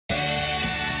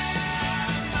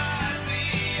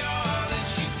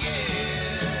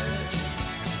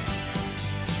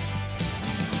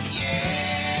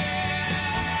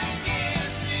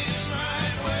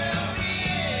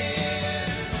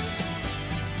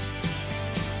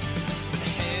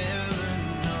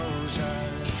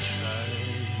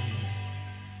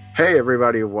Hey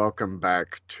everybody, welcome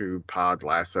back to Pod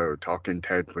Lasso Talking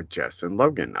TED with Jess and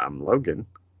Logan. I'm Logan,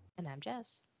 And I'm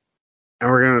Jess.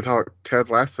 and we're going to talk Ted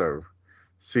Lasso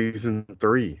season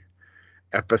 3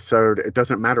 episode. It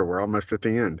doesn't matter, we're almost at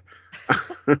the end.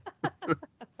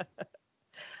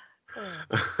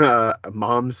 Uh,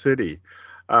 Mom City,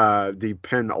 the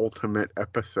penultimate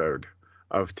episode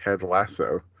of Ted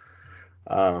Lasso.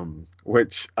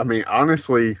 Which, I mean,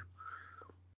 honestly,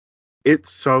 it's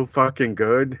so fucking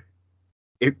good.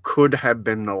 It could have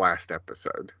been the last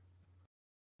episode.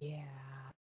 yeah.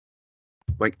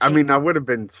 Like, I It mean, I would have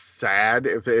been sad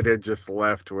if it had just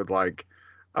left with like,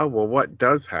 oh, well, what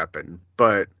does happen?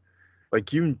 But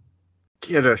like, you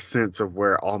get a sense of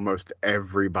where almost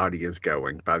everybody is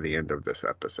going by the end of this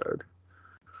episode.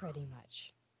 pretty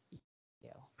much you.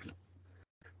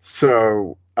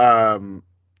 So,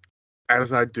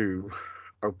 as I do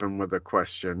open with a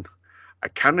question, I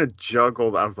kind of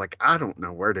juggled. I was like, I don't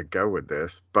know where to go with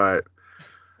this, but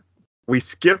we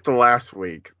skipped last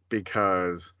week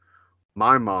because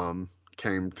my mom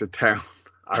came to town,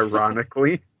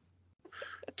 ironically,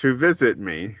 to visit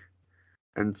me.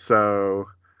 And so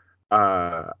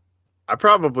uh I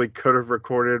probably could have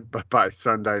recorded, but by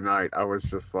Sunday night I was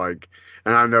just like,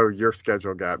 and I know your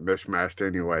schedule got mishmashed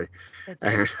anyway, It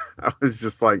and did. I was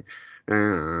just like,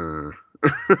 I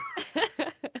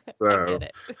get so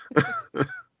it.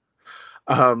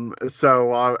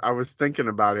 so I was thinking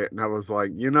about it and I was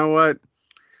like, you know what?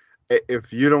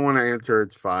 If you don't want to answer,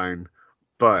 it's fine.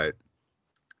 But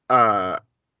uh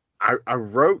I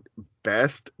wrote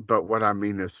best, but what I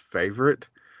mean is favorite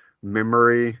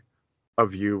memory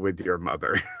of you with your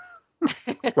mother.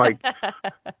 Like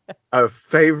a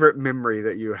favorite memory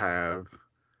that you have.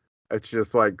 It's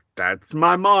just like, that's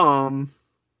my mom.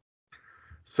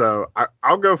 So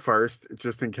I'll go first,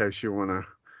 just in case you want to.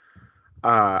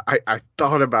 I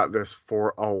thought about this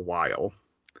for a while,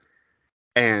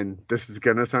 and this is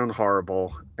going to sound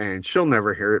horrible, and she'll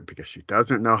never hear it because she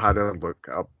doesn't know how to look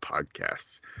up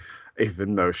podcasts,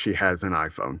 even though she has an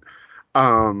iPhone.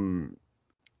 Um,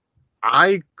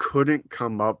 I couldn't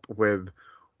come up with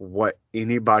what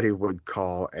anybody would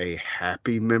call a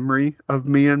happy memory of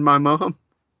me and my mom.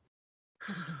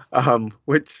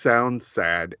 Which sounds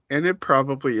sad, and it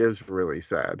probably is really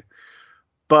sad.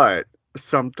 But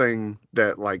something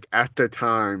that, like, at the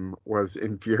time was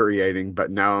infuriating, but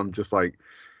now I'm just like,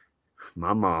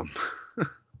 my mom.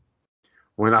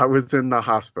 When I was in the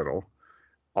hospital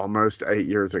almost 8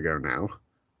 years ago now,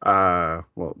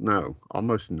 well, no,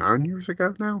 almost 9 years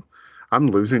ago now. I'm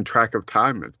losing track of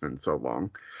time. It's been so long.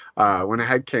 When I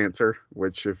had cancer,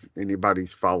 which if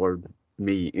anybody's followed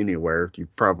me anywhere,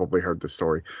 you've probably heard the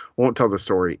story. Won't tell the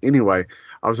story. Anyway,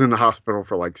 I was in the hospital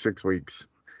for like 6 weeks,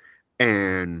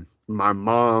 and my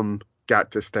mom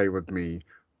got to stay with me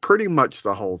pretty much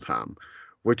the whole time,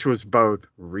 which was both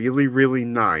really, really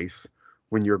nice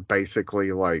when you're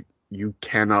basically like, you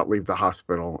cannot leave the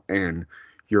hospital and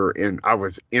I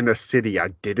was in a city I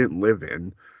didn't live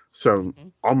in. So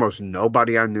Mhm. almost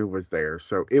nobody I knew was there.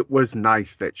 So it was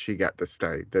nice that she got to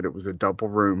stay, that it was a double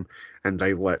room and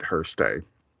they let her stay.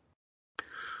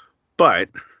 But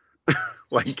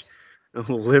like,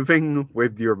 living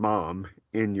with your mom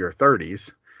in your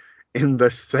 30s in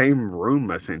the same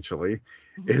room essentially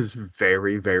is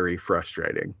very, very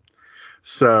frustrating.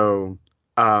 So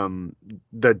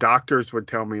the doctors would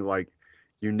tell me, like,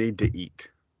 you need to eat.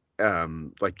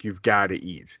 Like, you've got to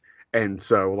eat. And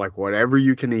so, like, whatever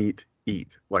you can eat,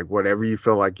 eat. Like, whatever you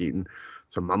feel like eating.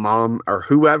 So my mom or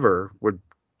whoever would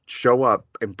show up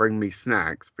and bring me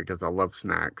snacks because I love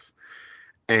snacks.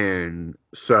 And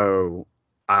so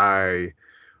I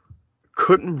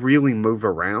couldn't really move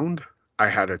around. I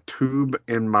had a tube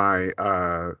in my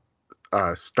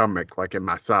stomach, like in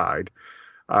my side,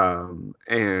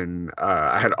 and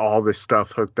I had all this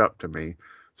stuff hooked up to me.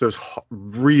 So it was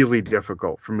really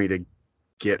difficult for me to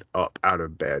get up out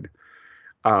of bed,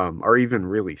 or even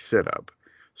really sit up.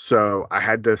 So I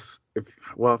had this.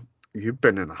 Well, you've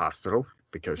been in a hospital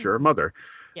because you're a Mhm. mother.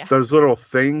 Yeah. Those little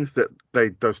things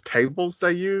those tables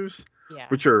they use, Yeah.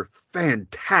 which are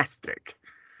fantastic.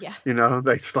 Yeah. You know,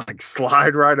 they like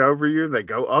slide right over you. They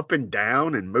go up and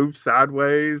down and move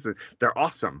sideways, and they're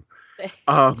awesome.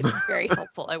 Um, It's very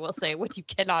helpful, I will say, when you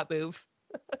cannot move.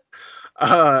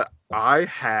 uh, I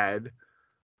had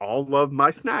all of my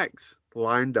snacks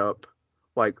lined up,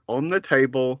 like on the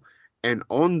table and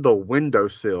on the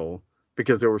windowsill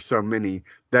because there were so many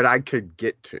that I could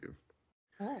get to.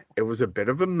 Oh. It was a bit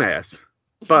of a mess,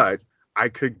 but I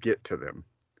could get to them.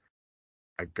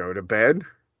 I go to bed.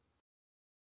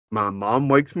 My mom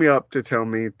wakes me up to tell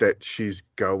me that she's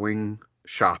going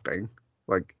shopping.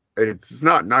 Like, it's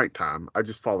not nighttime. I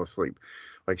just fall asleep.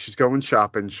 Like she's going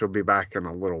shopping. She'll be back in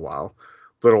a little while.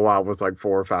 Little while was like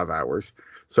 4 or 5 hours.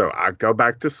 So I go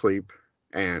back to sleep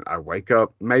and I wake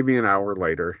up maybe an hour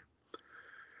later.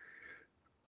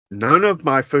 None of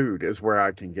my food is where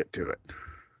I can get to it. Oh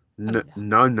no.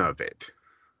 None of it.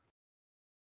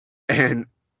 And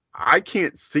I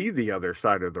can't see the other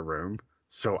side of the room.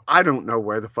 So I don't know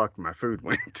where the fuck my food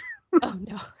went. Oh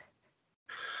no.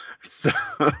 So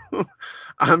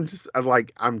I'm just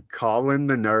like, I'm calling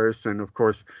the nurse, and of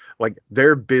course, like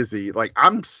they're busy. Like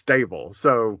I'm stable.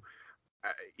 So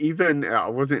even I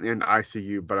wasn't in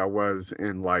ICU, but I was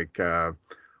in like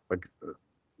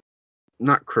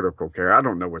not critical care. I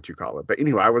don't know what you call it. But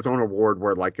anyway, I was on a ward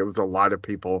where like it was a lot of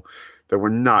people that were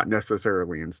not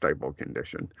necessarily in stable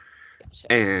condition.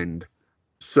 Gotcha. And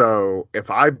so if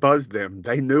I buzzed them,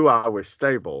 they knew I was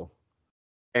stable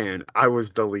and I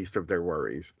was the least of their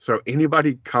worries. So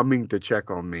anybody coming to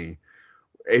check on me,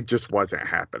 it just wasn't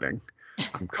happening.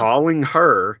 I'm calling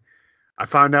her. I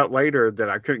found out later that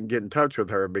I couldn't get in touch with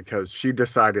her because she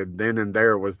decided then and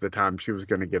there was the time she was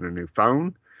going to get a new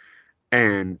phone.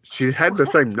 And she had the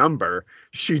What? same number.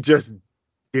 She just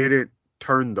didn't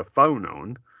turn the phone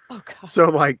on. Oh god. So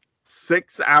like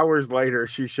 6 hours later,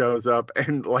 she shows up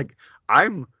and like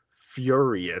I'm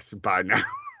furious by now.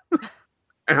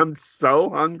 And I'm so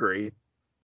hungry.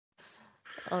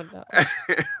 Oh no.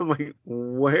 I'm like,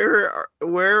 where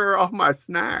are all my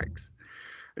snacks?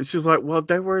 And she's like, well,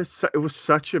 it was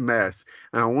such a mess,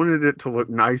 and I wanted it to look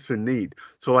nice and neat.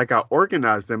 So like I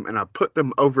organized them and I put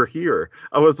them over here.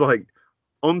 I was like,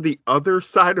 on the other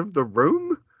side of the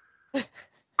room?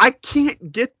 I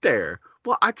can't get there.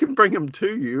 Well, I can bring them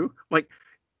to you. Like,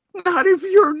 not if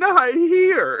you're not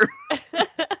here.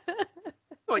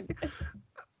 Like,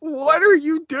 what are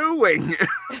you doing?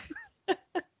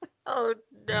 Oh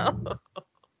no.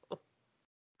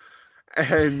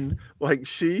 And like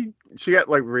she got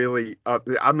like really up.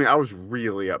 I mean, I was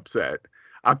really upset.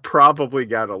 I probably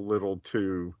got a little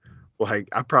too like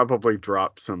I probably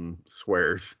dropped some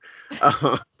swears.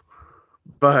 Uh,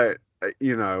 but I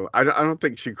don't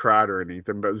think she cried or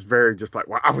anything, but it was very just like,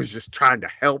 well, I was just trying to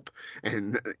help,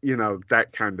 and that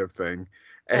kind of thing.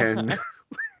 And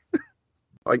Uh-huh.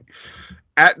 like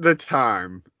at the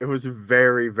time, it was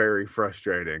very, very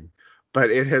frustrating. But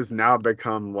it has now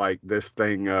become like this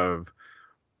thing of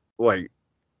like,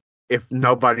 if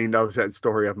nobody knows that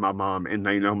story of my mom and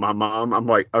they know my mom, I'm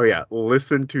like, oh yeah,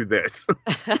 listen to this.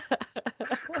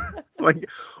 Like,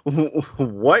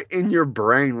 what in your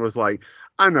brain was like,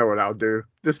 I know what I'll do.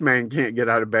 This man can't get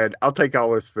out of bed. I'll take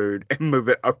all his food and move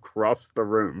it across the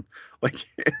room. Like,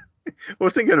 it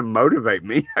wasn't going to motivate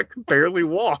me. I could barely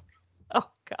walk. Oh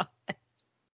god.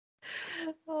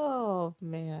 Oh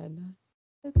man.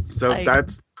 It's So like,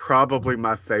 that's probably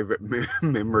my favorite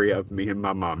memory of me and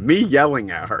my mom. Me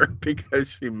yelling at her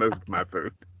because she moved my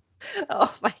food.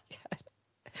 oh my god.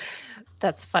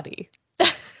 That's funny.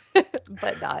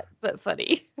 but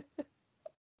funny.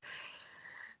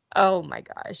 Oh my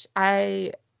gosh.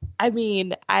 I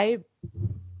mean, I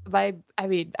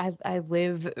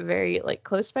live very like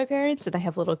close to my parents and I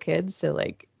have little kids, so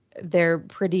like they're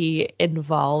pretty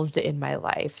involved in my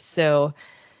life. So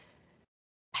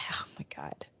oh my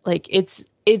god. Like it's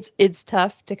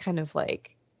tough to kind of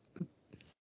like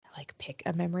pick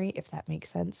a memory if that makes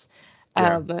sense.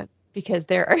 Yeah. Because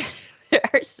there are there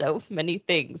are so many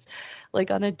things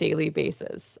like on a daily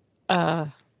basis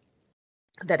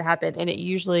that happen, and it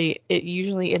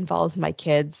usually involves my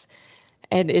kids,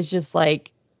 and it's just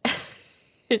like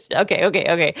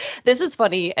okay, this is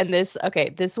funny, and this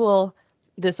will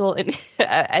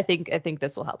I think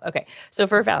this will help. Okay, so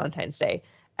for Valentine's Day,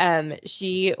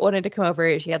 she wanted to come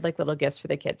over. She had like little gifts for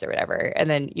the kids or whatever, and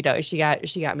then she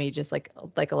got me just like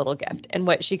a little gift, and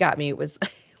what she got me was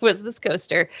was this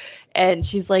coaster, and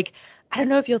she's like, I don't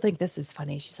know if you'll think this is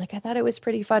funny. She's like, I thought it was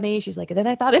pretty funny. She's like, and then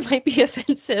I thought it might be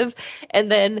offensive,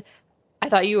 and then I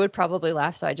thought you would probably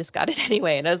laugh, so I just got it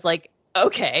anyway. And I was like,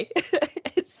 okay.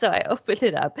 So I opened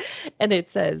it up, and it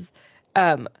says,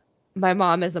 um, my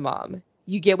mom is a mom.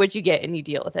 You get what you get, and you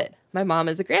deal with it. My mom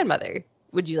is a grandmother.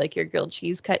 Would you like your grilled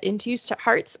cheese cut into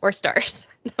hearts or stars?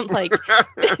 And I'm like,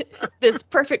 this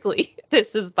perfectly.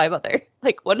 This is my mother,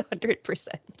 like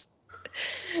 100%.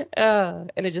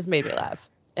 And it just made me laugh.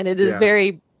 And it is Yeah.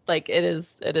 very like it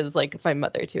is like my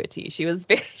mother to a T. She was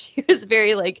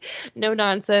very like no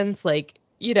nonsense, like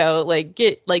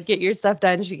get your stuff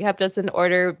done. She kept us in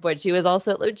order, but she was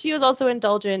also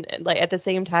indulgent, and like at the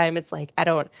same time it's like I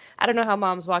don't know how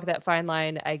moms walk that fine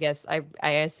line. I guess I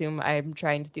assume I'm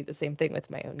trying to do the same thing with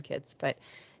my own kids, but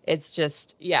It's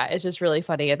just, yeah, it's just really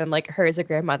funny. And then like her as a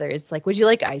grandmother is like, would you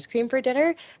like ice cream for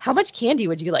dinner? How much candy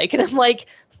would you like? And I'm like,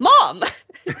 Mom,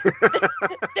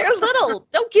 they're little.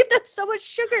 Don't give them so much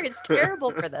sugar. It's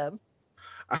terrible for them.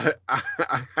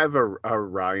 I have a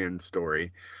Ryan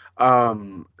story.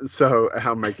 So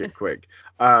I'll make it quick.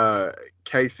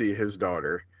 Casey, his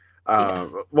daughter. Yeah.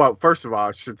 Well, first of all,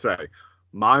 I should say,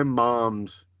 my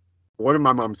mom's one of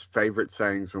my mom's favorite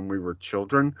sayings when we were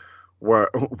children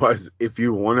was, "If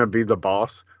you want to be the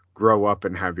boss, grow up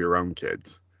and have your own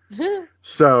kids."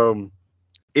 So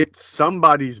it's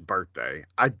somebody's birthday.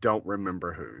 I don't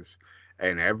remember whose,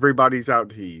 and everybody's out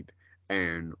to eat.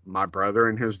 And my brother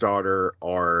and his daughter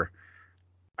are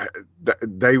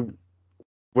they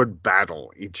would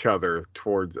battle each other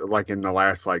towards, like, in the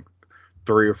last like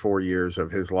 3 or 4 years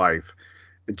of his life.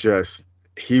 Just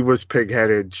he was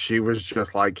pigheaded, she was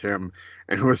just like him,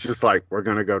 and it was just like, we're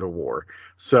gonna go to war.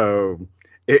 So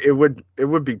it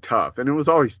would be tough, and it was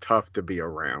always tough to be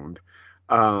around.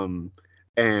 And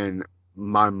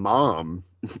my mom,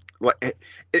 like,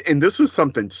 and this was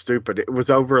something stupid. It was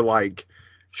over, like,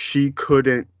 she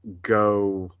couldn't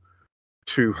go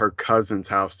to her cousin's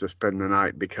house to spend the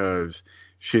night because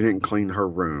she didn't clean her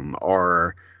room,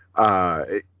 or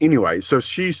anyway, so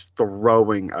she's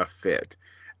throwing a fit,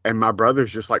 and my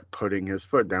brother's just like putting his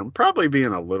foot down, probably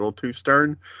being a little too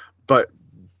stern, but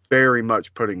very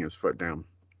much putting his foot down,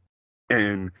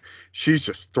 and she's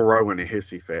just throwing a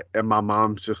hissy fit, and my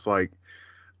mom's just like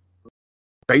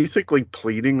basically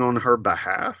pleading on her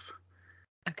behalf.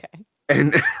 Okay.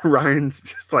 And Ryan's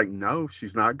just like, no,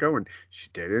 she's not going. She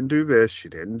didn't do this. She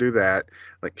didn't do that.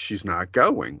 Like, she's not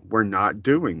going. We're not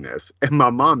doing this. And my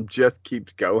mom just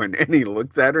keeps going. And he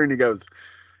looks at her and he goes,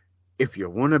 if you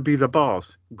want to be the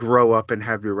boss, grow up and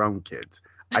have your own kids.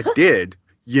 I did.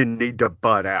 You need to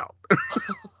butt out.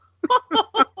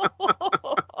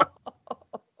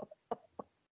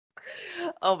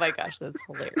 Oh my gosh, that's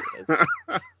hilarious.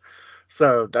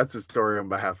 So that's a story on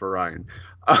behalf of Ryan.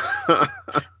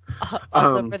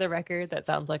 Also, for the record, that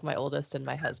sounds like my oldest and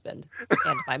my husband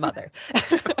and my mother.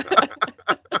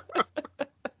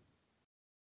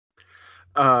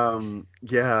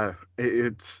 Yeah,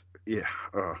 it's, yeah.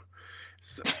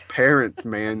 Parents,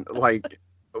 man, like,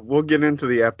 we'll get into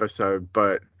the episode,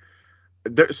 but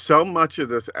there's so much of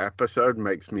this episode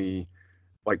makes me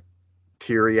like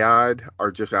teary-eyed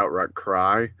or just outright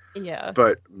cry. Yeah.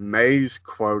 But May's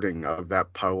quoting of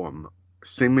that poem,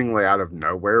 seemingly out of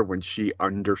nowhere when she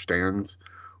understands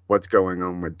what's going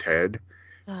on with Ted,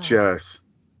 just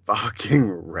fucking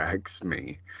wrecks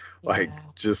me. Like, Yeah.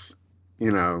 just,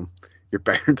 your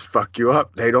parents fuck you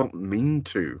up. They don't mean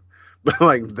to, but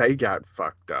like, they got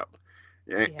fucked up.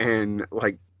 And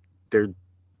like, they're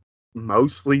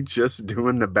mostly just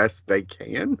doing the best they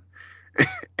can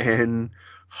and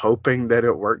hoping that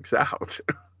it works out.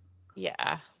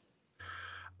 Yeah.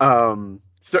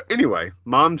 So anyway,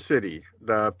 Mom City,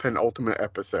 the penultimate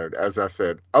episode, as I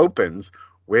said, opens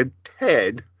with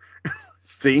Ted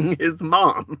seeing his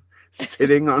mom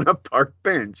sitting on a park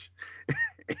bench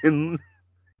in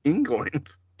England.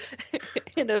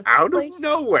 Out of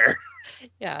nowhere.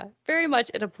 Yeah, very much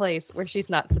in a place where she's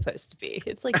not supposed to be.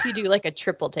 It's like you do like a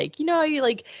triple take. You know how you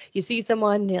see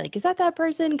someone and you're like, is that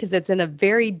person? Because it's in a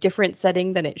very different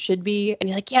setting than it should be. And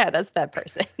you're like, yeah, that's that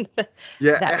person.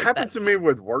 Yeah, it happens to me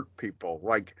with work people.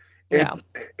 Like,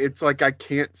 it's like I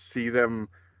can't see them.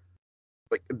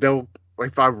 Like,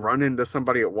 if I run into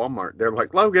somebody at Walmart, they're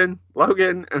like, Logan.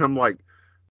 And I'm like,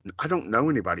 I don't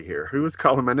know anybody here. Who is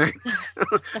calling my name?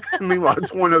 Meanwhile,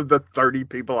 it's one of the 30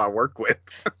 people I work with.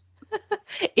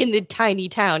 In the tiny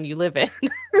town you live in.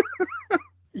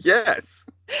 Yes.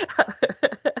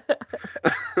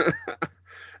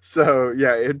 So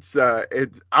yeah, it's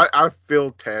I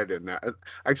feel Ted in that.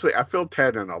 Actually, I feel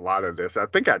Ted in a lot of this. I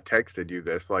think I texted you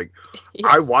this. Like, yes.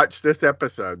 I watched this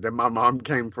episode, then my mom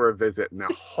came for a visit, and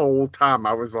the whole time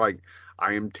I was like,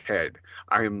 I am Ted.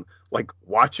 I am like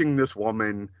watching this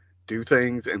woman do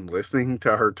things and listening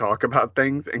to her talk about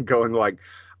things and going like,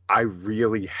 I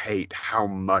really hate how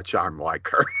much I'm like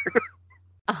her.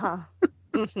 Uh-huh.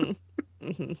 Mm-hmm.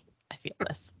 Mm-hmm. I feel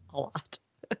this a lot.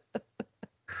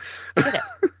 Get it.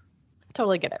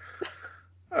 Totally get it.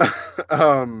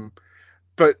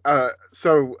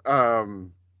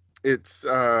 It's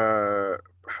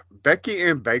Becky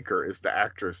Ann Baker is the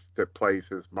actress that plays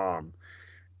his mom.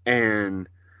 And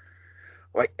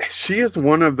like, she is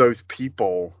one of those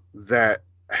people that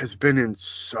has been in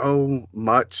so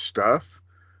much stuff,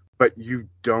 but you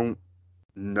don't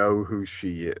know who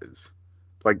she is.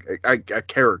 Like a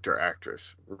character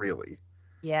actress, really.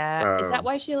 Yeah. Is that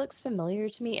why she looks familiar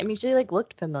to me? I mean, she like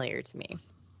looked familiar to me.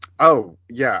 Oh,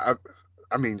 yeah.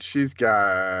 I mean, she's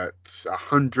got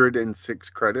 106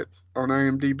 credits on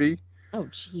IMDb. Oh,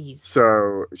 jeez.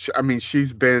 So, I mean,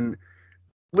 she's been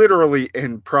literally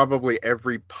in probably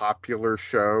every popular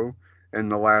show in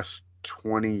the last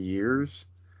 20 years.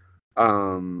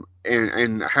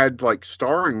 And had like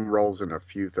starring roles in a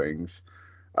few things.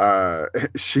 Uh,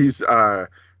 she's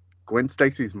Gwen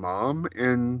Stacy's mom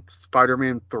in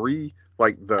Spider-Man 3,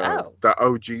 like Oh, the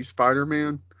OG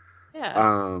Spider-Man. yeah.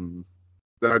 Um,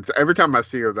 that's every time I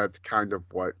see her, that's kind of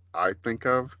what I think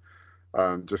of.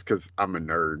 Just because I'm a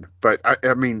nerd. But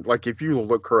I mean, like if you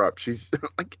look her up, she's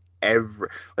like every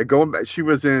like going back. She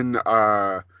was in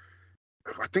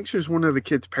I think she was one of the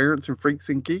kids' parents in Freaks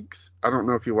and Geeks. I don't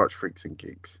know if you watch Freaks and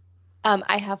Geeks.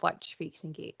 I have watched Freaks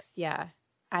and Geeks. Yeah.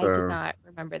 I did So not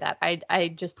remember that. I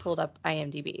just pulled up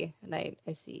IMDb and I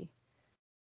see.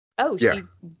 Oh, yeah. she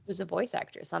was a voice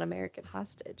actress on American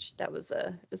Hostage. It was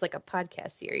like a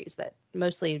podcast series that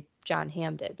mostly John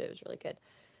Hamm did, but it was really good.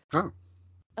 Oh,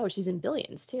 Oh, she's in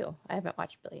Billions too. I haven't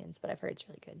watched Billions, but I've heard it's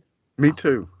really good. me Wow.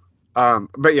 too.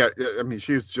 But yeah, I mean,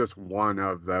 she's just one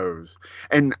of those,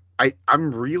 and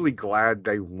I'm really glad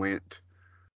they went.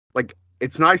 Like,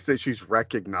 it's nice that she's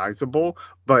recognizable,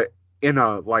 but in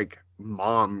a like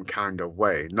mom kind of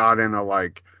way, not in a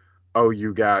like, oh,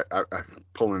 you got I'm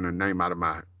pulling a name out of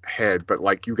my head, but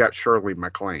like you got Shirley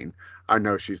MacLaine. I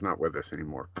know she's not with us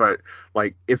anymore, but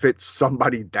like if it's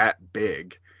somebody that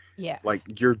big, Yeah,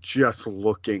 like you're just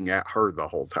looking at her the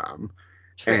whole time,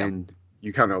 true. and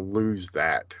you kind of lose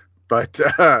that. But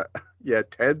yeah,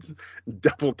 Ted's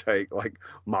double take, like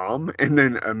mom, and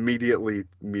then immediately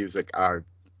music. I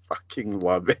fucking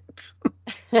love it.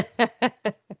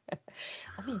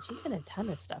 I mean, she's in a ton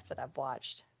of stuff that I've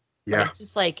watched. Yeah, Like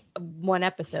just like one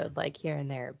episode, like here and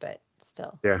there, but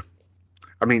still. yeah.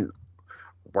 I mean,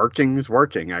 working is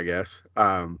working, I guess.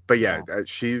 But yeah, Yeah.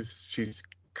 she's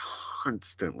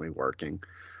constantly working.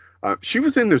 She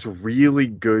was in this really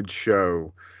good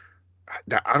show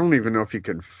that I don't even know if you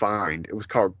can find. It was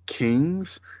called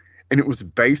Kings, and it was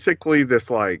basically this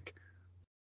like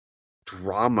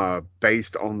drama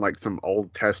based on like some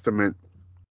Old Testament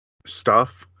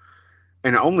stuff,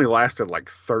 and it only lasted like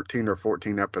 13 or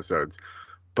 14 episodes,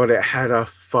 but it had a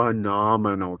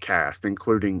phenomenal cast,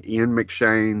 including Ian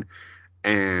McShane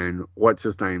and what's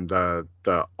his name, the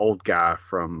old guy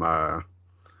from God,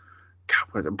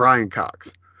 was it Brian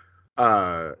Cox.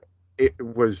 Uh, it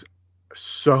was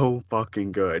so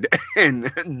fucking good,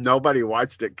 and nobody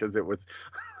watched it because it was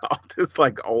all this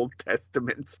like Old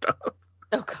Testament stuff.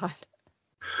 Oh God.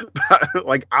 But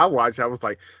like I watched, I was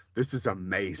like, this is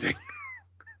amazing.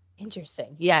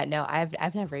 Interesting. Yeah, no,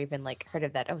 I've never even like heard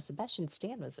of that. Oh, Sebastian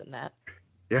Stan was in that.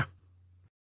 Yeah,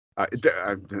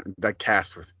 that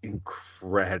cast was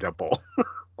incredible.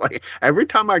 Like every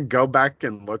time I go back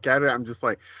and look at it, I'm just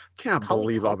like, can't Macaulay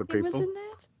believe all the Culkin was people. in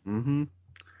that? Hmm.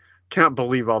 Can't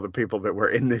believe all the people that were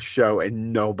in this show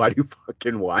and nobody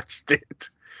fucking watched it.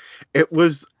 It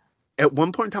was at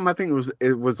one point in time, I think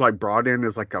it was like brought in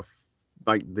as like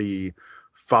like the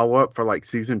follow up for like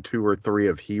season 2 or 3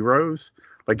 of Heroes.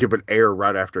 Like it would air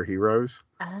right after Heroes,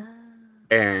 Ah,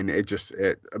 and it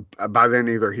by then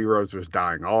either Heroes was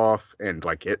dying off and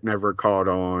like it never caught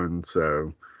on.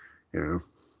 So you know,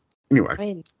 anyway, I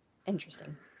mean,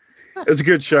 interesting. Huh. it's a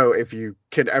good show if you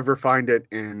can ever find it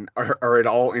and are at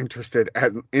all interested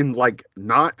in like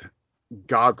not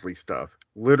godly stuff,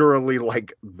 literally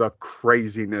like the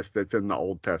craziness that's in the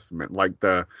Old Testament, like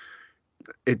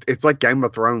it's like Game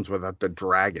of Thrones without the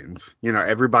dragons.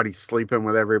 Everybody's sleeping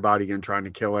with everybody and trying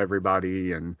to kill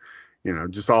everybody, and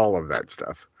just all of that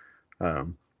stuff.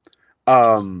 Um,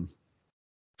 Interesting. um,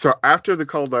 so after the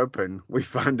cold open, we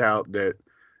find out that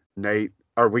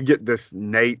we get this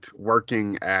Nate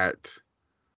working at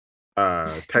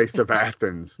Taste of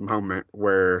Athens moment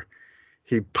where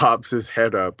he pops his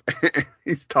head up and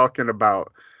he's talking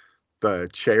about the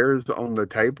chairs on the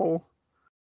table.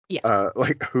 Yeah.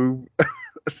 Like who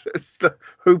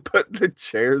put the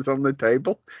chairs on the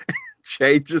table?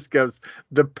 Jay just goes,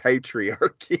 the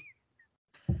patriarchy.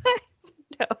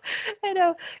 No, I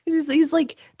know. He's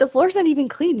like, the floor's not even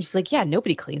clean. She's like, yeah,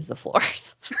 nobody cleans the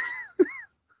floors.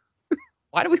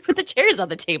 Why do we put the chairs on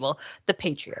the table? The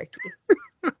patriarchy.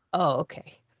 Oh,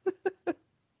 okay.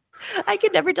 I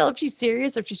could never tell if she's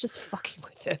serious or if she's just fucking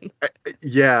with him.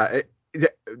 Yeah.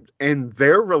 And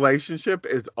their relationship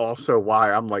is also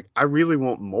why I'm like, I really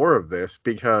want more of this,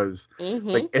 because Mm-hmm.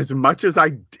 like as much as I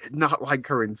did not like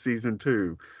her in season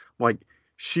 2, like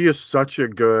she is such a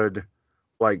good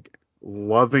like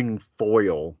loving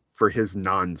foil for his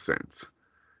nonsense,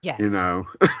 you Yes. know.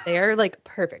 They are like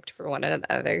perfect for one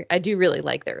another. I do really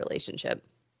like their relationship.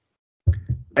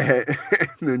 And, and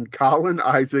then Colin,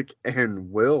 Isaac,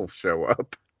 and Will show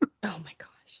up Oh my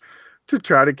gosh. to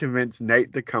try to convince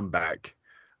Nate to come back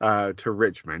to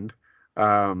Richmond,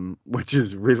 which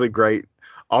is really great.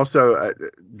 Also,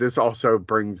 this also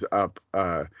brings up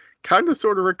kind of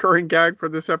sort of recurring gag for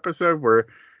this episode where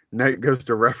Nate goes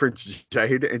to reference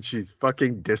Jade and she's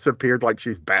fucking disappeared like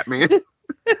she's Batman.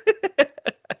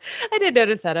 I did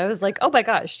notice that. I was like, oh my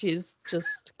gosh, she's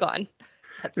just gone.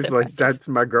 That's It's like, impressive. that's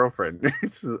my girlfriend.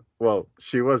 Well,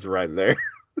 she was right there.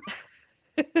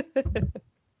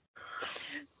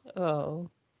 Oh.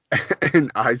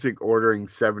 And Isaac ordering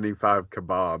 75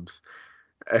 kebabs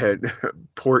and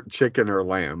pork, chicken, or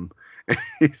lamb. And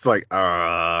he's like,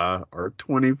 or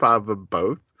 25 of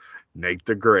both. Nate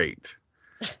the Great.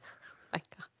 My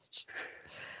gosh.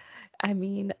 I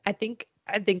mean, I think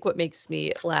what makes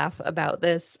me laugh about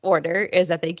this order is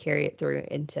that they carry it through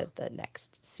into the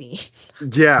next scene.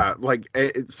 Yeah, like,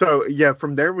 so yeah,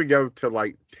 from there we go to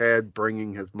like Ted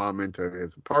bringing his mom into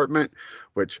his apartment,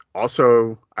 which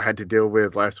also I had to deal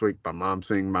with last week by mom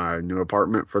seeing my new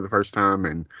apartment for the first time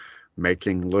and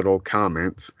making little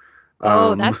comments.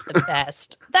 Oh, Um, that's the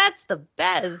best. That's the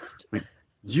best. like,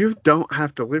 you don't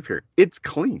have to live here. It's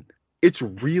clean. It's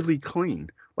really clean.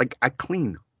 Like, I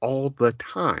clean all the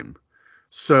time.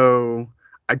 So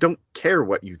I don't care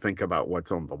what you think about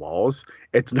what's on the walls.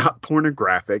 It's not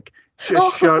pornographic.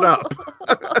 Just shut up.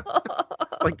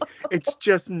 Like, it's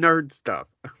just nerd stuff.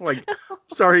 Like,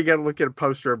 sorry, you got to look at a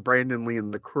poster of Brandon Lee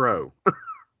and the Crow.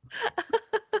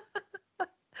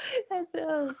 I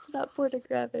know it's not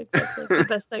pornographic. That's like the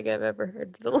best thing I've ever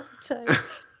heard in a long time.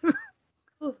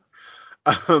 Ooh.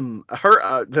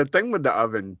 The thing with the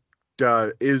oven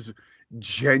is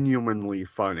genuinely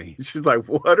funny. She's like,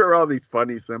 "What are all these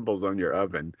funny symbols on your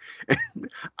oven?" And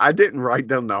I didn't write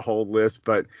down the whole list,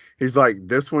 but he's like,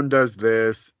 "This one does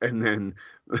this, and then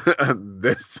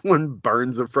this one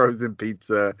burns a frozen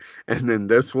pizza, and then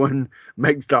this one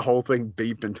makes the whole thing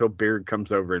beep until Beard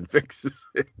comes over and fixes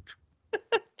it."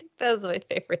 That was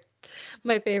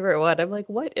my favorite one. I'm like,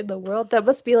 what in the world? That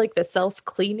must be like the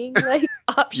self-cleaning like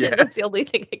option. Yeah. That's the only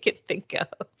thing I can think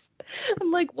of. I'm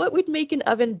like, what would make an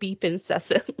oven beep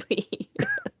incessantly?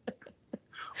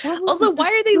 Also, why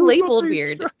are they Google labeled the weird?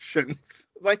 instructions.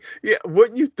 Like, yeah,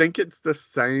 wouldn't you think it's the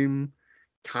same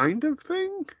kind of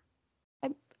thing?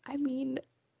 I mean,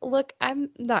 look, I'm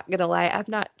not gonna lie. I've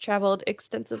not traveled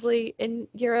extensively in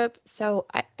Europe, so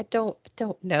I don't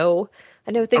know.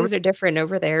 I know I things would, are different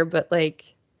over there, but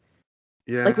like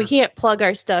we yeah, can't plug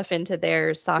our stuff into their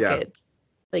yeah. sockets.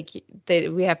 Like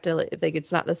we have to like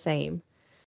it's not the same.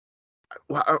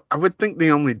 Well, I would think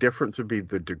the only difference would be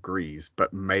the degrees,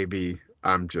 but maybe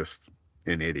I'm just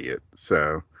an idiot.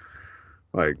 So,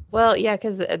 like, Well, yeah,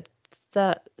 because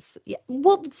yeah.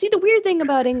 Well, see, the weird thing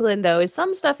about England though is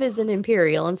some stuff is in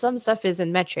imperial and some stuff is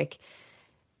in metric.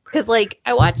 Because like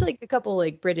I watched like a couple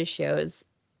like British shows,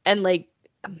 and like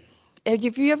have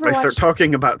you ever they start watched?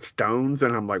 talking about stones,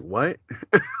 and I'm like, what?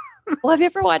 Well, have you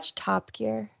ever watched Top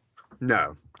Gear?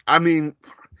 No. I mean,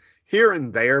 here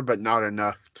and there, but not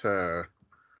enough to,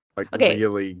 like, Okay,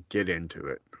 really get into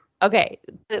it. okay.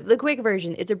 The quick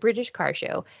version, it's a British car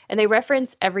show, and they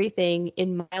reference everything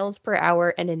in miles per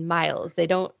hour and in miles. They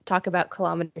don't talk about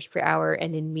kilometers per hour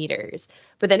and in meters.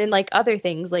 But then in like other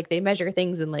things, like they measure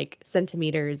things in like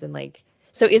centimeters and like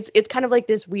so it's kind of like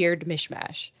this weird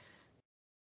mishmash.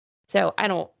 So I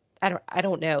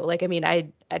don't know. Like I mean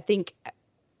I think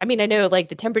I mean I know like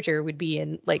the temperature would be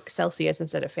in like Celsius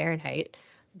instead of Fahrenheit,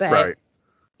 but Right.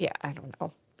 yeah, I don't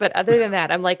know. But other than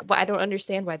that, I'm like, well, I don't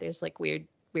understand why there's like weird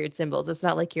symbols. It's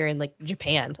not like you're in like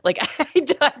Japan. Like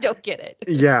I don't get it.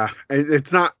 Yeah.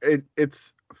 It's not,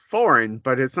 it's foreign,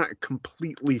 but it's not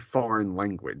completely foreign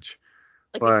language.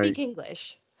 Like they speak Like,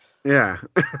 English, yeah,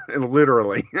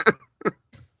 literally.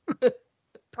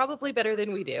 probably better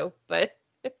than we do, but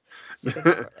it's either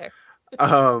here or there.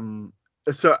 um,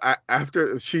 so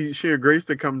after she agrees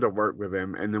to come to work with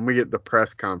him, and then we get the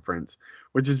press conference,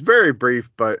 which is very brief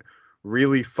but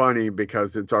really funny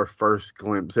because it's our first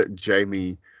glimpse at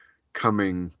Jamie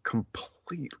coming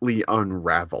completely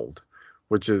unraveled,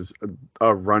 which is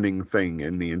a running thing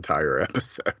in the entire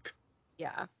episode.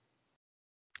 Yeah.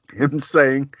 Him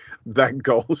saying that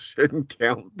goal shouldn't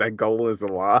count, that goal is a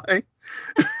lie,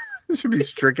 should be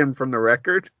stricken from the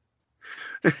record.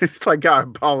 It's like, I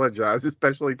apologize,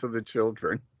 especially to the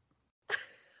children.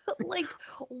 Like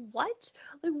what?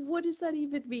 Like what does that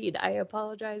even mean? I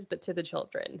apologize, but to the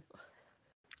children.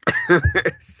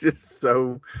 It's just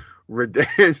so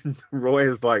ridiculous. Roy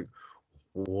is like,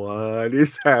 what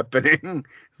is happening?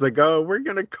 It's like, oh, we're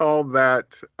gonna call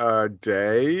that a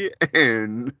day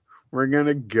and we're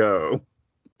gonna go.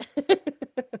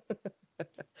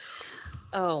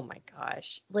 Oh my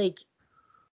gosh. Like,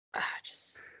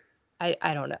 just I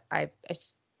don't know.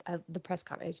 The press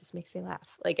conference, it just makes me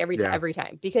laugh. Like Yeah. every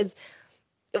time, because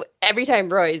every time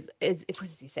Roy is what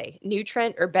does he say? New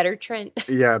Trent or better Trent?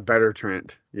 Yeah, better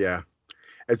Trent. Yeah.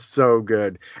 It's so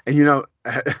good. And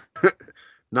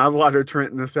not a lot of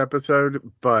Trent in this episode,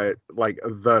 but like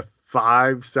the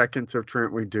 5 seconds of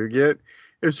Trent we do get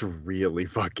is really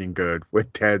fucking good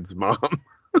with Ted's mom.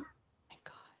 My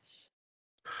gosh.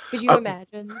 Could you Oh,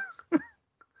 imagine?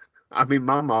 I mean,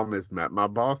 my mom has met my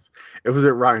boss. It was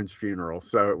at Ryan's funeral,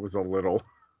 so it was a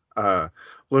uh,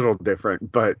 little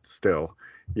different, but still,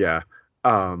 yeah.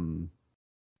 Um,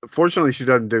 Fortunately, she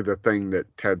doesn't do the thing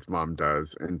that Ted's mom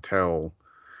does and tell.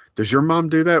 Does your mom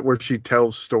do that where she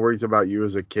tells stories about you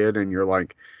as a kid and you're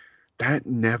like, that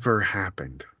never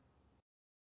happened?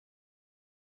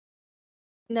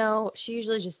 No, she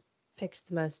usually just picks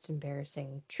the most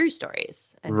embarrassing true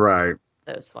stories and Right. tells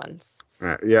those ones.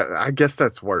 Yeah, I guess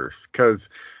that's worse because,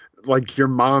 like, your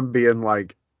mom being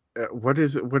like, what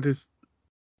is it? What is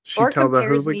she Or tell the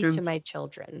compares me to hooligans? my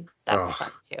children. That's Oh,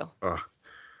 fun too. oh.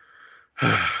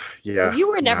 Well, Yeah, you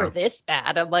were never no. this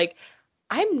bad. I'm like,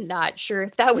 I'm not sure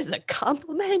if that was a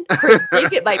compliment or a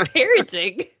dig at my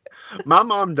parenting. My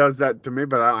mom does that to me,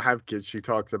 but I don't have kids. She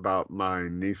talks about my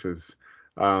nieces.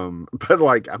 But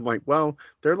like, I'm like, well,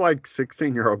 they're like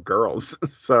 16-year-old girls.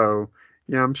 So,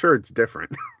 yeah, I'm sure it's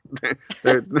different.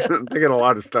 They get a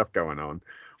lot of stuff going on.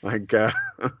 Like,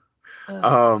 Oh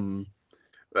god. um,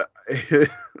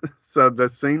 so the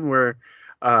scene where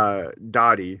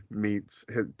Dottie meets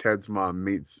Ted's mom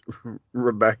meets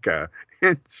Rebecca,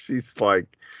 and she's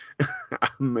like,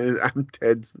 I'm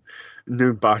Ted's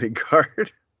new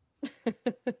bodyguard.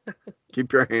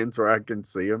 Keep your hands where I can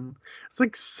see them. It's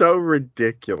like so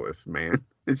ridiculous, man.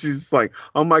 And she's just like,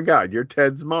 oh my God, you're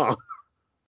Ted's mom.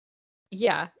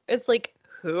 Yeah, it's like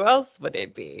who else would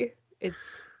it be?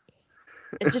 It's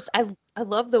just I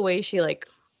love the way she like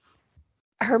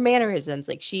her mannerisms.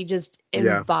 Like she just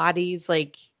Yeah. embodies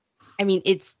like I mean,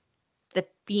 it's the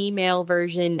female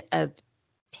version of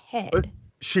But Ted.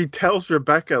 she tells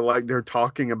Rebecca like they're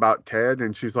talking about Ted,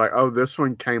 and she's like, oh, this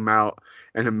one came out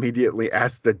and immediately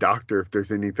asked the doctor if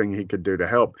there's anything he could do to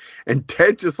help. And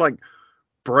Ted just like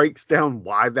breaks down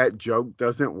why that joke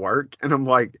doesn't work. And I'm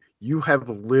like, you have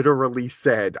literally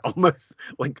said almost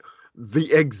like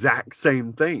the exact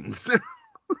same things.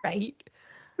 Right?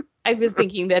 I was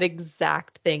thinking that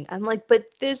exact thing. I'm like, but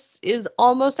this is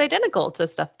almost identical to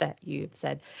stuff that you've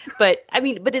said. But I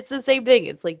mean, but it's the same thing.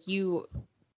 It's like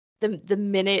the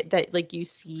minute that like you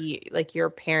see like your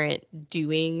parent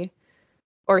doing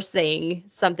or saying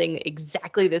something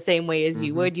exactly the same way as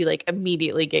you Hmm. would, you like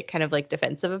immediately get kind of like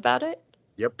defensive about it.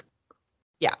 Yep.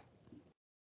 Yeah,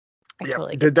 I Yep.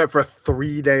 totally get Did that for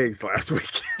 3 days last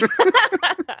week.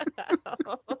 that.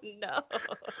 Oh no.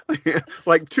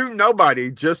 Like to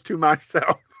nobody, just to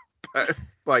myself. But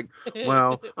like,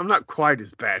 well, I'm not quite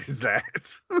as bad as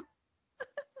that.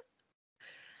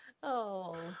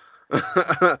 Oh,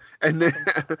 And then nothing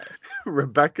so good.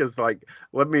 Rebecca's like,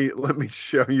 let me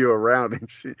show you around. And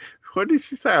what did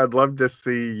she say? I'd love to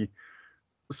see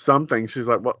something. She's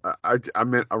like, well, I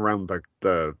meant around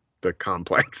the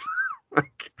complex,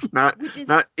 like Which is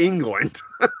not England.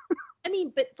 I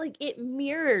mean, but like it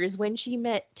mirrors when she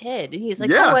met Ted and he's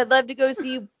like, "Oh, Yeah. I'd love to go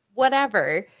see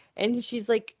whatever." And she's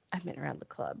like, "I've been around the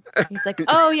club." He's like,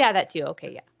 "Oh, yeah, that too.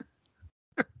 Okay, yeah."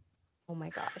 Oh my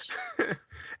gosh.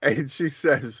 And she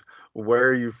says, where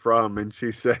are you from? And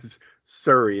she says,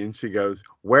 Surrey. And she goes,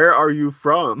 where are you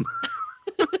from?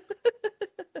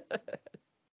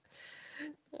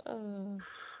 Oh.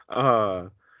 Uh,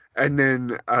 and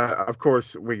then, of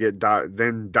course, we get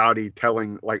then Dottie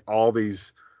telling like all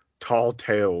these tall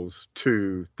tales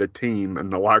to the team in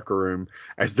the locker room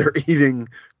as they're eating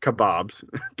kebabs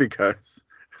because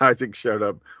Isaac showed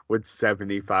up with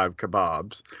 75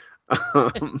 kebabs.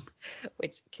 Um,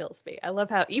 Which kills me. I love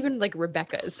how even like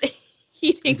Rebecca's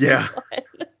eating yeah,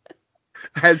 one.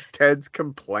 as Ted's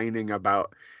complaining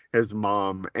about his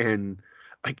mom, and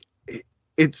like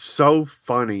it's so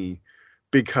funny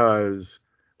because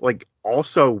like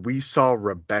also we saw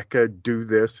Rebecca do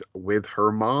this with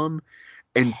her mom,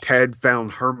 and Ted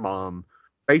found her mom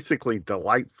basically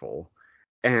delightful,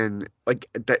 and like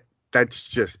that's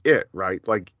just it, right?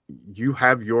 Like you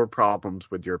have your problems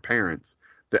with your parents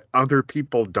that other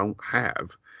people don't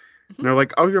have. And they're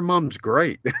like, oh, your mom's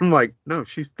great. I'm like, no,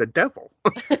 she's the devil.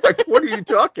 Like, what are you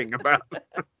talking about?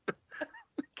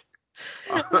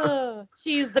 Oh,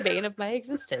 she's the bane of my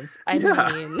existence. I Yeah,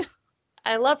 mean,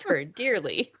 I love her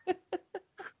dearly.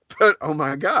 but oh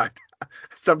my God.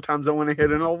 Sometimes I want to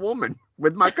hit an old woman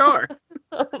with my car.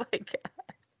 Oh my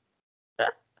god.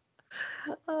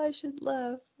 Oh, I should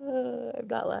laugh. I'm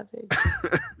not laughing.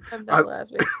 I'm I, not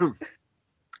laughing.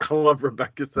 I love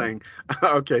Rebecca saying,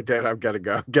 "Okay, Dad, I've got to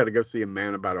go. I've got to go see a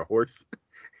man about a horse."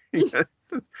 Yes.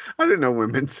 I didn't know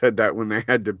women said that when they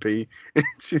had to pee. And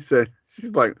she's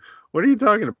like, "What are you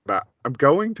talking about? I'm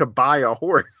going to buy a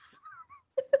horse."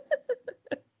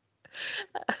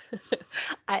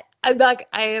 I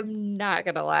am not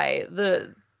gonna lie.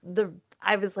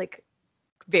 I was like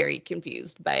very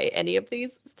confused by any of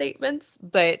these statements,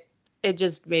 but it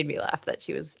just made me laugh that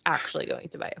she was actually going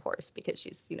to buy a horse because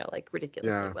she's, like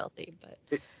ridiculously Yeah. wealthy.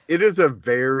 But It is a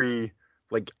very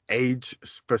like age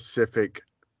specific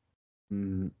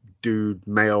dude,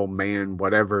 male, man,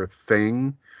 whatever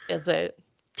thing is it?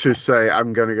 to say,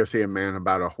 I'm going to go see a man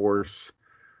about a horse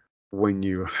when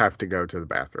you have to go to the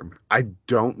bathroom. I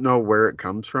don't know where it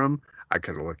comes from. I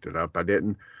could have looked it up. I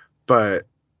didn't. But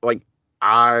like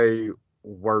I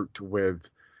worked with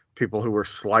people who were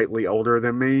slightly older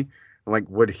than me and like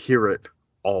would hear it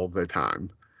all the time.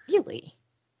 Really?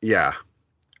 Yeah.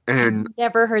 And I've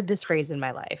never heard this phrase in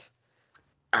my life.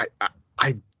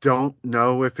 I don't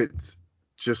know if it's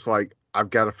just like I've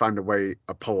got to find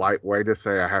a polite way to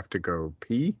say I have to go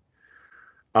pee.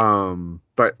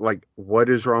 But like, what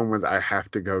is wrong with I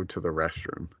have to go to the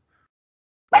restroom?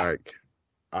 Like,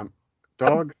 I'm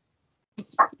dog.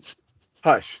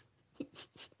 Hush,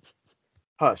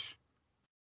 hush,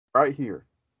 right here.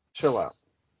 Chill out.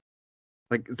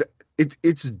 Like,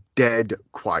 it's dead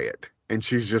quiet, and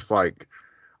she's just like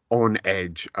on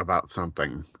edge about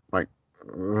something. Like,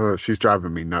 she's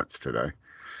driving me nuts today.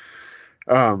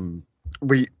 Um,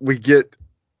 we get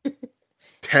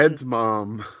Ted's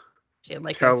mom She had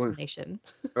like an telling, explanation.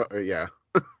 yeah,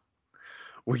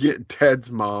 we get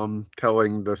Ted's mom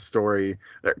telling the story,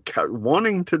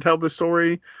 wanting to tell the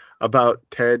story about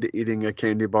Ted eating a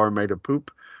candy bar made of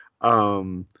poop,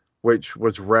 which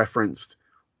was referenced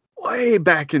way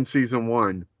back in season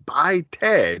 1 by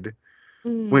Ted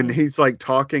when Mm. he's like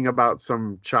talking about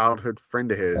some childhood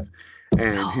friend of his.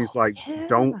 And he's Oh, like,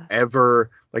 don't yeah. ever,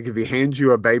 like, if he hands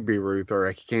you a Baby Ruth or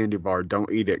a candy bar,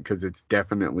 don't eat it because it's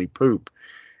definitely poop.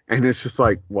 And it's just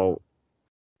like, well,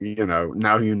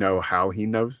 now you know how he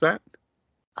knows that.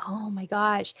 Oh my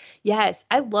gosh. Yes,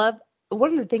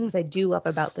 one of the things I do love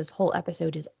about this whole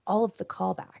episode is all of the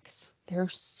callbacks. There are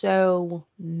so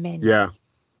many. Yeah.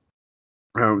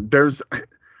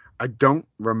 I don't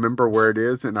remember where it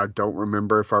is, and I don't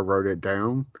remember if I wrote it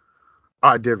down.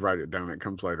 I did write it down. It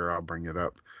comes later. I'll bring it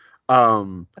up.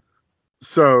 Um,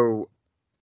 so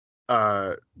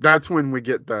that's when we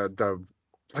get the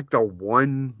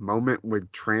one moment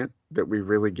with Trent that we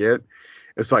really get.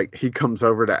 It's like he comes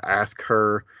over to ask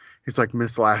her. He's like,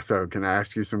 Miss Lasso, can I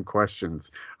ask you some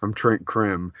questions? I'm Trent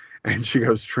Krim, and she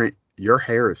goes, Trent, your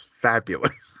hair is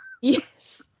fabulous.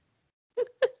 Yes.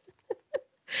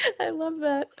 I love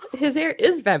that. His hair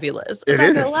is fabulous. I'm It not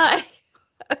gonna is. lie.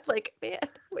 I was like, man, I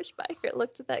wish my hair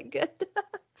looked that good.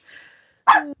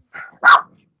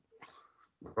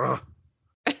 Ugh.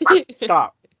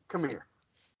 Stop. Come here.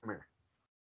 Come here.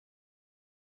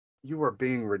 You are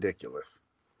being ridiculous.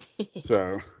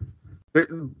 So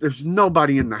there's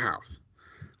nobody in the house.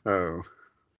 Oh,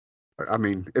 I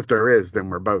mean, if there is, then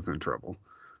we're both in trouble.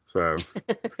 So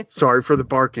sorry for the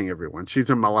barking, everyone. She's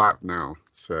in my lap now,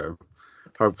 so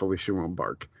hopefully she won't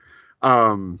bark.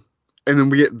 Um, and then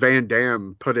we get Van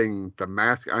Damme putting the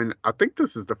mask. I think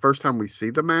this is the first time we see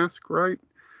the mask, right?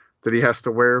 That he has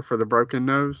to wear for the broken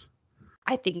nose.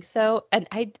 I think so. And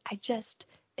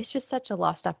it's just such a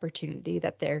lost opportunity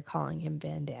that they're calling him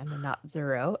Van Damme and not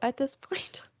Zero at this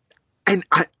point. And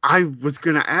I was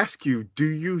gonna ask you, do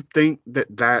you think that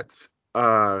that's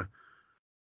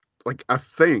like a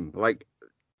thing? Like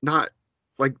not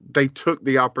like they took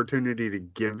the opportunity to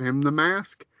give him the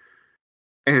mask,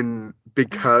 and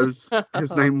because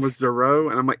his name was Zero,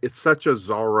 and I'm like, it's such a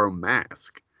Zorro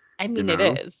mask, I you mean, it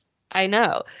know? is. I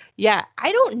know. Yeah,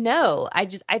 I don't know. I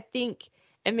think,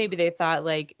 and maybe they thought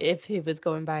like if he was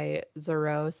going by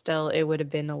Zoro still, it would have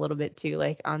been a little bit too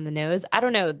like on the nose. I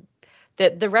don't know.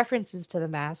 The references to the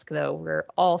mask though were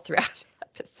all throughout the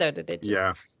episode, and it just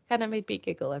Yeah. kind of made me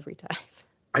giggle every time.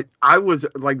 I was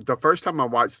like the first time I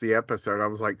watched the episode, I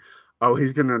was like, oh,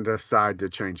 he's gonna decide to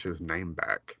change his name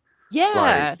back.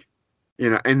 Like,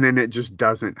 Yeah. and then it just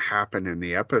doesn't happen in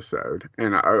the episode.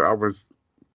 And I was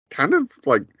kind of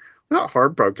like not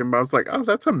heartbroken, but I was like, oh,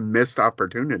 that's a missed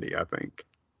opportunity, I think.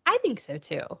 I think so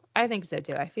too. I think so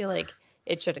too. I feel like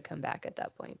it should have come back at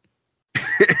that point.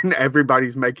 And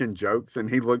everybody's making jokes, and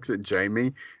he looks at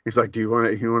Jamie. He's like, "Do you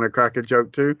want to crack a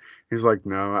joke too?" He's like,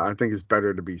 "No, I think it's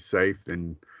better to be safe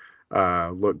than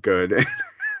look good. And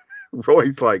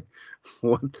Roy's like,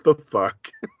 what the fuck?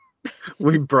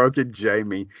 We broke it,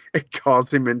 Jamie. It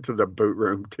calls him into the boot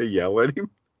room to yell at him.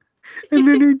 And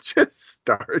then he just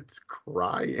starts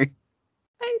crying.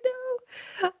 I know.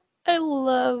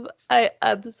 I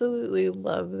absolutely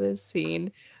love this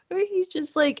scene where he's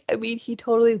just like, I mean, he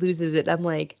totally loses it. I'm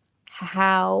like,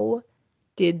 how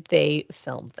did they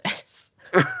film this?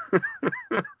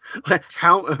 Like,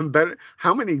 how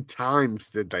many times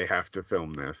did they have to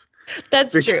film this?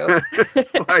 That's true.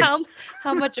 Because, like,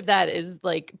 How much of that is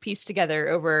like pieced together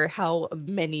over how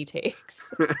many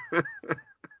takes?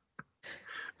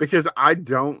 because I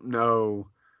don't know,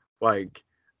 like,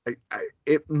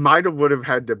 it might have would have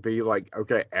had to be like,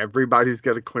 okay, everybody's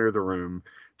got to clear the room,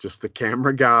 just the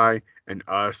camera guy and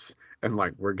us, and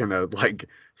like we're gonna like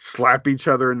slap each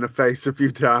other in the face a few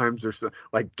times or so,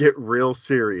 like get real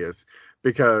serious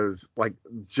because like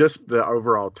just the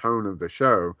overall tone of the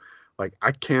show, like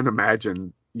I can't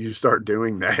imagine you start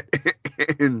doing that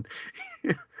and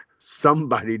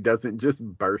somebody doesn't just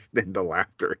burst into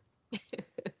laughter.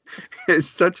 It's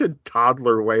such a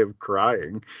toddler way of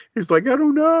crying. He's like, I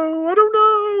don't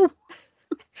know.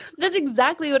 That's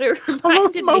exactly what it I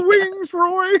lost reminded my me of. wings,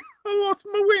 Roy. I lost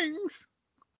my wings.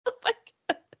 Oh my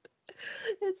God.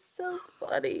 It's so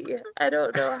funny. I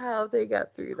don't know how they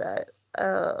got through that.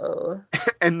 Oh.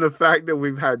 And the fact that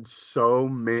we've had so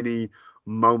many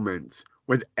moments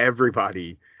with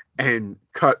everybody and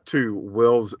cut to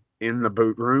Will's in the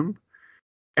boot room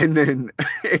and then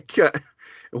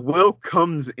Will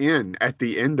comes in at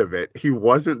the end of it. He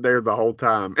wasn't there the whole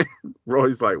time.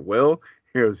 Roy's like, Will?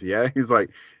 He goes, yeah. He's like,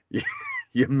 you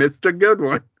missed a good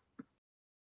one.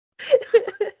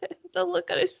 The look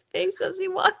on his face as he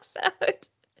walks out.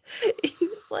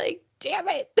 He's like, damn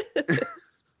it.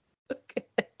 So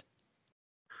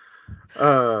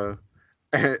good.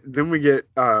 And then we get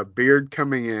Beard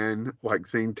coming in, like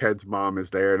seeing Ted's mom is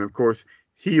there. And of course,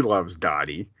 he loves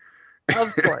Dottie.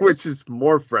 Of course. Which is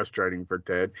more frustrating for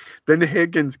Ted. Then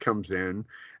Higgins comes in,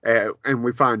 and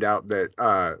we find out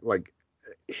that like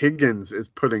Higgins is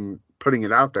putting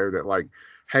it out there that like,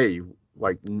 hey,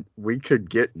 like we could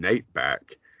get Nate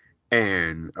back,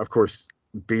 and of course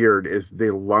Beard is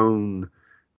the lone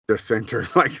dissenter,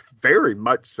 like very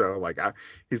much so. Like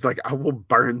he's like, I will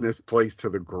burn this place to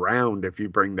the ground if you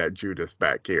bring that Judas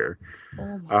back here.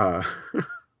 Oh my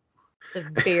a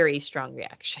very strong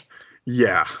reaction.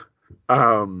 Yeah.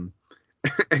 And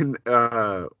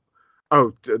the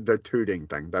tooting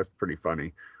thing, that's pretty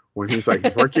funny when he's like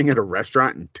he's working at a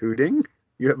restaurant and tooting.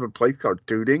 You have a place called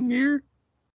Tooting here.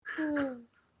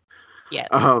 Yes.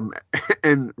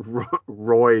 And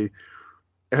Roy,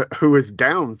 who is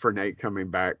down for Nate coming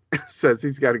back, says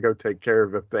he's got to go take care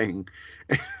of a thing.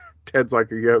 Ted's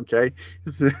like, are you okay?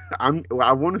 He said,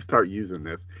 I want to start using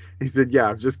this. He said, yeah,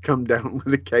 I've just come down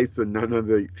with a case of none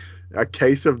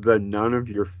of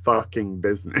your fucking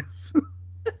business.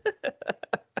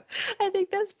 I think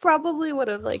that's probably one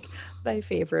of like my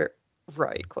favorite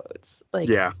Roy quotes. Like,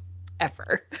 yeah.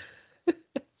 Ever.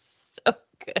 So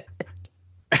good.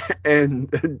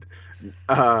 And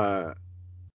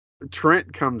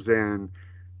Trent comes in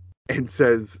and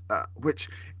says, which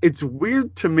it's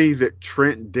weird to me that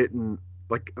Trent didn't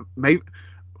like.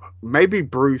 Maybe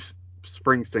Bruce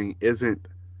Springsteen isn't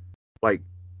like.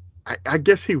 I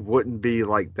guess he wouldn't be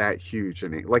like that huge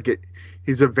in it. Like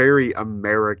he's a very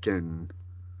American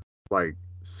like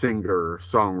singer,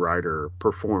 songwriter,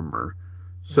 performer.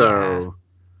 So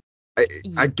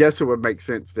I guess it would make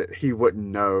sense that he wouldn't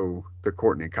know the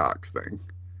Courtney Cox thing.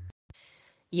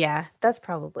 Yeah, that's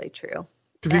probably true.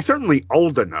 Because he's certainly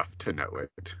old enough to know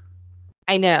it.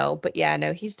 I know, but yeah,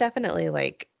 no, he's definitely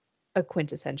like a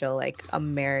quintessential like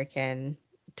American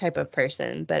type of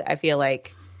person, but I feel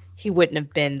like he wouldn't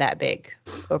have been that big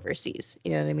overseas.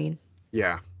 You know what I mean?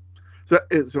 Yeah. So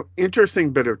it's an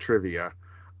interesting bit of trivia.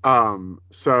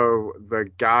 So the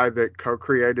guy that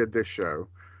co-created this show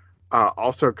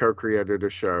also co-created a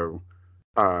show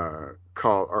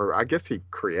called, or I guess he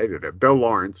created it. Bill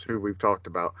Lawrence, who we've talked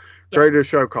about, created a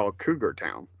show called Cougar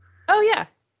Town. Oh yeah.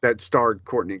 That starred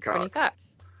Courtney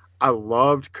Cox. I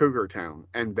loved Cougar Town,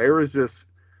 and there was this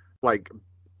like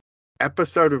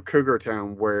episode of Cougar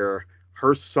Town where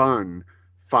her son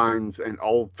finds an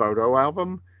old photo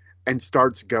album and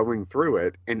starts going through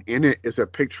it, and in it is a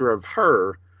picture of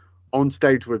her on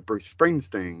stage with Bruce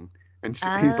Springsteen. And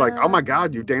he's like, oh my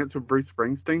God, you dance with Bruce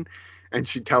Springsteen? And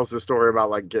she tells the story about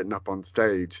like getting up on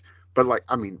stage. But like,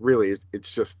 I mean, really,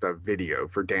 it's just a video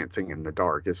for Dancing in the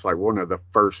Dark. It's like one of the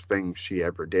first things she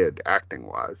ever did acting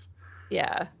wise.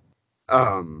 Yeah.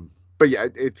 But yeah,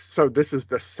 this is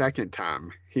the second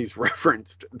time he's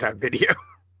referenced that video.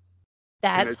 in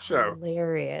a That's show.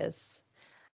 hilarious.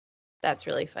 That's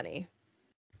really funny.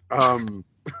 Um,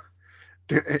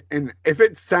 and if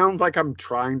it sounds like I'm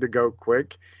trying to go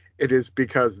quick, it is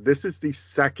because this is the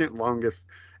second longest.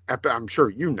 I'm sure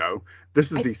you know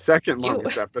this is I the second do.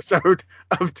 longest episode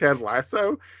of Ted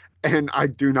Lasso, and I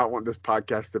do not want this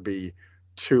podcast to be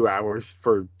 2 hours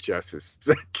for Jess's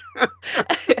sake.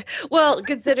 Well,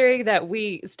 considering that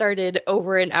we started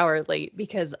over an hour late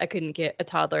because I couldn't get a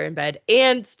toddler in bed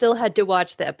and still had to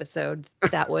watch the episode,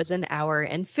 that was an hour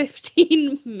and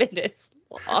 15 minutes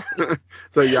long.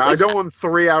 So yeah, I Which, don't want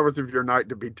 3 hours of your night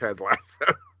to be Ted Lasso.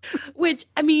 which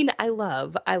I mean, I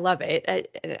love. I love it.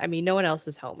 I mean, no one else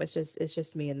is home. It's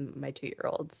just me and my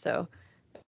 2-year-old. So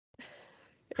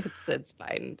it's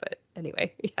fine. But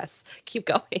anyway, yes, keep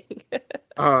going.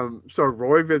 So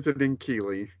Roy visiting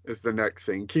Keeley is the next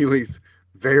scene. Keeley's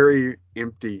very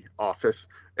empty office,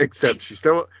 except she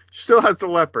still has the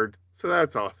leopard, so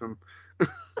that's awesome.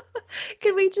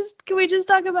 Can we just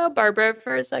talk about Barbara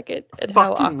for a second and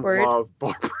how Fucking awkward? love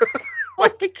Barbara. Oh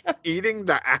Like my God. eating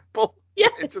the apple.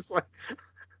 It's just Yes. like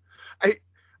I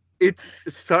it's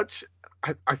such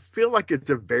I feel like it's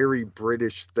a very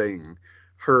British thing.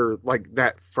 Her like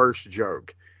that first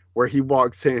joke where he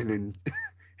walks in and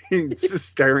he's just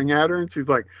staring at her and she's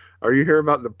like, "Are you here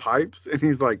about the pipes?" And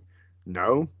he's like,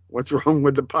 "No, what's wrong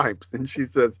with the pipes?" And she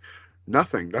says,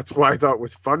 "Nothing. That's why I thought it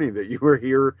was funny that you were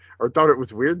here, or thought it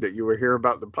was weird that you were here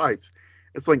about the pipes."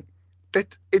 It's like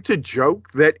that it's a joke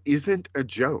that isn't a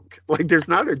joke. Like there's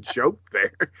not a joke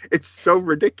there. It's so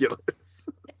ridiculous.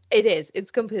 It is.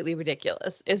 It's completely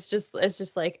ridiculous. It's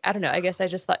just like, I don't know. I guess I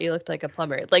just thought you looked like a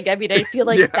plumber. Like, I mean, I feel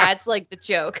like Yeah. that's like the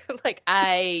joke. Like,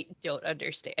 I don't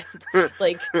understand.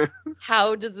 Like,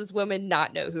 how does this woman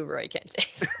not know who Roy Kent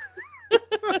is?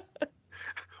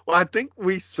 Well, I think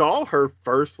we saw her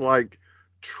first like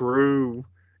true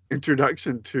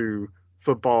introduction to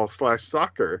football slash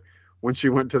soccer when she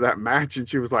went to that match and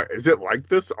she was like, "Is it like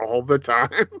this all the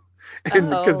time?" And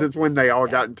because Oh, it's when they all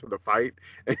got yes. into the fight,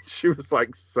 and she was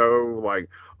like, so like,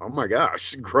 "Oh my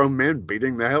gosh, grown men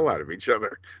beating the hell out of each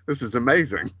other. This is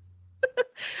amazing."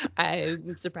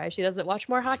 I'm surprised she doesn't watch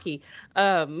more hockey.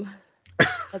 Um,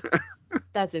 that's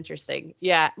that's interesting.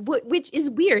 Yeah, which is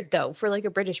weird though for like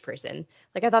a British person.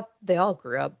 Like I thought they all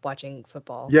grew up watching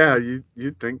football. Yeah, Like,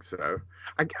 you'd think so.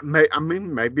 I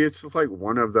mean, maybe it's just like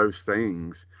one of those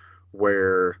things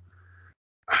where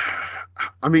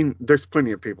I mean, there's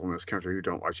plenty of people in this country who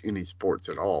don't watch any sports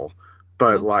at all.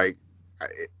 But mhm. like, I,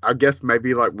 I guess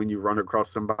maybe like when you run across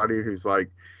somebody who's like,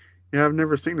 "Yeah, I've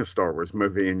never seen a Star Wars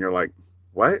movie," and you're like,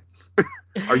 "What?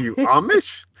 Are you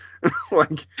Amish?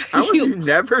 Like, how have You you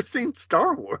never seen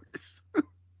Star Wars?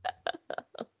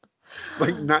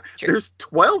 Like, not true. there's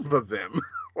 12 of them.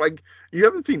 Like, you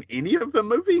haven't seen any of the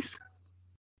movies?"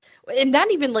 And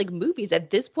not even like movies at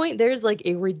this point. There's like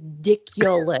a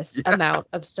ridiculous Yeah, amount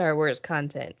of Star Wars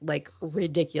content, like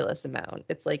ridiculous amount.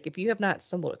 It's like if you have not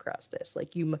stumbled across this,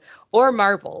 like or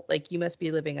Marvel, like you must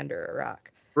be living under a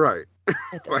rock right.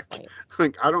 at this Like, point.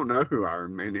 like I don't know who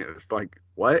Iron Man is. Like,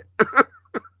 what?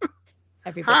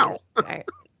 Everybody knows How? who Iron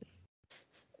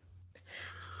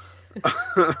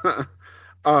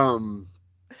um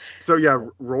so yeah,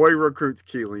 Roy recruits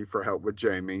Keeley for help with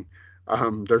Jamie.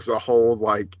 There's a whole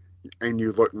like, "And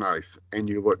you look nice, and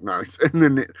you look nice," and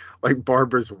then like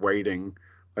Barbara's waiting,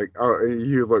 like, "Oh,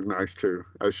 you look nice too,"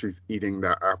 as she's eating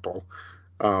that apple,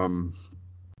 um,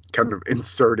 kind of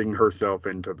inserting herself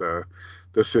into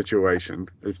the situation.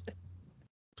 Is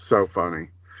so funny.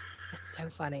 It's so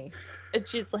funny. And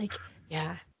she's like,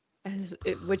 yeah.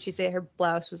 Would she say her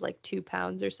blouse was like 2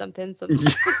 pounds or something? So Yeah,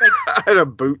 like, at a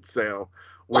boot sale,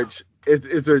 which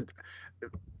is a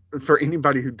for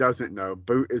anybody who doesn't know,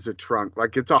 boot is a trunk.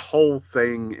 Like it's a whole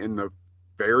thing in the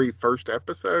very first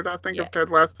episode, I think, of yes, Ted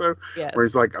Lasso, where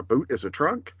he's yes, like, "A boot is a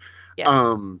trunk." yes.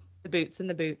 Um, The boots and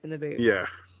the boot and the boot. yeah.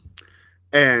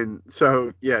 And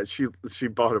so yeah, she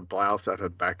bought a blouse out of the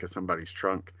back of somebody's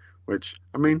trunk, which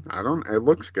I mean, I don't. It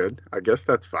looks good. I guess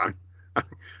that's fine.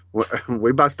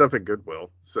 We buy stuff at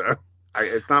Goodwill, so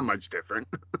it's not much different.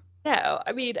 No,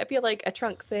 I mean, I feel like a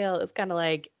trunk sale is kind of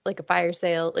like a fire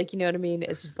sale. Like, you know what I mean?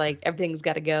 It's just like everything's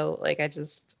got to go. Like, I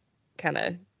just kind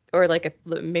of, or like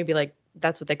maybe like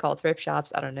that's what they call thrift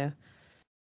shops. I don't know.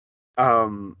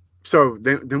 So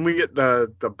then we get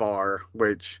the bar,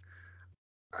 which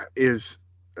is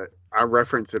I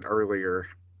referenced it earlier.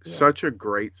 Yeah. Such a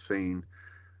great scene.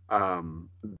 Um,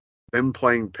 them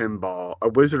playing pinball, a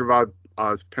Wizard of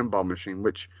Oz pinball machine,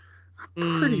 which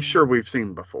I'm pretty Mm, sure we've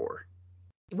seen before.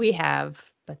 we have,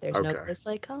 but there's no Okay. place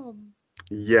like home.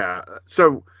 Yeah.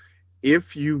 So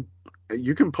if you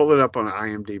can pull it up on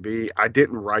IMDb. I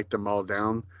didn't write them all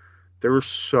down, there were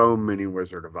so many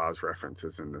Wizard of Oz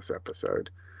references in this episode.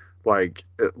 Like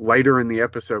later in the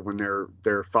episode when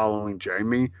they're following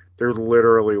Jamie, they're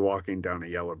literally walking down a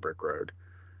yellow brick road.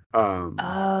 Um,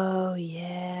 Oh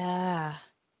yeah.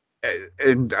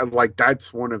 and like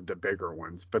that's one of the bigger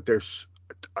ones, but there's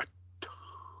a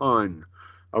ton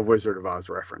of Wizard of Oz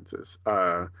references.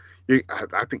 I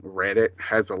think Reddit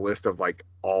has a list of like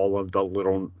all of the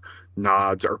little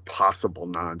nods or possible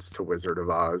nods to Wizard of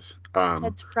Oz.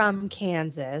 That's from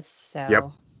Kansas, Yep,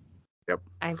 so yep.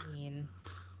 I mean,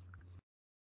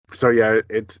 So yeah,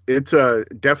 it's a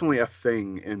definitely a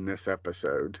thing in this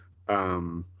episode.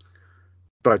 Um,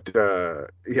 but yeah,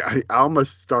 I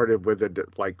almost started with it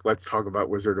like let's talk about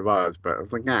Wizard of Oz, but I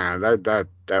was like, nah,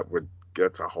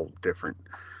 that's a whole different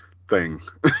thing.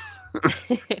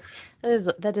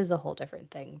 that is a whole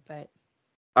different thing, but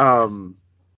Um,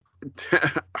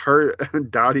 her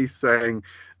Dottie saying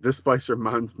this place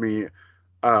reminds me of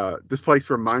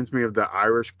the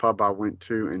Irish pub I went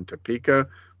to in Topeka,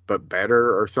 but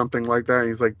better or something like that. And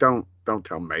he's like, don't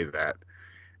tell May that.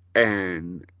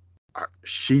 And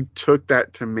she took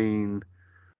that to mean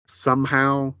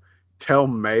somehow tell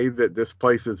May that this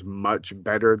place is much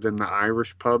better than the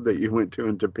Irish pub that you went to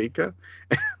in Topeka.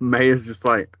 May is just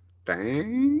like,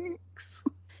 thanks.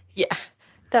 yeah,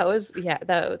 that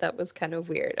was kind of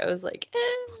weird. I was like,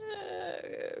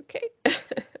 okay.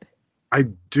 I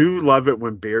do love it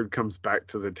when Beard comes back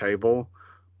to the table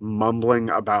mumbling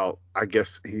about, I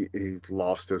guess he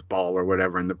lost his ball or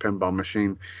whatever in the pinball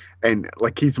machine. And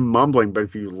like he's mumbling, but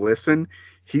if you listen,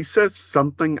 he says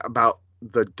something about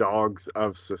the dogs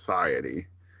of society,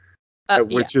 Yeah.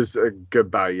 which is a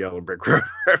Goodbye Yellow Brick Road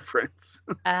reference.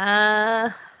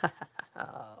 Ah,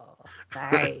 oh,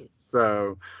 nice.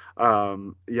 So,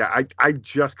 yeah, I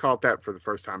just caught that for the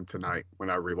first time tonight when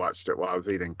I rewatched it while I was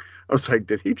eating. I was like,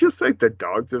 did he just say the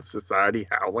dogs of society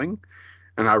howling?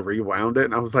 And I rewound it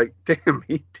and I was like, damn,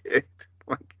 he did.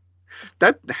 Like,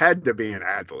 that had to be an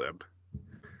ad lib.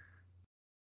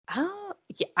 Oh,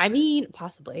 yeah. I mean,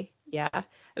 possibly. Yeah.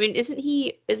 I mean,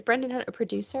 is Brendan Hunt a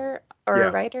producer or a Yeah,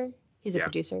 writer? He's a yeah.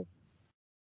 producer.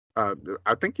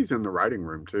 I think he's in the writing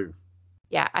room too.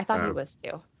 Yeah, I thought he Uh, was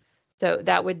too. So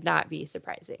that would not be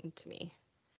surprising to me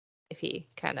if he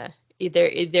kind of either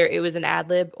it was an ad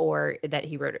lib or that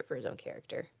he wrote it for his own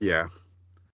character. yeah.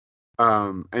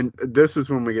 And this is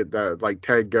when we get like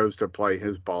Ted goes to play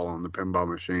his ball on the pinball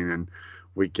machine and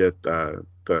we get the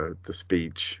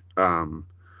speech. Which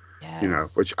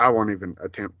Yes. I won't even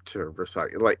attempt to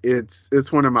recite. Like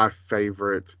it's one of my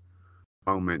favorite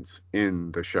moments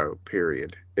in the show,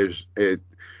 period. Is it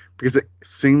because it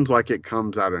seems like it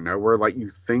comes out of nowhere. Like you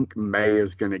think May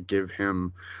is gonna give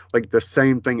him like the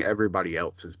same thing everybody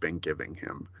else has been giving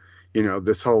him.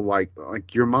 This whole like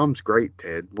your mom's great,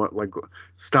 Ted. What like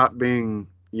stop being,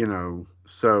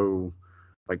 so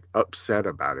like upset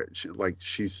about it.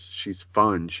 She's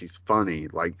fun, she's funny.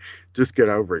 Like just get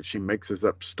over it. She mixes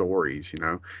up stories.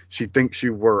 She thinks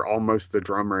you were almost the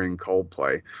drummer in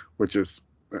Coldplay, which is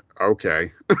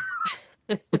okay.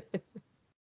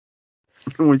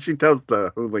 When she tells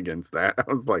the hooligans that,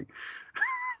 I was like,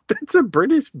 that's a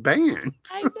British band.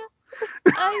 I know.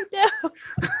 I know.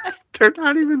 They're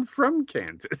not even from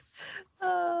Kansas.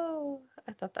 Oh,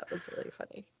 I thought that was really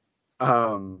funny.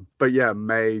 But yeah,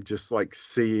 May just like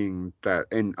seeing that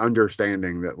and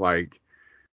understanding that, like,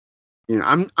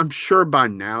 I'm sure by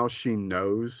now she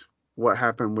knows what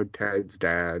happened with Ted's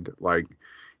dad. Like,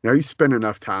 he spent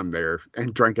enough time there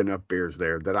and drank enough beers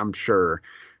there that I'm sure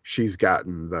she's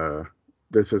gotten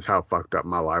this is how fucked up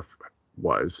my life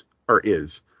was or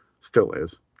still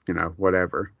is,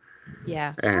 whatever.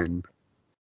 Yeah.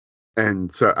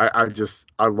 And so I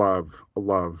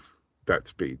love that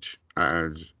speech.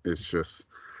 It's just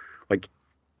like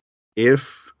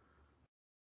if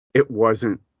it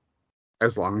wasn't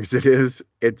as long as it is,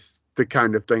 it's the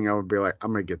kind of thing I would be like,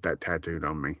 I'm gonna get that tattooed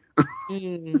on me. So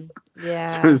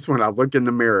Yeah. it's when I look in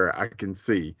the mirror, I can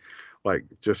see, like,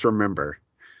 just remember,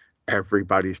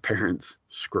 everybody's parents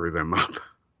screw them up.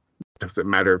 Doesn't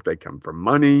matter if they come from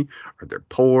money or they're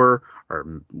poor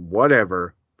or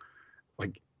whatever.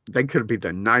 Like, they could be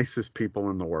the nicest people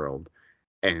in the world,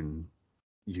 and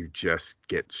you just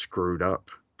get screwed up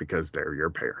because they're your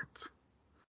parents.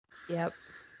 Yep.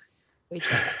 We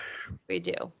try. We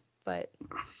do. But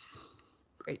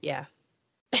yeah.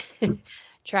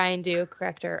 Trying to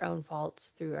correct our own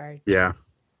faults through our Yeah.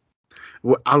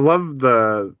 Well, I love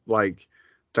like,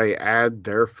 they add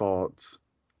their faults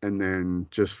and then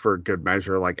just for good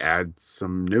measure, like add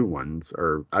some new ones,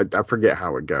 or I forget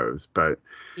how it goes, but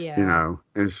yeah. and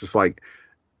it's just like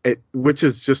which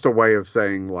is just a way of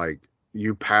saying like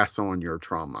you pass on your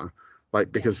trauma. Like,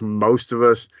 Yeah. because most of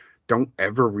us don't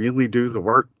ever really do the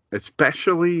work,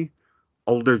 especially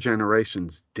older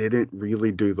generations didn't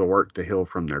really do the work to heal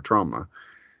from their trauma.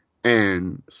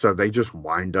 And so they just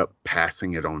wind up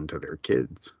passing it on to their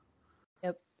kids.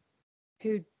 Yep.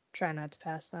 Who try not to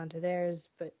pass on to theirs,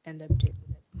 but end up doing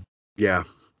it. Yeah.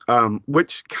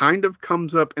 Which kind of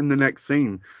comes up in the next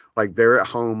scene. Like they're at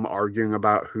home arguing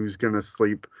about who's going to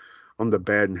sleep on the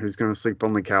bed and who's going to sleep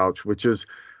on the couch, which is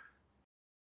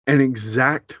an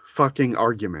exact fucking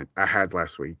argument I had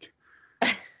last week.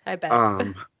 I bet.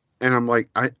 Um, and I'm like,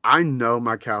 I know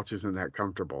my couch isn't that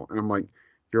comfortable. And I'm like,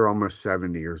 you're almost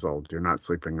 70 years old. You're not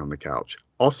sleeping on the couch.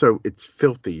 Also, it's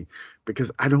filthy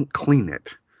because I don't clean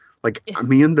it. Like, Yeah.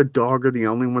 me and the dog are the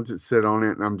only ones that sit on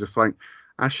it. And I'm just like,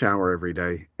 I shower every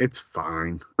day. It's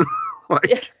fine. Yeah.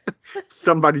 Like,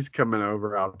 somebody's coming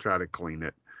over, I'll try to clean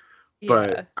it.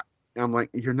 But Yeah. I'm like,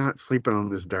 you're not sleeping on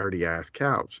this dirty ass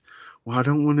couch. Well, I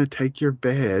don't want to take your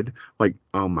bed. Like,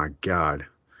 oh my God.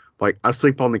 Like, I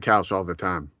sleep on the couch all the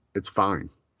time. It's fine.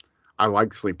 I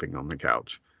like sleeping on the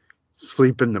couch.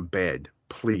 Sleep in the bed,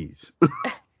 please.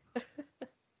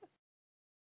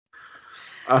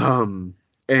 um,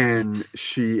 and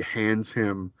she hands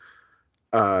him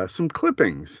some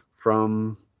clippings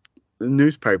from the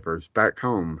newspapers back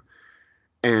home.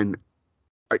 And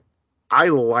I, I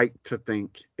like to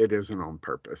think it isn't on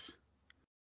purpose.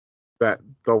 That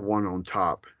the one on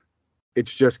top,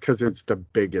 it's just because it's the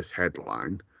biggest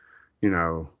headline, you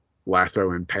know,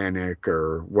 Lasso in panic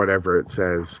or whatever it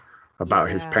says about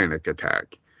his Yeah. panic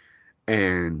attack.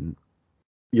 And,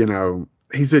 you know,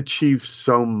 he's achieved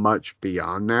so much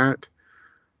beyond that.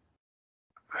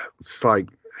 It's like,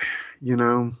 you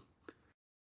know,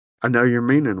 I know you're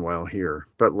meaning well here,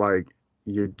 but like,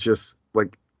 you just,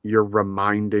 like, you're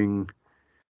reminding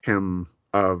him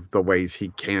of the ways he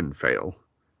can fail,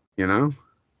 you know?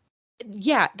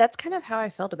 Yeah, that's kind of how I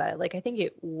felt about it. Like, I think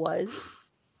it was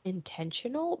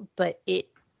intentional, but it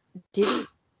didn't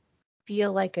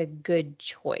feel like a good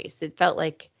choice. It felt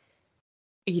like,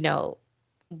 you know,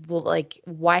 well, like,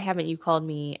 why haven't you called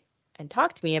me and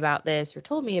talked to me about this or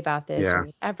told me about this or Yeah.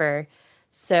 whatever?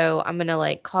 So I'm gonna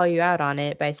like call you out on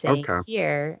it by saying, Okay.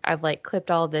 here, I've like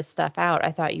clipped all this stuff out.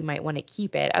 I thought you might want to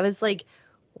keep it. I was like,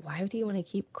 why would he want to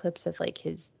keep clips of like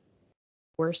his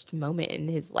worst moment in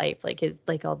his life? Like his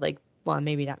like all like well,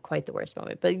 maybe not quite the worst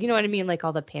moment, but you know what I mean? Like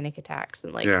all the panic attacks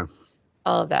and like Yeah.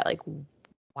 all of that. Like,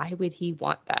 why would he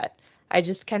want that? I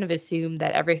just kind of assumed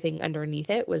that everything underneath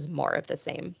it was more of the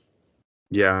same.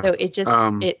 Yeah. So it just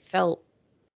Um, it felt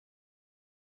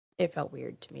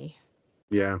weird to me.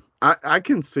 yeah. I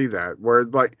can see that where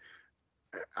like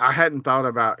I hadn't thought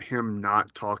about him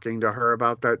not talking to her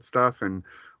about that stuff, and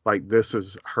like this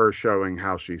is her showing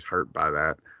how she's hurt by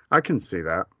that. I can see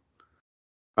that.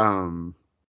 Um,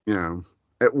 you know,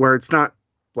 where it's not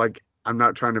like I'm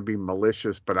not trying to be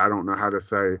malicious, but I don't know how to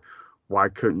say why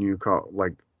couldn't you call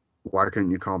like why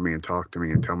couldn't you call me and talk to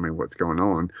me and tell me what's going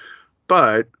on?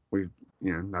 But we,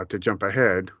 you know, not to jump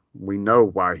ahead, we know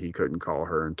why he couldn't call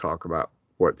her and talk about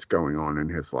what's going on in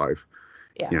his life.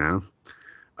 Yeah. You know,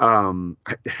 um,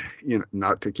 you know,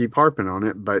 not to keep harping on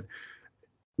it, but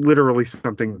literally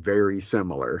something very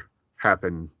similar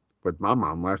happened with my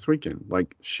mom last weekend.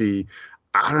 Like she,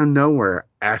 out of nowhere,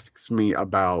 asks me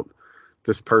about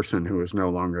this person who is no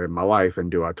longer in my life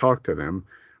and do I talk to them?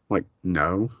 Like,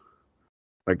 no.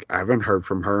 Like I haven't heard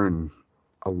from her in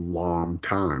a long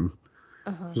time.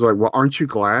 Uh-huh. She's like, well, aren't you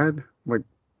glad? I'm like,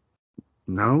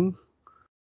 no.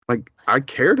 Like I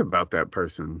cared about that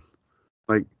person.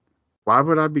 Like, why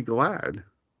would I be glad?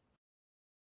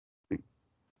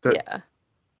 That Yeah.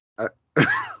 I,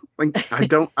 like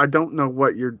I don't know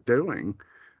what you're doing,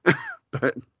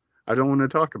 but I don't want to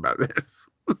talk about this.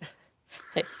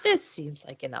 Like, this seems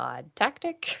like an odd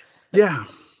tactic. Yeah,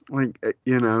 like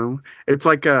you know, it's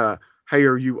like hey,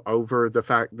 are you over the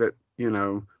fact that you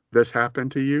know this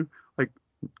happened to you? Like,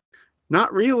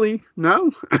 not really,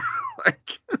 no.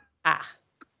 Like, Ah.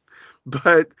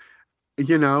 but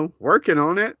you know, working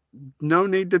on it. No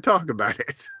need to talk about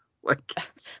it. Like,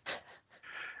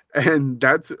 and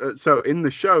that's so in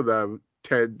the show though,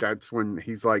 Ted. That's when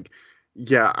he's like,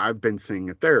 "Yeah, I've been seeing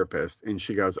a therapist," and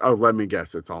she goes, "Oh, let me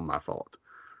guess, it's all my fault."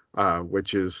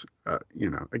 Which is, you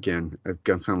know, again, it's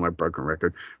gonna sound like broken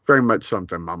record. Very much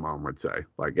something my mom would say.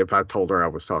 Like if I told her I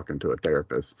was talking to a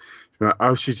therapist,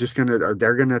 oh, she's just gonna, or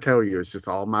they're gonna tell you it's just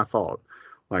all my fault.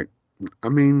 Like, I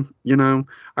mean, you know,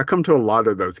 I come to a lot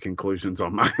of those conclusions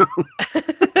on my own.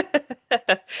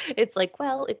 It's like,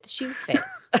 well, if the shoe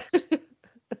fits.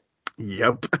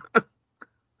 Yep.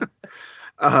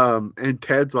 And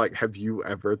Ted's like, have you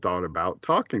ever thought about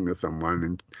talking to someone?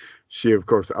 And she, of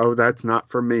course, oh, that's not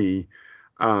for me.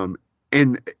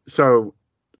 And so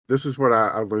this is what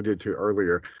I alluded to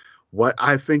earlier. What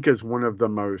I think is one of the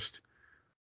most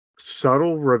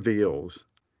subtle reveals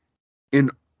in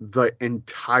the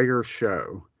entire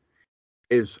show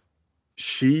is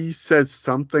she says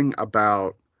something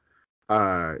about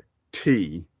uh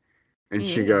tea, and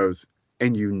she Mm. goes,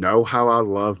 and you know how I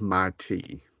love my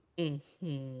tea.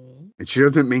 Mm-hmm. And she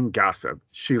doesn't mean gossip.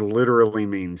 She literally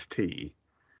means tea.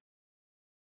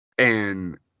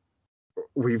 And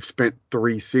we've spent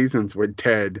 3 seasons with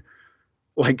Ted,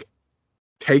 like,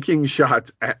 taking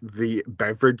shots at the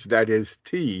beverage that is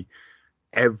tea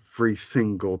every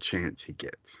single chance he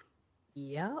gets.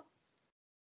 Yep.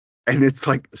 And it's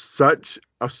like such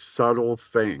a subtle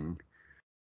thing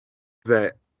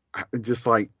that just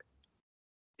like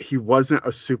he wasn't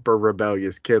a super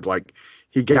rebellious kid. Like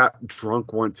he got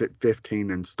drunk once at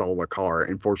 15 and stole a car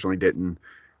and fortunately didn't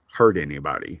hurt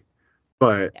anybody.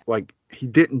 But Yeah. like he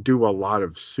didn't do a lot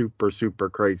of super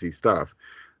crazy stuff.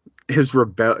 His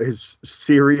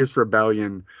serious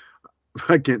rebellion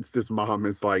against his mom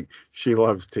is like, she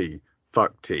loves tea.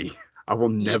 Fuck tea. I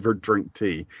will Yes. never drink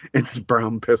tea. It's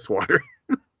brown piss water.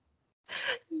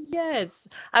 Yes.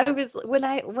 I was when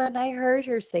I heard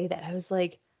her say that, I was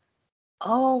like,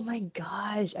 "Oh my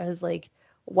gosh." I was like,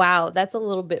 "Wow, that's a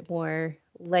little bit more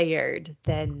layered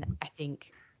than I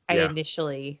think I Yeah.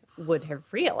 initially would have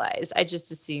realized." I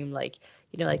just assumed like,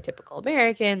 like typical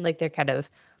American, like they're kind of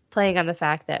playing on the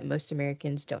fact that most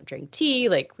Americans don't drink tea,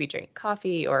 like we drink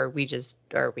coffee or we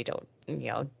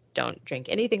don't, don't drink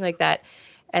anything like that.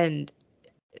 And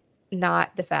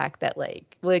not the fact that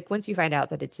like once you find out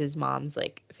that it's his mom's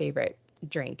like favorite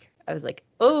drink, I was like,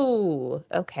 oh,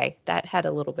 okay, that had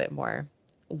a little bit more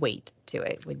weight to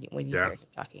it when you Yeah. hear him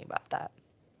talking about that.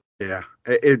 Yeah.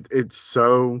 It's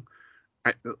so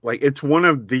like it's one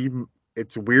of the,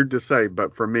 it's weird to say,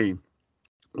 but for me,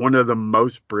 one of the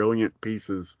most brilliant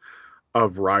pieces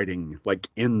of writing like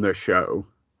in the show.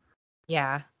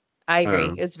 Yeah, I agree. It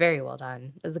Um was very well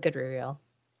done. It was a good reveal.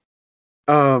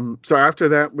 so after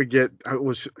that we get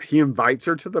he invites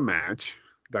her to the match.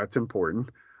 That's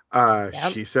important.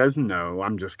 Yep. She says no,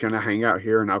 I'm just gonna hang out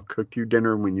here and I'll cook you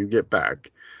dinner when you get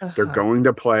back. They're Uh-huh. going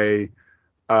to play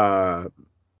uh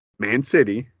Man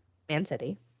City. Man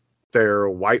City. They're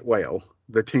White Whale,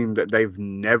 the team that they've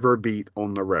never beat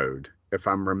on the road, if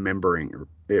I'm remembering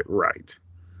it right.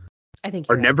 I think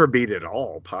Or you're right. never beat at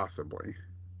all, possibly.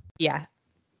 Yeah.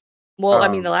 Well, I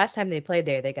mean, the Um, last time they played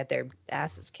there, they got their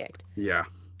asses kicked. yeah.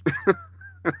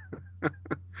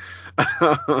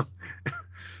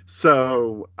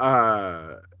 So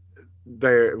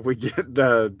there we get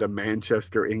the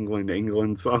Manchester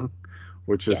England song,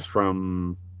 which is Yes.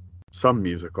 from some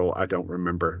musical. I don't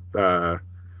remember. I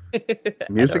don't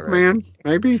Music remember Man, either.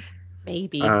 maybe.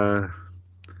 Maybe. Uh,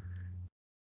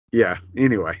 yeah.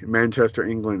 Anyway, Manchester,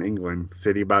 England,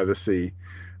 City by the Sea.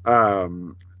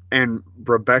 Um, and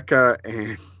Rebecca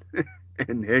and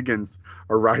and Higgins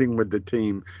are riding with the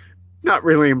team. Not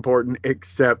really important,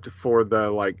 except for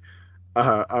the like,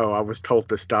 oh, I was told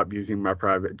to stop using my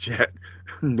private jet.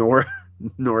 Nora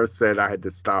Nora said I had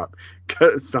to stop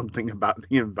because something about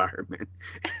the environment.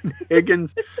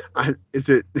 Higgins, is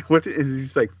it what is he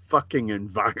say? Fucking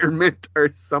environment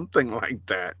or something like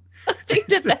that. Something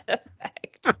to that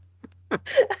effect.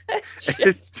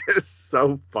 It's just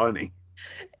so funny.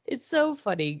 It's so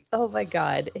funny. Oh my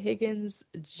God. Higgins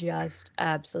just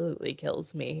absolutely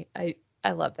kills me.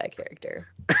 I love that character.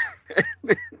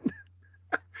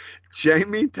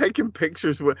 Jamie taking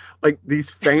pictures with like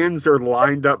these fans are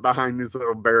lined up behind these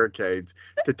little barricades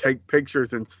to take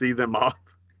pictures and see them off.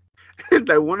 And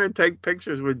they want to take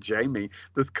pictures with Jamie,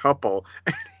 this couple.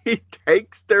 And he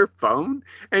takes their phone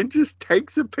and just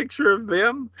takes a picture of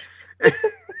them.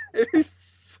 It is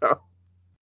so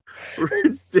It's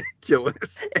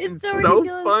ridiculous and it's so so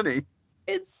ridiculous. funny.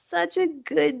 It's such a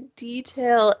good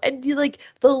detail. And you like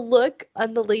the look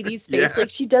on the lady's face, like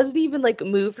she Yes. doesn't even like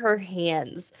move her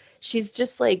hands. She's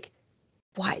just like,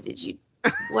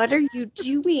 what are you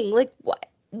doing? Like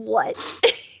what?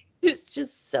 It's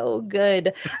just so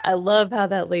good. I love how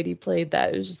that lady played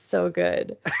that. It was just so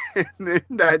good. And then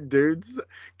that dude's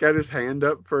got his hand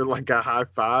up for like a high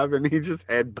five and he just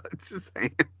headbutts his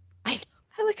hand. I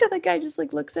like how that guy just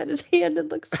like looks at his hand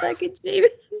and looks back at Jamie.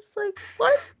 He's like,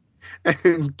 what?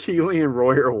 And Keely and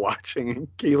Roy are watching,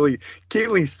 and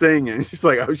Keely's singing. She's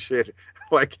like, "Oh shit!"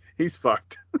 Like he's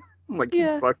fucked. Like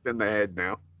he's Yeah. fucked in the head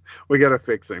now. We gotta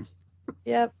fix him.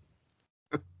 Yep.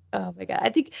 Oh my God. I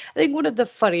think one of the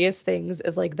funniest things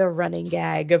is like the running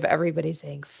gag of everybody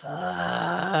saying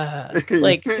fuck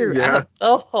like Yeah, throughout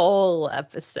the whole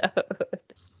episode.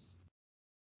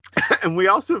 And we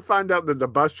also find out that the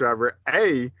bus driver,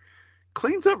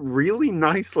 cleans up really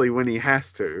nicely when he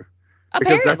has to,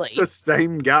 because that's the Apparently.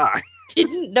 same guy.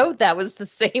 Didn't know that was the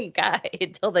same guy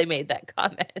until they made that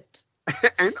comment.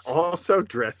 And also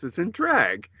dresses in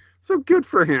drag. So good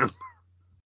for him.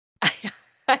 I,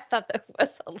 I thought that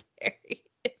was hilarious.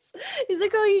 He's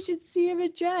like, oh, you should see him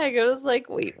in drag. I was like,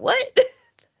 wait, what?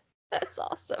 That's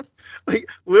awesome. Like,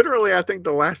 literally, I think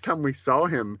the last time we saw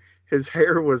him, his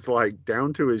hair was like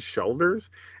down to his shoulders,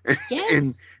 and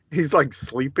Yes. he's like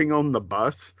sleeping on the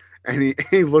bus, and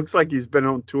he looks like he's been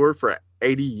on tour for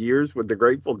 80 years with the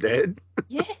Grateful Dead.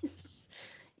 Yes.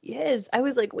 Yes. I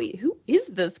was like, wait, who is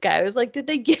this guy? I was like, did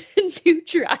they get a new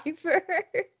driver?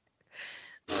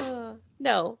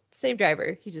 No, same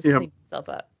driver. He just Yeah. cleaned himself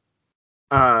up.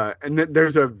 And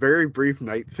there's a very brief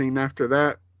night scene after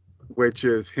that, which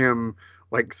is him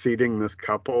like seating this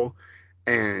couple,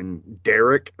 and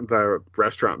Derek, the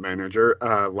restaurant manager,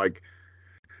 like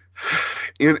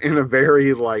in a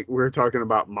very like we're talking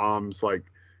about moms like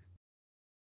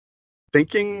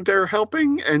thinking they're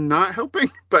helping and not helping,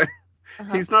 but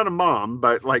Uh-huh. he's not a mom,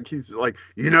 but like he's like,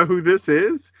 you know who this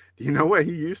is? Do you know what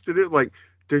he used to do? Like,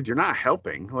 dude, you're not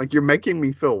helping. Like, you're making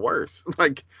me feel worse.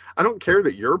 Like, I don't care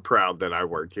that you're proud that I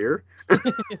work here.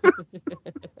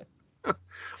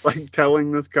 Like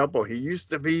telling this couple he used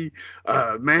to be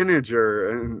a manager,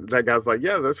 and that guy's like,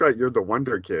 yeah, that's right, you're the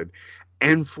Wonder Kid.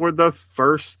 And for the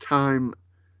first time,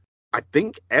 I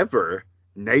think ever,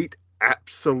 Nate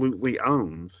absolutely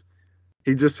owns.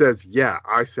 He just says, yeah,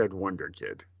 I said Wonder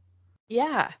Kid.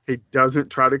 Yeah. He doesn't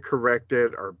try to correct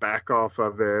it or back off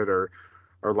of it, or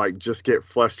like just get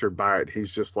flustered by it.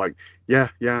 He's just like, yeah,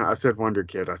 I said Wonder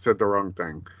Kid. I said the wrong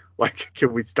thing. Like,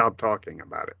 can we stop talking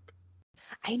about it?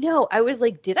 I know. I was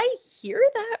like, did I hear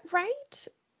that right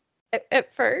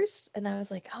at first? And I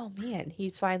was like, oh man, he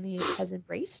finally has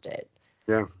embraced it.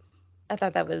 Yeah, I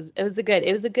thought it was a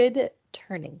good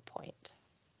turning point.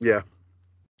 yeah.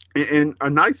 And a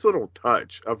nice little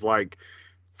touch of like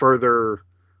further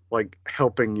like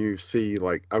helping you see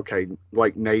like, okay,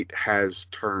 like Nate has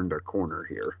turned a corner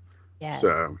here. Yes.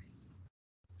 So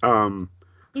um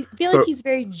I feel like so he's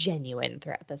very genuine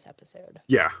throughout this episode.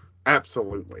 yeah,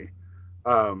 absolutely.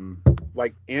 um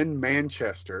like in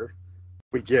Manchester,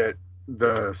 we get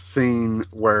the scene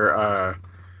where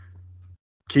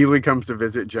Keeley comes to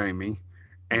visit Jamie,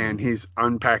 Hmm. and he's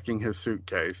unpacking his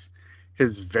suitcase,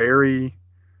 his very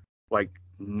like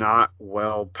not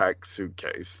well packed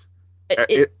suitcase. It,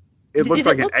 it It looks did it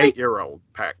like an look like 8-year-old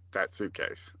packed that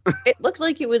suitcase. it looked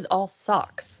like it was all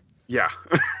socks. Yeah,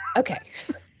 Okay.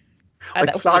 like That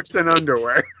wasn't socks just and me.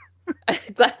 underwear. I'm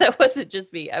glad that wasn't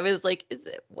just me. I was like, is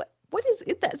it what is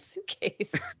in that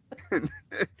suitcase?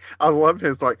 I love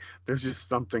his like. There's just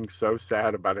something so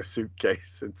sad about a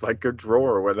suitcase. It's like a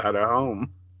drawer without a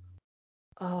home.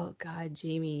 Oh God,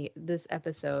 Jamie, this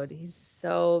episode, he's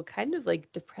so kind of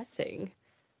like depressing.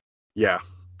 Yeah.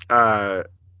 Uh,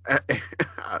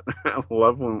 I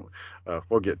love when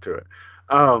we'll get to it.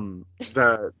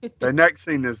 The next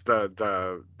scene is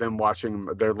the them watching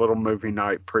their little movie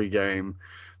night pregame.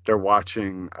 They're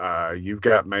watching You've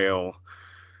Got Mail.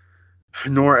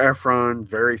 Nora Ephron,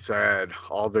 very sad.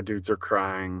 All the dudes are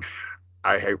crying.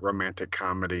 I hate romantic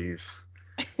comedies.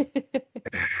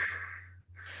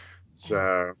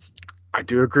 So I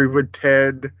do agree with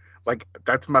Ted. Like,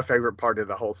 that's my favorite part of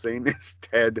the whole scene is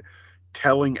Ted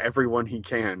telling everyone he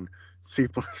can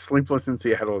Sleepless in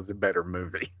Seattle is a better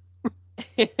movie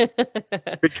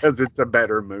because it's a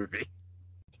better movie.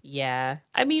 Yeah.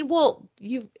 I mean, well,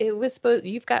 you've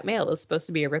got mail is supposed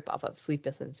to be a ripoff of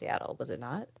Sleepless in Seattle, was it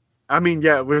not? I mean,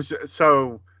 yeah, it was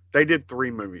so they did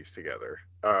 3 movies together.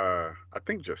 I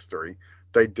think just 3.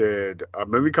 They did a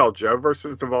movie called Joe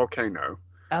versus the Volcano,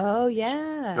 Oh which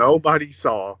yeah. nobody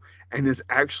saw and is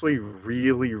actually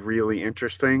really, really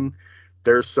interesting.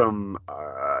 There's some,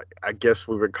 I guess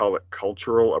we would call it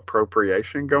cultural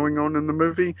appropriation going on in the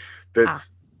movie Ah.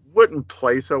 that's wouldn't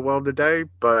play so well today,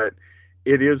 but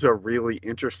it is a really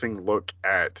interesting look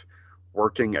at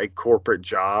working a corporate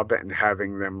job and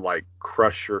having them like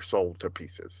crush your soul to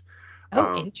pieces. Oh,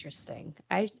 Um, interesting.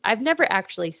 I've never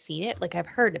actually seen it. Like I've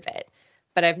heard of it,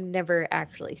 but I've never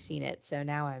actually seen it. So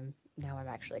now I'm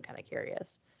actually kind of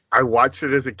curious. I watched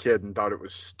it as a kid and thought it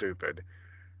was stupid.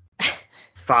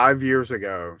 5 years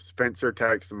ago, Spencer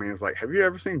texted me and was like, have you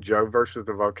ever seen Joe versus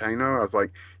the Volcano? I was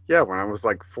like, yeah, when I was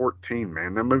like 14,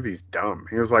 man. That movie's dumb.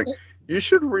 He was like, you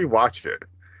should rewatch it.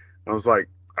 I was like,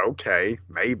 okay,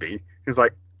 maybe. He was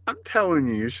like, I'm telling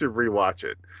you, you should rewatch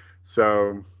it.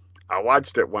 So I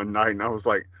watched it one night and I was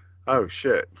like, oh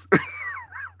shit,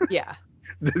 Yeah,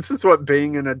 this is what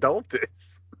being an adult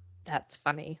is. that's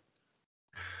funny.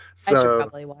 I should So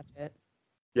probably watch it.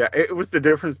 yeah, it was the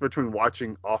difference between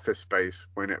watching Office Space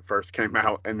when it first came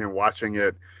out and then watching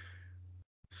it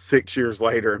 6 years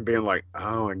later and being like,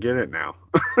 oh, I get it now.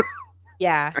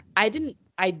 Yeah, I didn't.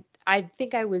 I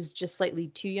think I was just slightly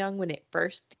too young when it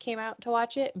first came out to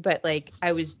watch it, but like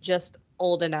I was just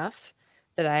old enough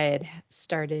that I had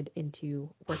started into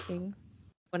working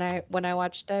when I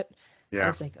watched it. I Yeah.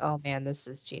 was like, oh man, this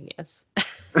is genius.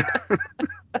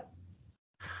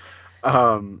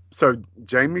 So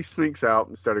Jamie sneaks out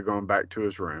instead of going back to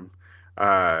his room.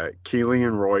 Keely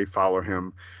and Roy follow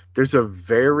him. There's a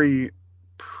very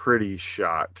pretty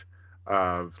shot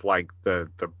of like the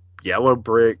yellow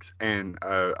bricks and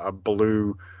a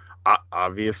blue,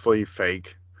 obviously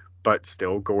fake, but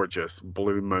still gorgeous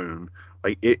blue moon.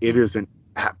 Like it Mhm. is an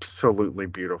absolutely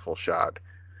beautiful shot.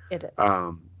 It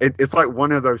is. It's like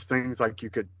one of those things like you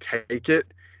could take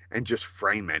it and just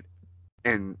frame it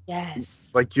and Yes.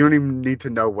 like you don't even need to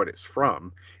know what it's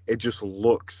from. It just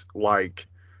looks like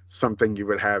something you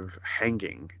would have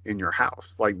hanging in your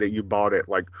house, like that you bought at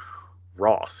like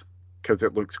Ross because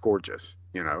it looks gorgeous,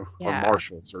 or Yeah.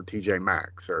 Marshalls or TJ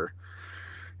Maxx or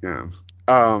you know.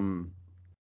 Um,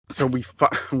 so we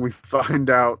find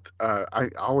out. I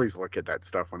always look at that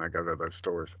stuff when I go to those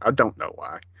stores. I don't know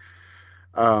why.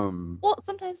 Um, Well,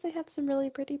 sometimes they have some really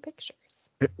pretty pictures.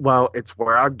 Well, it's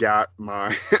where I got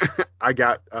my I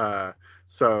got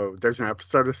so there's an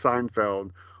episode of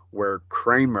Seinfeld where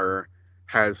Kramer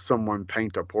has someone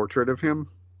paint a portrait of him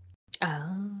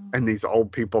Oh. and these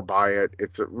old people buy it.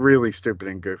 It's really stupid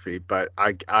and goofy, but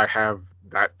I have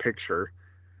that picture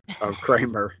of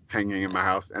Kramer hanging in my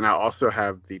house and I also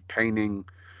have the painting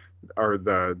or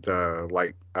the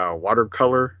like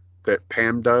watercolor that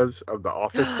Pam does of the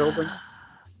office building.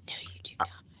 No, you do Uh,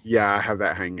 Yeah, not. I have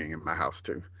that hanging in my house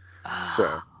too. Oh,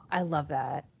 So, I love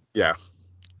that. yeah.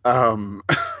 Um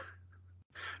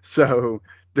So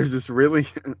there's this really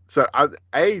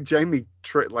Jamie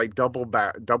like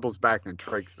doubles back and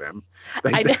tricks them.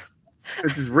 They I know.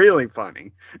 Which is really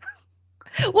funny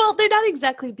Well, they're not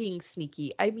exactly being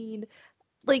sneaky. I mean,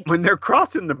 like when they're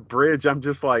crossing the bridge. I'm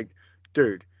just like,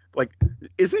 dude, like,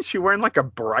 isn't she wearing like a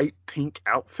bright pink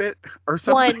outfit or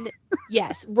something? one,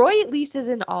 yes, Roy at least is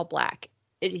in all black.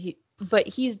 But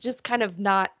he's just kind of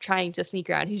not trying to sneak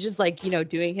around. He's just like,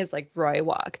 doing his like Roy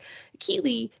walk.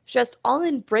 Keely dressed all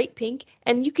in bright pink,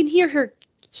 and you can hear her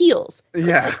heels click,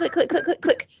 Yeah. click, click, click, click,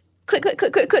 click, click, click,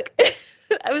 click, click, click, click.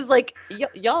 I was like,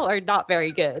 y'all are not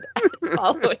very good at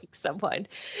following someone.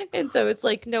 And so it's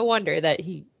like, no wonder that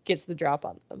he gets the drop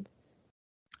on them.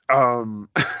 Um,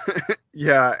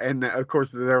 yeah, and of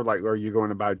course they're like, "Are you going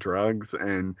to buy drugs?"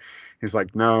 And he's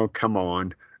like, "No, come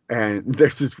on." And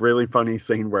there's this really funny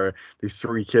scene where these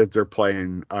three kids are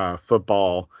playing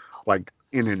football like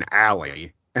in an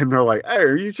alley, and they're like, "Hey,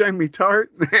 are you Jamie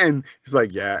Tart?" And he's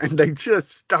like, "Yeah," and they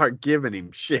just start giving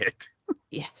him shit.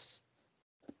 Yes.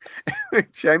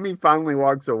 Jamie finally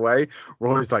walks away.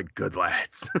 Roy's like, "Good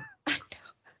lads."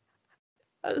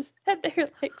 And they're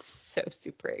like so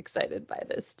super excited by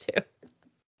this too.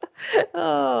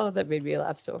 Oh, that made me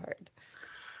laugh so hard.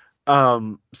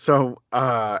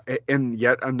 In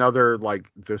yet another, like,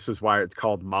 this is why it's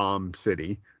called Mom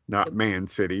City, not Yep. Man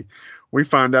City. We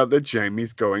find out that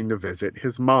Jamie's going to visit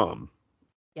his mom.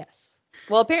 Yes.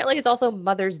 Well, apparently it's also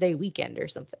Mother's Day weekend or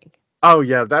something. Oh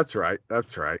yeah, that's right.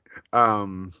 That's right.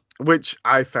 Which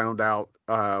I found out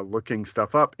looking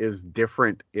stuff up is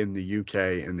different in the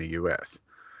UK and the US.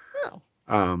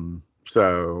 Oh.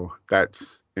 So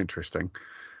that's interesting.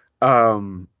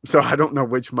 So I don't know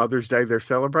which Mother's Day they're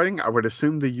celebrating. I would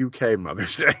assume the UK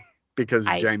Mother's Day because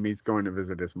I Jamie's going to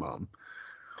visit his mom.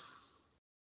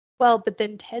 Well, but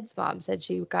then Ted's mom said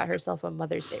she got herself a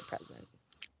Mother's Day present.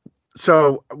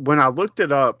 So when I looked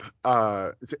it up,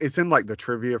 it's in like the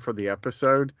trivia for the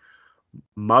episode.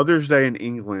 Mother's Day in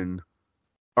England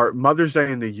or Mother's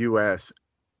Day in the US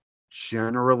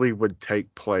generally would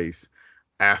take place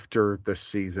after the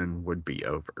season would be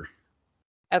over.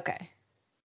 Okay.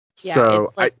 Yeah, So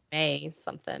it's like May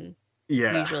something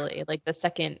yeah, usually, like the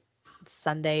second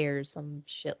Sunday or some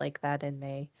shit like that in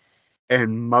May.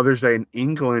 and Mother's Day in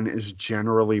England is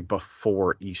generally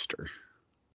before Easter,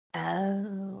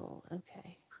 Oh,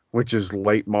 okay. which is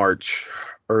late March,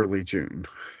 early June.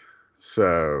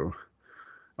 So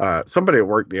somebody at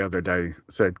work the other day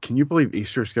said, "Can you believe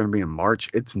Easter's going to be in March?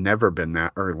 It's never been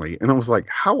that early." And I was like,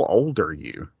 "How old are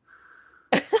you?"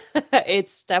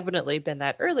 It's definitely been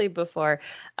that early before,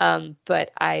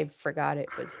 but I forgot it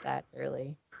was that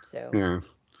early. So Yeah.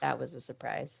 that was a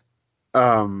surprise.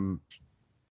 Um.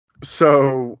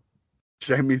 So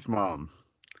Jamie's mom.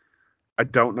 I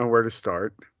don't know where to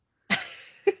start.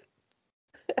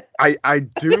 I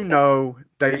do know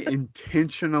they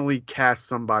intentionally cast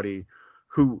somebody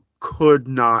who could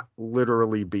not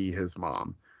literally be his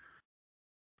mom.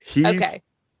 He's Okay.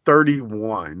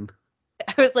 31.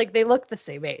 I was like, they look the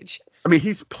same age. I mean,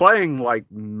 he's playing like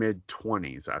mid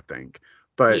 20s, I think.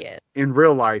 But Yeah. in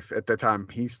real life at the time,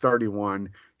 he's 31.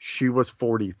 She was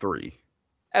 43.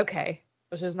 Okay.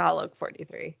 Which does not look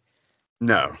 43.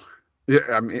 No. Yeah,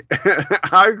 I mean,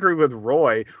 I agree with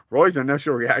Roy. Roy's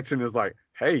initial reaction is like,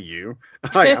 "Hey, you."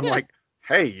 Like, I'm like,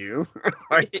 "Hey, you."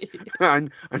 Like,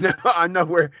 I know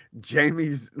where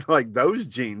Jamie's like those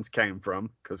genes came from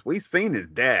because we seen his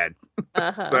dad.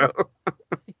 Uh-huh. So,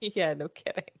 Yeah, no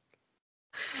kidding.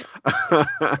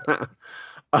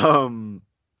 um,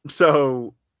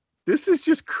 so this is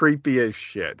just creepy as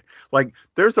shit. Like,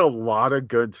 there's a lot of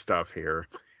good stuff here,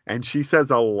 and she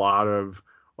says a lot of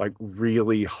like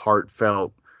really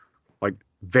heartfelt, like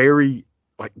very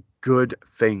like good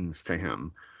things to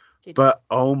him. Did But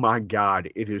oh my God,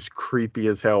 it is creepy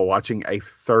as hell watching a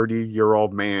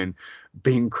 30-year-old man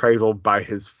being cradled by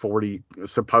his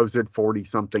supposed 40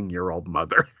 something year old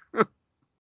mother.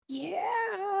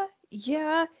 Yeah.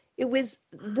 Yeah. It was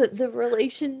the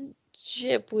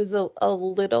relationship was a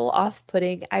little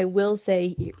off-putting. I will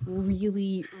say it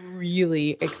really,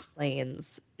 really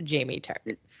explains Jamie Tart.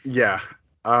 Yeah.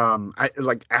 I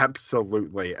like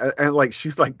absolutely. And, like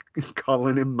she's like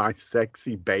calling him my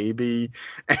sexy baby.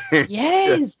 And just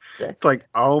Yes. it's like,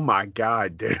 oh my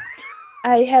God, dude.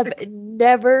 I have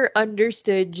never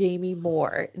understood Jamie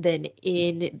more than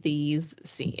in these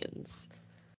scenes.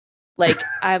 Like,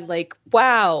 I'm like,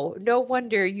 wow, no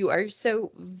wonder you are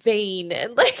so vain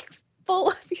and like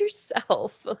full of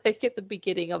yourself. Like at the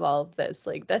beginning of all of this.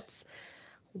 Like, that's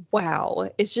wow.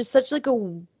 It's just such like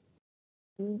a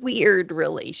weird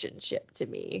relationship to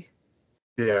me.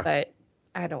 Yeah. But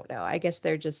I don't know. I guess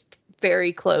they're just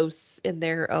very close in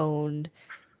their own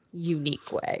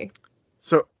unique way.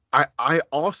 So I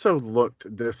also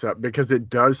looked this up because it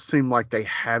does seem like they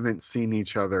haven't seen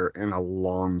each other in a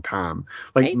long time.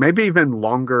 Like Right? maybe even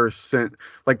longer since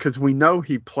like because we know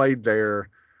he played there.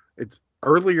 It's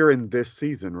earlier in this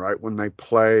season, right? When they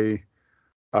play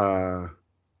uh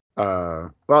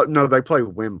well no, they play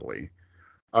Wembley.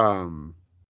 Um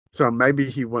so maybe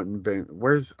he wouldn't been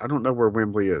where's I don't know where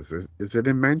Wembley is. Is it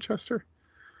in Manchester?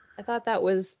 I thought that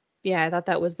was, yeah, I thought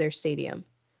that was their stadium.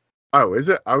 Oh, is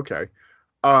it? Okay.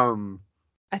 Um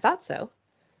I thought so.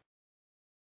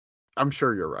 I'm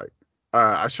sure you're right.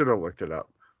 I should have looked it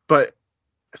up. But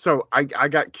so I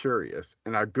got curious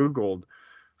and I Googled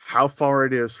how far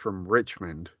it is from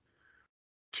Richmond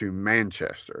to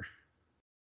Manchester.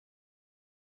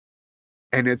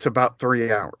 And it's about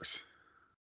 3 hours.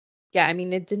 Yeah, I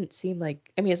mean, it didn't seem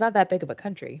like, I mean, it's not that big of a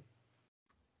country.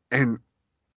 And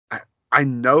I, I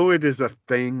know it is a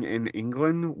thing in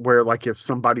England where, like, if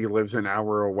somebody lives an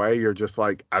hour away, you're just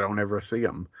like, I don't ever see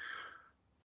them.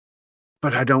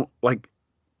 But I don't like,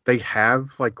 they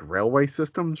have like railway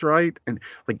systems, right? And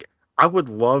like, I would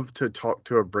love to talk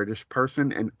to a British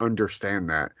person and understand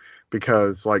that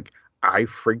because, like, I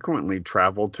frequently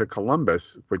travel to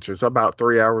Columbus, which is about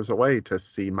 3 hours away to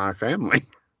see my family.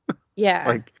 Yeah.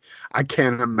 Like, I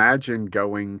can't imagine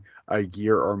going a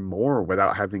year or more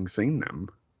without having seen them.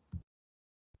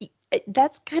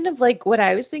 That's kind of like what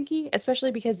I was thinking,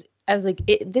 especially because I was like,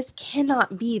 this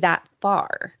cannot be that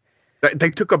far. They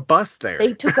took a bus They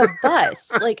there. took a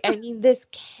bus. Like, I mean, this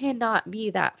cannot be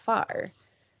that far.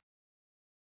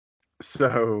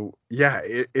 So, yeah,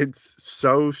 it's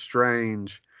so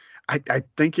strange. I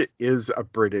think it is a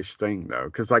British thing, though,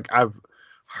 because, like, I've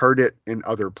heard it in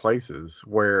other places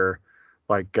where,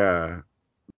 like,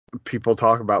 people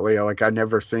talk about Leo, like, I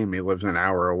never seen him. He lives an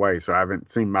hour away, so I haven't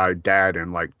seen my dad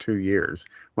in like 2 years.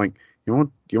 Like,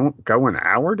 you won't go an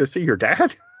hour to see your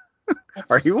dad? That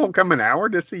Or just he won't come an seems, hour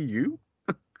to see you?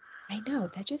 I know,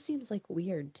 that just seems like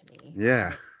weird to me.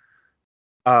 Yeah.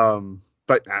 Like,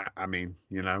 But I mean,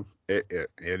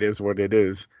 it is what it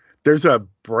is. There's a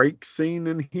break scene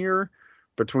in here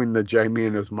between the Jamie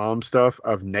and his mom stuff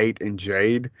of Nate and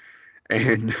Jade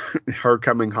and her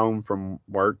coming home from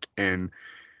work and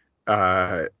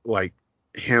like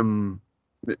him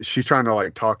she's trying to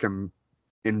like talk him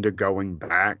into going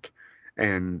back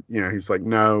and he's like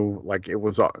no, like it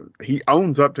was all he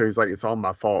owns up to, he's like it's all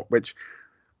my fault, which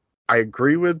I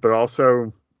agree with, but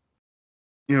also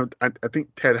I think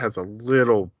Ted has a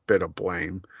little bit of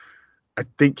blame. I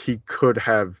think he could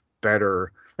have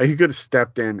better, like he could have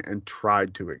stepped in and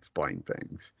tried to explain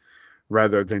things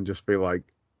rather than just be like,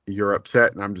 you're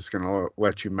upset and I'm just going to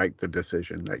let you make the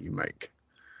decision that you make.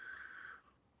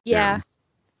 Yeah. yeah,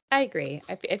 I agree.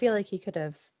 I feel like he could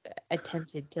have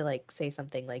attempted to like say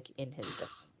something like in his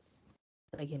defense.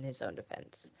 like in his own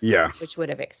defense, Yeah. which would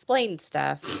have explained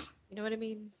stuff. You know what I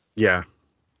mean? Yeah.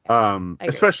 Yeah, I agree.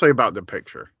 Especially about the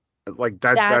picture. Like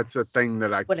that's a That's thing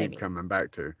that I what I keep mean. coming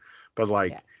back to. But Yeah.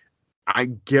 like I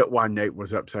get why Nate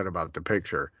was upset about the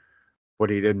picture. What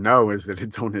he didn't know is that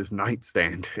it's on his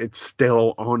nightstand. It's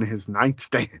still on his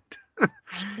nightstand. I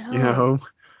You know. know?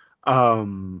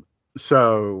 Um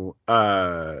so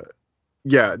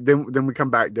yeah, then we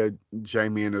come back to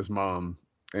Jamie and his mom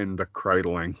and the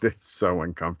cradling. It's so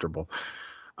uncomfortable.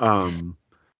 Um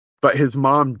but his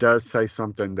mom does say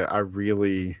something that I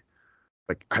really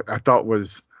like I thought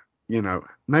was,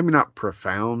 maybe not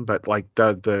profound, but like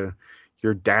the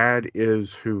your dad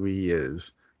is who he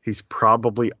is. He's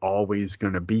probably always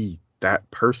going to be that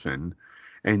person,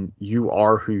 and you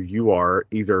are who you are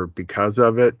either because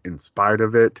of it, in spite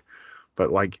of it,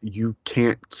 but like you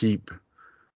can't keep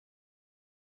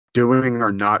doing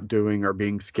or not doing or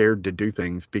being scared to do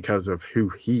things because of who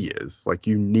he is. Like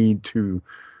you need to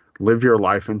live your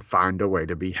life and find a way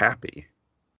to be happy.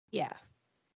 Yeah,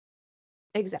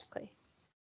 exactly.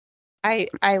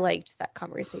 I liked that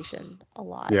conversation a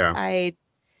lot. Yeah.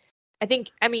 I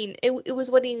think, I mean, it was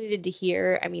what he needed to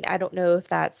hear. I mean, I don't know if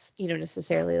that's,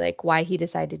 necessarily like why he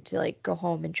decided to like go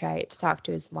home and try to talk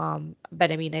to his mom.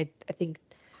 But I mean, I think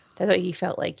that's what he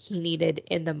felt like he needed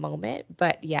in the moment.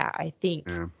 But yeah, I think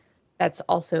Yeah. that's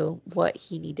also what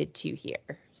he needed to hear.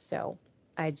 So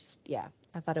yeah,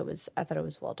 I thought it was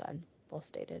well done, well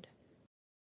stated.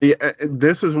 Yeah,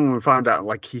 this is when we find out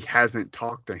like he hasn't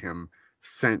talked to him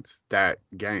since that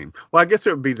game. Well, I guess it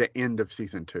would be the end of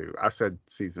season two. I said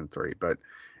season three, but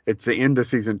it's the end of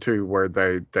season two where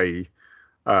they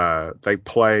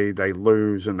play, they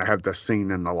lose, and they have the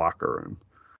scene in the locker room.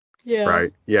 Yeah.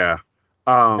 Right? Yeah.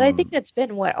 But I think Um. it's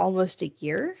been what, almost a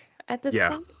year at this Yeah.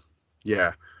 point?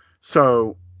 Yeah.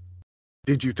 So,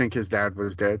 did you think his dad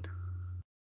was dead?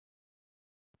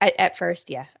 At first,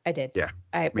 yeah, I did. Yeah.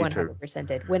 I Me too. 100%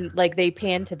 did. When like they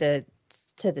panned to the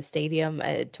stadium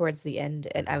towards the end,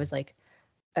 and I was like,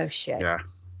 oh shit, Yeah.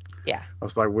 yeah, I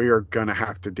was like, we are gonna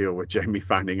have to deal with Jamie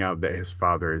finding out that his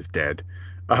father is dead.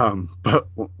 But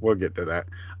we'll get to that.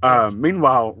 yeah.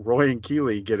 Meanwhile, Roy and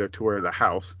Keeley get a tour of the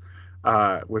house,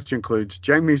 which includes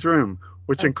Jamie's room,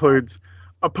 which Oh God, includes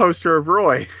a poster of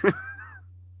Roy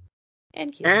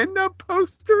and Keely. and a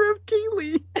poster of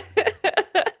Keeley.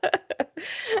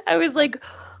 I was like,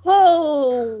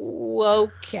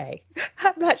 whoa, okay.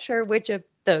 I'm not sure which of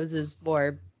those is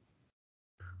more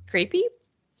creepy,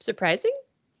 surprising,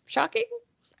 shocking.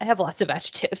 I have lots of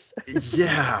adjectives.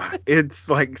 Yeah, it's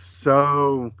like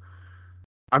so.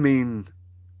 I mean,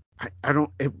 I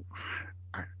don't.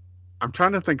 I, I'm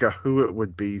trying to think of who it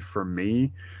would be for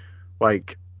me.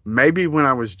 Like maybe when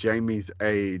I was Jamie's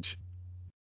age,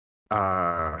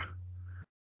 uh,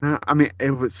 no, I mean,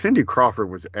 it was Cindy Crawford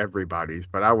was everybody's,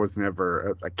 but I was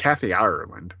never Kathy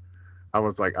Ireland. I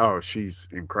was like, oh, she's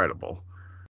incredible.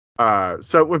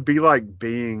 So it would be like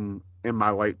being in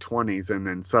my late 20s and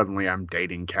then suddenly I'm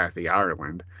dating Kathy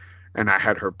Ireland, and I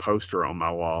had her poster on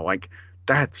my wall. Like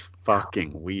that's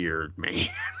fucking weird, man.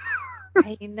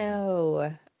 I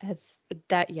know. That's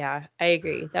that. Yeah, I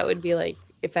agree. That would be like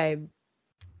if I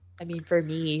mean, for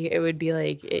me, it would be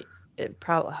like it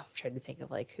probably. I'm trying to think of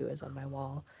like who is on my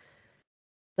wall.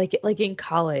 Like in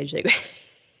college, like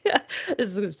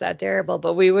this is that terrible,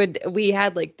 but we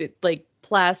had like like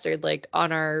plastered like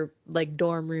on our like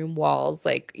dorm room walls,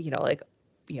 like like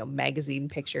magazine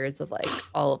pictures of like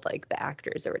all of like the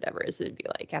actors or whatever. So it'd be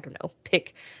like, I don't know,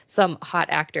 pick some hot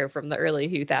actor from the early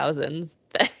 2000s.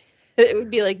 It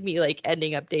would be like me like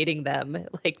ending up dating them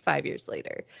like 5 years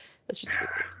later. That's just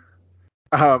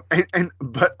weird. And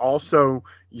but also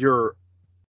you're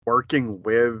working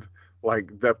with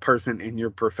like the person in your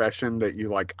profession that you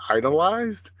like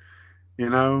idolized.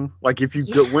 Like if you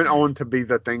went Yeah. on to be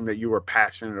the thing that you were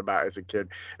passionate about as a kid,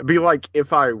 it'd be like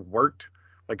if I worked,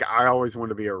 like I always wanted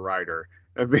to be a writer.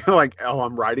 It'd be like, oh,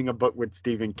 I'm writing a book with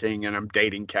Stephen King and I'm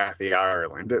dating Kathy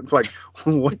Ireland. It's like,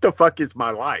 what the fuck is my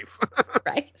life?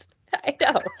 Right? I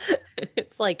know.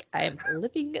 It's like I'm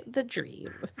living the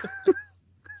dream.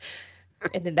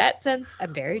 And in that sense,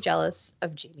 I'm very jealous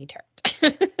of Jamie Tart.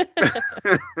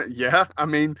 Yeah, I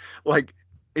mean, like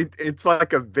it's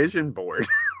like a vision board.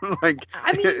 Like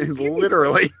I mean, it's seriously.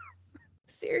 literally.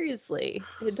 Seriously.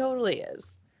 It totally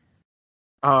is.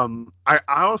 I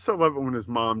also love it when his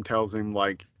mom tells him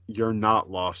like, "You're not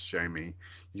lost, Jamie.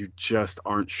 You just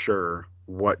aren't sure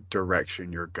what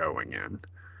direction you're going in,"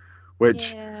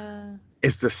 which Yeah.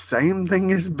 is the same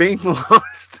thing as being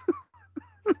lost.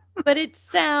 But it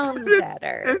sounds it's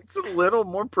better. it's a little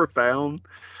more profound.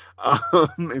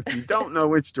 If you don't know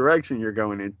which direction you're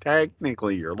going in,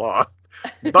 technically you're lost.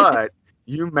 But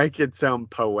You make it sound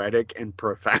poetic and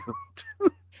profound.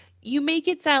 You make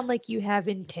it sound like you have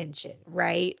intention,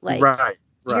 right? Like Right,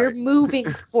 you're right.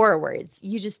 moving forwards.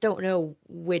 You just don't know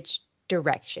which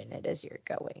direction it is you're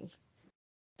going.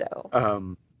 So,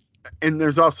 Um, and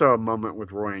there's also a moment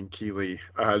with Roy and Keeley.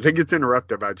 I think it's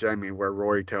interrupted by Jamie where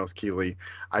Roy tells Keeley,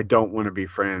 I don't want to be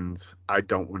friends. I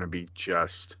don't want to be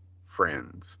just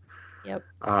friends. yep.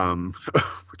 Um,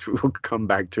 which we'll come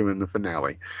back to in the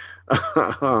finale.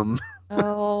 um,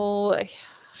 Oh,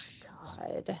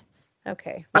 God.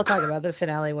 Okay. We'll talk about the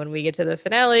finale when we get to the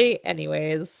finale.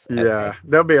 Anyways, yeah, okay.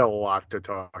 there'll be a lot to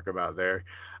talk about there.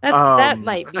 That Um,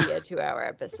 might be a 2-hour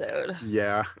episode.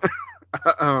 yeah.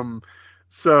 um,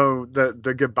 so the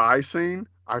goodbye scene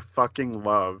I fucking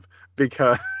love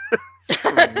because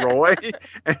Roy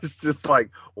is just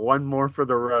like one more for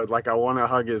the road. Like I want to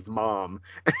hug his mom.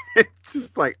 It's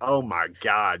just like, oh my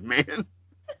God, man.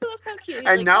 I love how cute. He's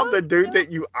And like, now oh, the dude no. that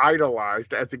you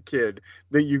idolized as a kid,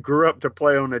 that you grew up to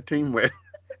play on a team with,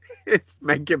 is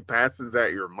making passes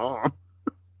at your mom.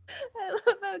 I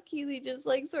love how Keely just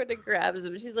like sort of grabs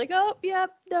him. She's like, oh, yeah,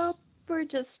 no, we're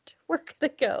gonna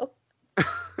go.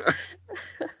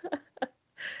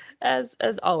 As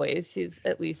always, she's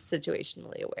at least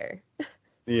situationally aware.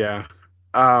 Yeah.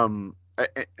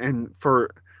 And for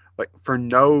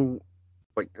no,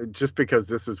 like, just because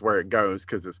this is where it goes,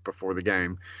 because it's before the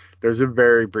game, there's a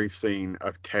very brief scene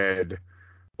of Ted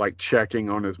like checking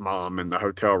on his mom in the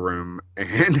hotel room,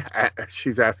 and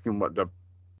she's asking what the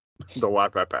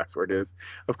Wi-Fi password is.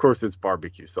 Of course, it's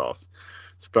barbecue sauce,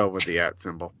 spelled with the at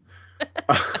symbol.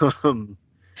 um,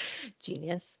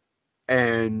 Genius.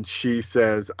 and she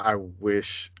says, "I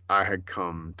wish I had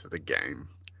come to the game."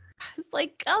 I was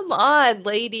like, come on,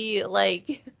 lady.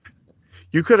 Like,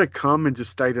 You could have come and just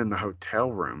stayed in the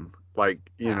hotel room, like,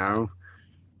 uh,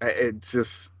 it's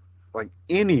just like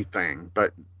anything,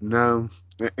 but no.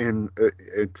 And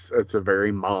it's a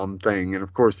very mom thing, and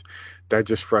of course, that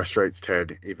just frustrates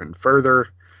Ted even further.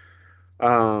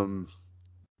 Um,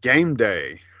 Game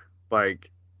day,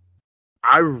 like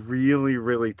I really,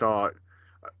 really thought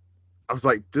I was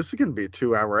like, this is going to be a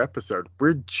 2 hour episode.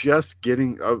 We're just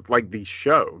getting like the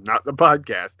show, not the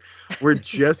podcast. We're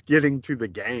just getting to the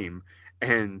game,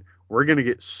 and we're going to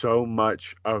get so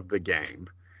much of the game,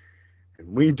 and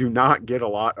we do not get a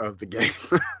lot of the game.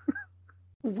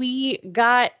 we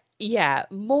got, yeah,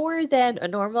 more than a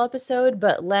normal episode,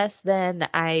 but less than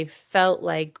I felt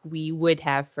like we would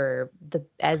have for the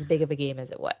as big of a game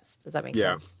as it was. Does that make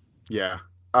Yeah, sense? yeah.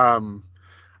 Um,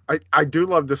 I do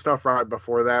love the stuff right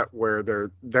before that where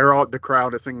they're all the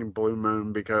crowd is singing Blue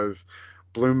Moon because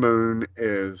Blue Moon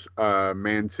is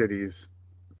Man City's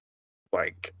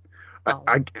like Oh,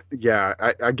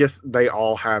 I guess they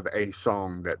all have a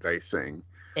song that they sing.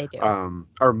 they do.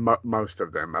 Or most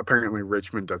of them. Apparently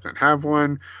Richmond doesn't have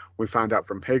one. We find out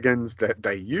from Higgins that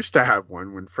they used to have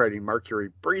one when Freddie Mercury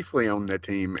briefly owned the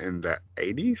team in the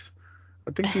 80s,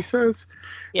 I think he says,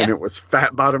 and Yeah. it was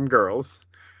Fat Bottom Girls,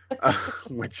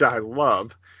 which I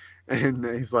love. And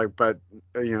he's like, but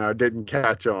I didn't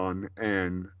catch on.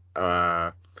 And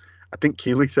I think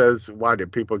Keeley says, why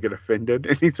did people get offended?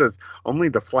 And he says, only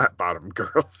the flat bottom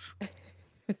girls.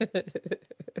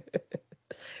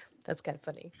 That's kind of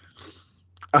funny.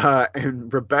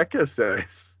 And Rebecca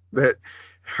says that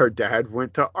her dad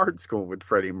went to art school with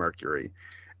Freddie Mercury.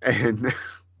 And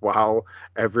while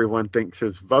everyone thinks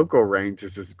his vocal range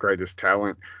is his greatest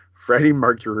talent, Freddie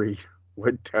Mercury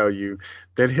would tell you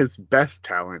that his best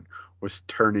talent was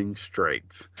turning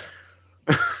straights.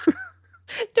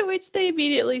 To which they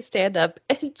immediately stand up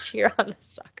and cheer on the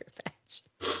soccer match.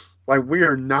 Like, we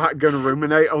are not going to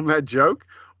ruminate on that joke.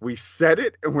 We said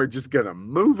it and we're just going to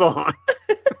move on.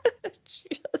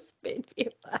 Just made me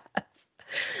laugh.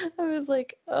 I was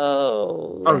like,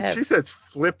 oh, Oh, she says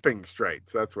flipping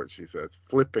straights. That's what she says.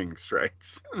 Flipping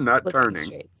straights. Not flipping turning.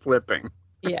 straight. Flipping.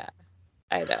 Yeah,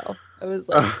 I know. I was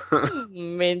like,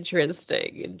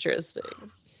 interesting.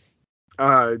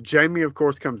 Jamie, of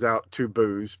course, comes out to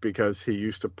booze because he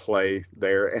used to play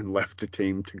there and left the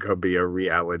team to go be a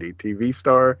reality TV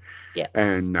star. Yes.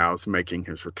 And now is making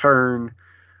his return.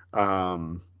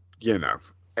 Um, you know,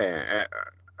 uh,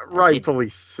 rightfully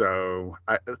so.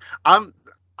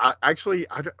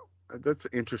 That's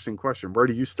an interesting question. Where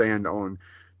do you stand on,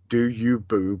 do you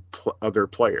boo other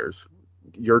players?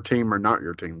 Your team or not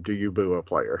your team? Do you boo a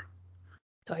player?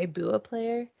 Do I boo a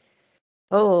player?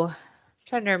 Oh, I'm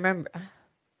trying to remember.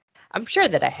 I'm sure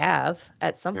that I have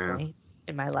at some Yeah. point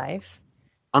in my life.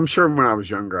 I'm sure when I was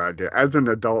younger I did. As an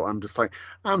adult, I'm just like,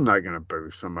 I'm not going to boo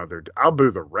some other. I'll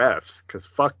boo the refs because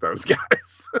fuck those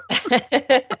guys.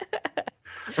 I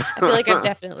I feel like I've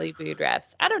definitely booed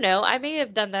refs. I don't know. I may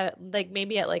have done that, like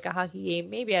maybe at like a hockey game,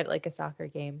 maybe at like a soccer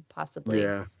game, possibly.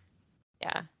 Yeah.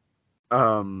 Yeah.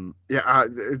 Yeah,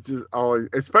 it's just always,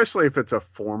 especially if it's a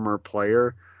former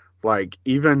player, like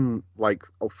even like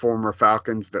former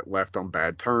Falcons that left on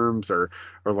bad terms or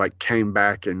like came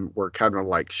back and were kind of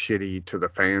like shitty to the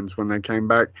fans when they came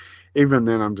back. Even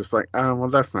then, I'm just like, oh well,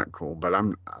 that's not cool. But I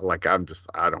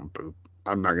don't boo.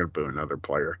 I'm not gonna boo another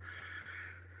player.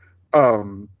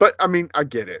 But I mean, I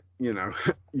get it. You know,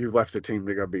 you left the team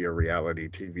to go be a reality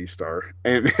TV star,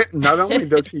 and not only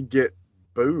does he get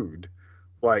booed,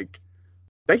 like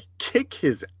they kick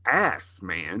his ass,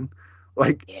 man.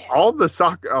 Like Yeah. all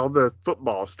the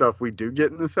football stuff we do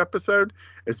get in this episode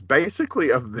is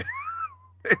basically of them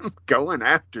going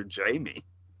after Jamie.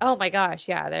 Oh my gosh,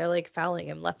 yeah, they're like fouling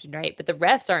him left and right, but the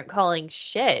refs aren't calling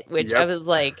shit, which I Yep. was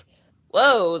like,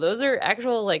 whoa, those are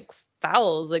actual like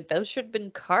fouls. Like those should have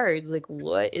been cards. Like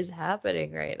what is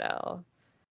happening right now?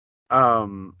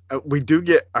 We do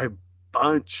get a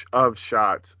bunch of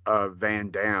shots of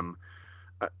Van Damme.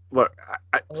 Look,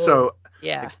 Oh, so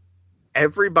yeah.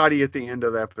 everybody at the end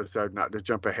of the episode, not to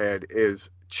jump ahead, is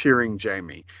cheering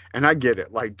Jamie. And I get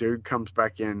it. Like, dude comes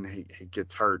back in, he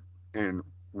gets hurt, and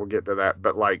we'll get to that.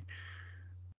 But, like,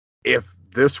 if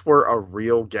this were a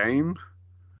real game,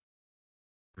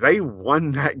 they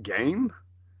won that game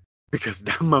because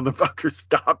that motherfucker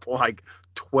stopped like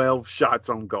 12 shots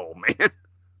on goal, man.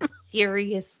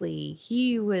 Seriously,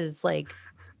 he was like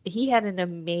he had an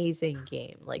amazing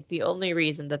game. Like the only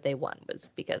reason that they won was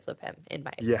because of him, in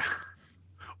my Yeah. opinion.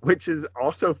 Which is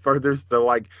also furthers the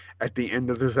like at the end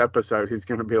of this episode, he's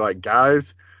going to be like,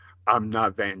 guys, I'm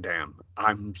not Van Damme.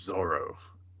 I'm Zorro.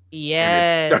 And it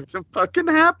Yes, doesn't fucking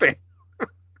happen.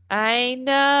 I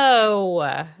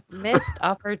know. Missed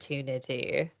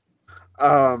opportunity.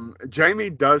 Jamie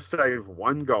does save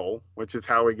one goal, which is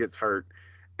how he gets hurt,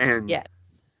 and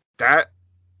Yes. that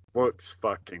looks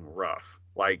fucking rough.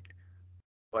 Like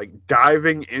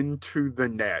diving into the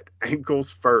net,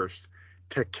 ankles first,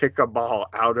 to kick a ball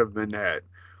out of the net.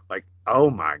 Like, oh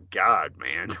my god,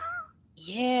 man.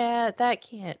 Yeah, that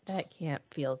can't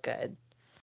feel good.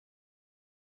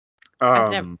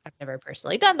 I've never Um, I've never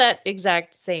personally done that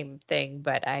exact same thing,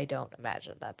 but I don't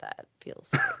imagine that that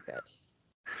feels very good.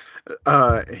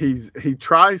 he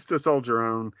tries to soldier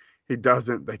on. He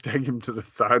doesn't. They take him to the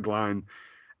sideline,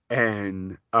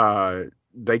 and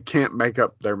they can't make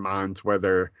up their minds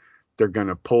whether they're going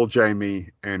to pull Jamie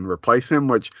and replace him,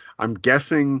 which I'm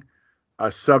guessing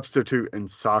a substitute in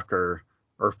soccer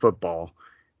or football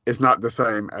is not the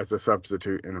same as a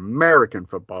substitute in American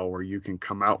football, where you can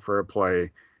come out for a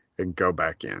play and go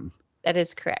back in. That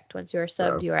is correct. Once you are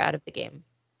subbed, So, you are out of the game.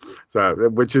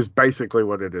 which is basically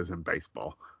what it is in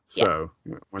baseball. Yeah. So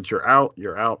once you're out,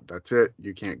 you're out. That's it.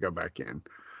 You can't go back in.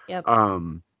 Yep.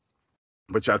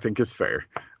 Which I think is fair.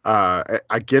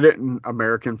 I get it in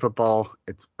American football.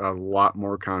 It's a lot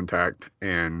more contact,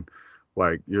 and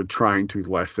like you're trying to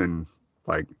lessen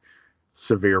like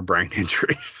severe brain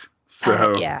injuries.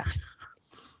 So, Yeah.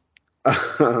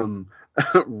 um,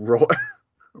 Roy,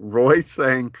 Roy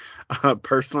saying,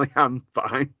 personally, I'm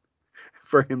fine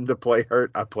for him to play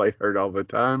hurt. I play hurt all the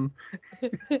time.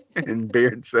 And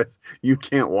Beard says, you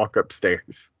can't walk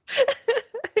upstairs.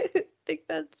 I think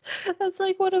that's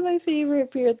like one of my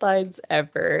favorite Beard lines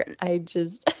ever. I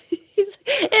just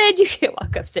and you can't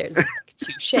walk upstairs. Like,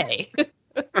 touche.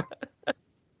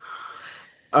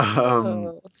 Um,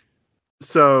 Oh.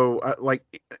 so like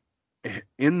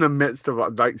in the midst of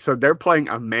like, so they're playing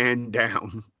a man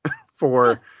down Yeah,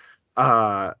 for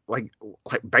like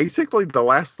basically the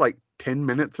last like 10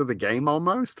 minutes of the game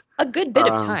almost. a good bit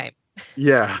of Um, time.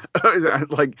 yeah,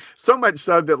 like so much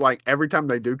so that like every time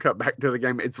they do cut back to the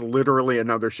game, it's literally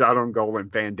another shot on goal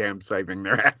and Van Damme saving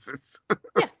their asses.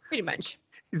 Yeah, pretty much.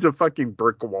 He's a fucking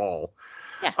brick wall.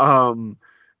 Yeah. Um,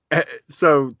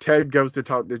 so Ted goes to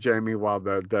talk to Jamie while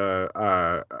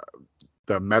the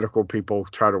medical people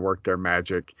try to work their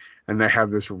magic, and they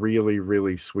have this really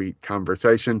really sweet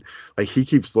conversation. Like he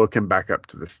keeps looking back up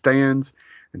to the stands,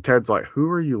 and Ted's like, "Who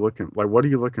are you looking? Like, what are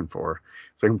you looking for?"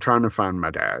 It's like, "I'm trying to find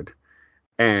my dad."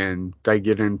 And they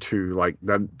get into like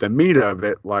the meat of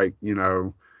it, like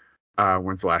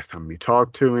when's the last time you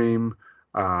talked to him?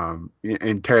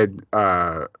 And Ted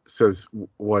says,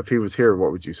 "Well, if he was here,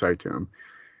 what would you say to him?"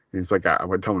 And he's like, I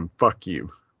would tell him, fuck you.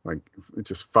 Like,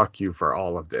 just fuck you for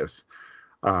all of this.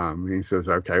 And he says,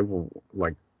 okay, well,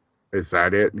 like, is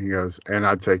that it? And he goes, and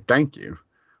I'd say, thank you.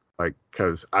 Like,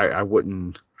 cause I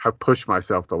wouldn't have pushed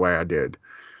myself the way I did,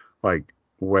 like,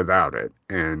 without it.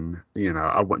 And,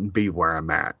 I wouldn't be where I'm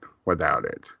at without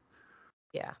it.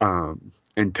 Yeah.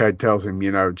 And Ted tells him,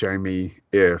 Jamie,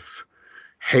 if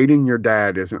hating your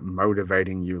dad isn't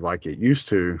motivating you like it used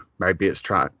to, maybe it's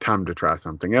time to try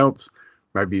something else.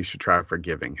 Maybe you should try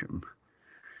forgiving him.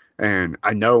 And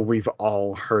I know we've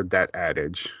all heard that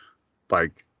adage,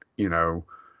 like, you know,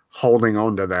 holding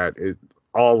on to that,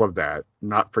 all of that,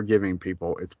 not forgiving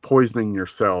people, it's poisoning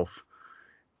yourself.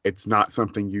 It's not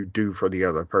something you do for the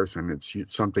other person. It's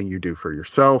something you do for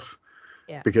yourself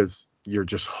Yeah. because you're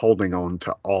just holding on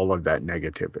to all of that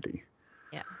negativity.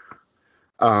 Yeah.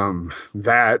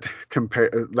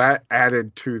 That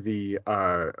added to the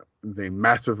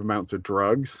massive amounts of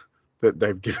drugs that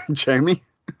they've given Jamie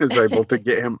is able to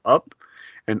get him up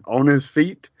and on his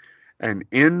feet and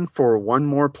in for one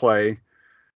more play,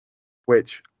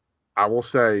 which I will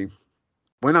say,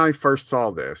 when I first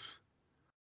saw this,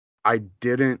 I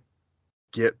didn't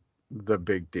get the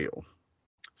big deal.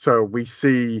 So we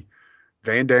see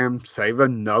Van Dam save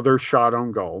another shot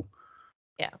on goal,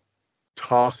 Yeah.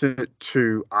 toss it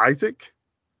to Isaac,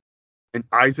 and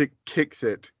Isaac kicks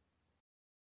it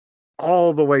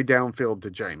all the way downfield to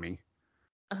Jamie,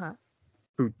 Uh-huh.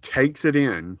 who takes it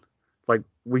in. Like,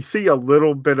 we see a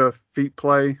little bit of feet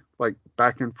play, like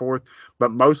back and forth,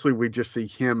 but mostly we just see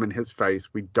him and his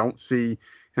face. We don't see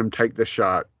him take the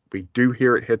shot. We do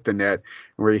hear it hit the net,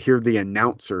 and we hear the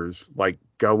announcers like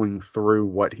going through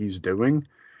what he's doing,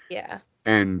 Yeah.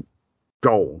 and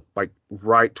goal, like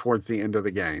right towards the end of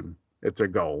the game. It's a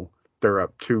goal. They're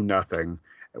up 2-0,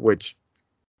 which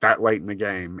that late in the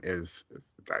game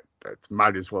that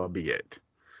might as well be it.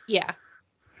 Yeah.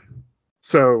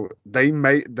 So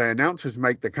the announcers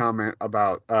make the comment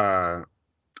about a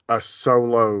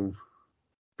solo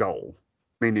goal,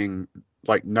 meaning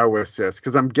like no assist.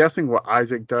 Because I'm guessing what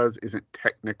Isaac does isn't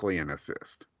technically an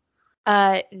assist.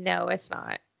 No, it's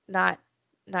not. Not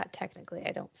not technically,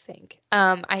 I don't think.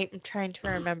 I'm trying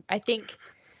to remember. I think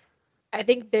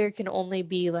there can only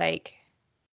be like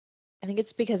I think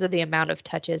it's because of the amount of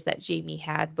touches that Jamie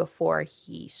had before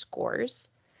he scores.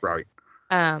 Right.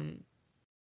 Um,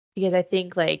 because I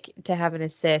think like to have an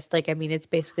assist, like I mean, it's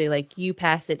basically like you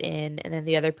pass it in, and then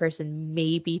the other person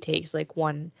maybe takes like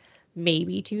one,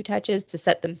 maybe two touches to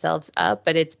set themselves up,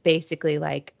 but it's basically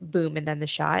like boom and then the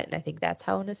shot, and I think that's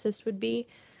how an assist would be.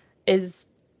 Is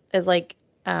is like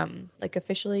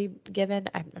officially given.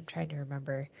 I'm trying to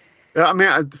remember. Yeah, I mean,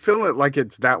 I feel it like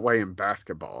it's that way in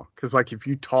basketball. Because like if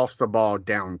you toss the ball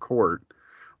down court,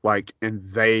 like and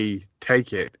they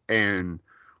take it and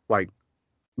like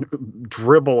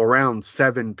dribble around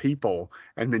 7 people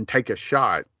and then take a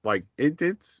shot, like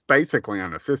it's basically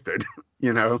unassisted,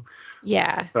 you know?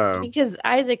 Yeah. I So mean, because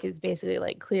Isaac is basically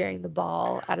like clearing the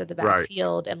ball out of the right.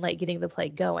 backfield and like getting the play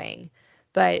going.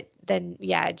 But then,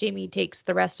 yeah, Jamie takes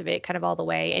the rest of it kind of all the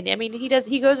way. And I mean, he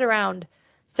goes around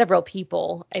several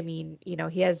people. I mean,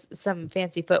 he has some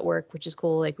fancy footwork, which is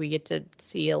cool. Like we get to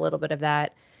see a little bit of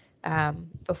that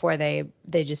before they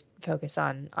just focus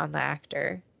on the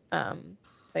actor.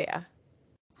 But yeah.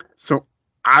 So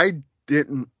I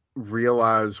didn't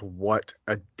realize what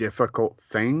a difficult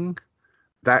thing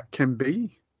that can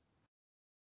be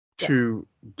Yes. to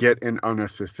get an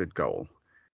unassisted goal.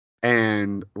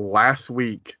 And last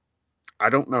week, I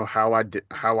don't know how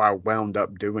I wound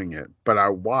up doing it, but I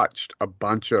watched a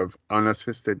bunch of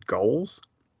unassisted goals,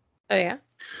 Oh yeah.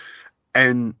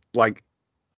 and like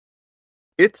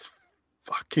it's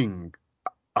fucking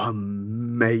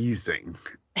amazing.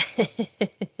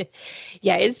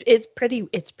 Yeah, it's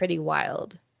pretty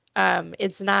wild.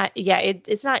 It's not yeah,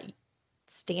 it's not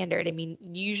standard. I mean,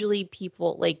 usually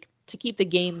people like to keep the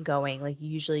game going, like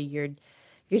usually you're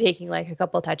taking like a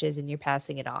couple touches and you're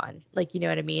passing it on. Like, you know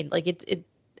what I mean? Like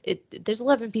there's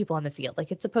 11 people on the field.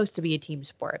 Like it's supposed to be a team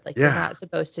sport. Like you're Yeah, not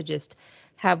supposed to just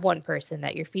have one person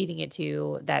that you're feeding it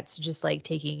to that's just like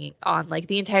taking on like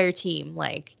the entire team,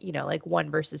 like, like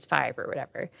 1 versus 5 or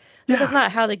whatever. Like that's yeah,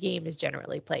 not how the game is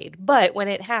generally played. But when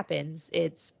it happens,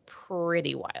 it's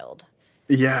pretty wild.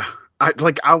 yeah.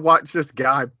 I watched this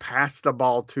guy pass the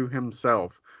ball to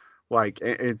himself. Like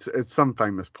it's some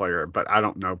famous player, but I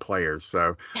don't know players.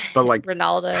 So, but like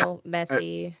Ronaldo, uh,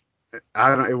 Messi.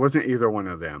 I don't. It wasn't either one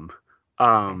of them.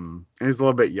 Okay. He's a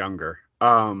little bit younger.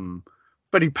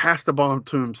 But he passed the ball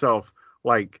to himself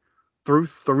like through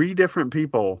 3 different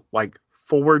people, like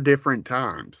 4 different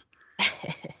times,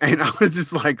 and I was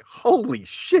just like, "Holy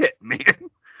shit, man!"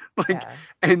 Like, Yeah.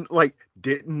 and like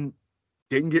didn't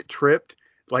get tripped,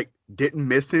 like didn't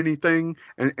miss anything,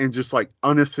 and just like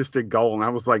unassisted goal, and I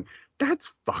was like,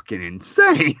 "That's fucking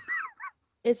insane."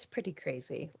 It's pretty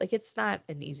crazy. Like it's not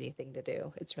an easy thing to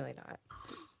do. It's really not.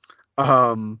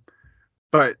 Um,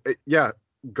 but yeah,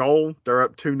 goal. They're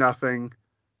up 2-0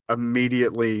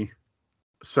 immediately.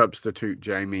 substitute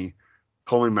Jamie,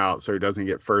 pull him out so he doesn't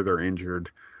get further injured.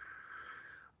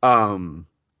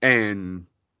 And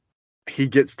he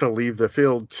gets to leave the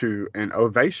field to an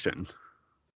ovation,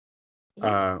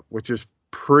 Yeah. which is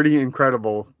pretty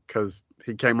incredible because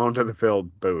he came onto the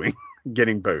field booing,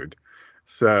 getting booed.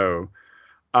 So,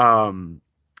 um,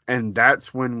 and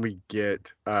that's when we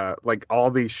get like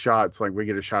all these shots. Like we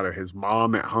get a shot of his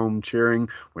mom at home cheering,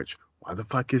 which why the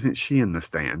fuck isn't she in the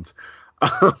stands?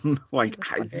 I Like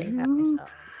was wondering that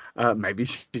myself. maybe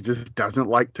she just doesn't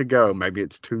like to go. Maybe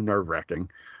it's too nerve wracking.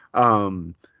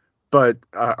 Um, but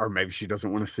or maybe she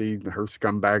doesn't want to see her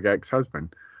scumbag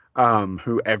ex-husband,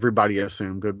 who everybody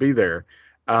assumed would be there.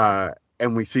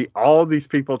 And we see all these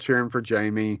people cheering for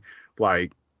Jamie,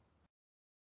 like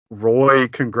Roy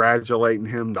congratulating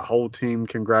him, the whole team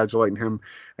congratulating him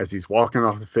as he's walking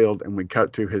off the field, and we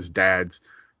cut to his dad's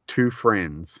two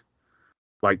friends,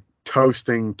 like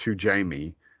toasting to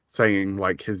Jamie, saying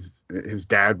like his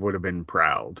dad would have been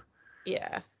proud.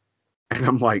 Yeah. And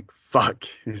I'm like, fuck,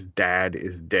 his dad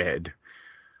is dead.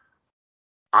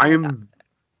 I I am thought so.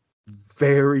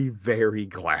 very, very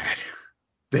glad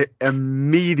that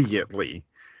immediately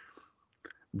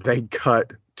they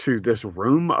cut to this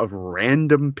room of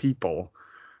random people,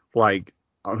 like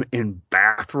in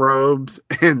bathrobes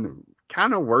and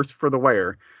kind of worse for the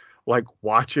wear, like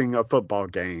watching a football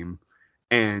game,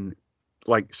 and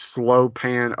like slow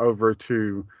pan over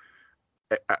to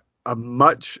a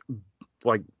much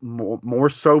like more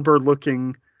sober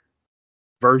looking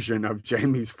version of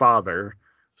Jamie's father,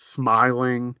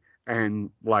 smiling and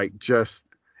like just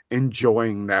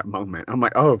enjoying that moment. I'm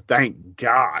like, oh, thank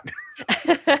God.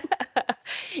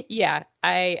 Yeah,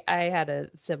 I had a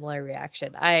similar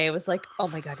reaction. I was like, "Oh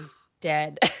my God, he's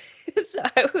dead." So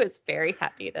I was very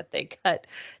happy that they cut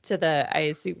to the, I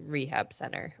assume, rehab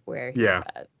center where he's Yeah.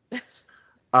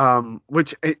 at.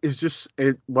 Which is just,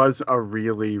 it was a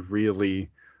really, really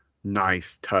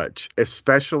nice touch,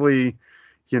 especially,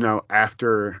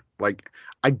 after like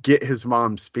I get his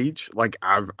mom's speech. Like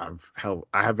I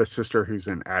have a sister who's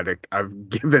an addict. I've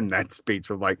given that speech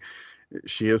of like,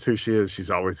 she is who she is. She's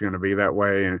always going to be that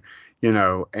way. And,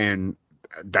 and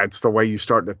that's the way you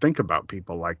start to think about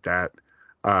people like that,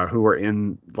 who are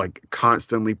in like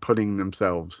constantly putting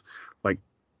themselves like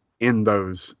in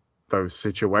those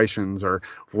situations, or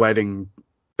letting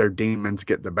their demons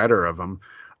get the better of them.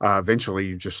 Eventually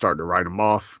you just start to write them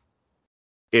off.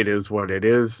 It is what it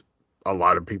is. A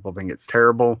lot of people think it's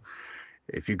terrible.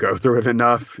 If you go through it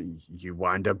enough, you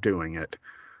wind up doing it.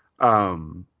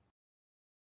 Um,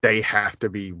 they have to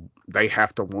be, they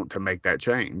have to want to make that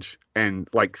change. And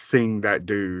like seeing that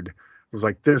dude was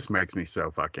like, this makes me so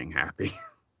fucking happy.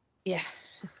 Yeah,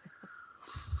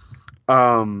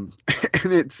 Um,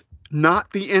 and it's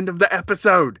not the end of the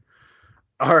episode.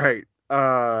 All right.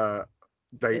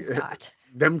 it They is not.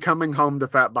 them coming home to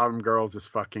Fat Bottom Girls is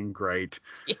fucking great.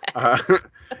 Yes. Uh,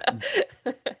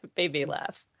 Made me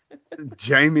laugh.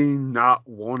 Jamie not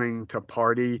wanting to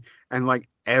party, and like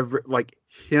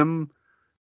him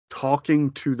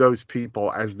talking to those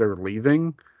people as they're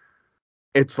leaving.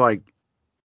 It's like,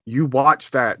 you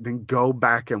watch that, then go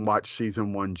back and watch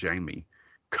season 1 Jamie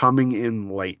coming in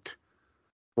late,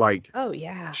 like Oh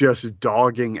yeah. just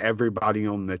dogging everybody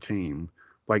on the team.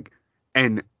 Like,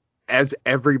 and as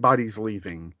everybody's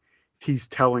leaving, he's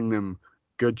telling them,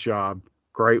 good job,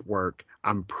 great work,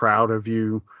 I'm proud of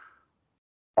you,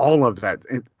 all of that.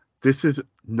 This is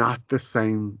not the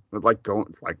same, like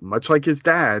going, like much like his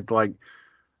dad, like,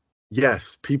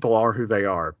 yes, people are who they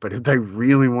are, but if they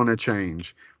really want to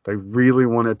change, they really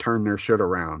want to turn their shit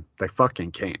around, they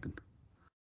fucking can.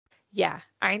 Yeah,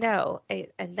 I know.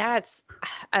 And that's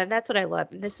what I love.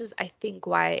 And this is, I think,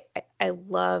 why I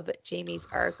love Jamie's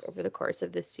arc over the course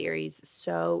of this series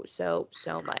so, so,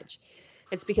 so much.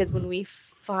 It's because when we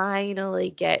finally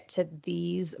get to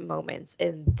these moments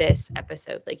in this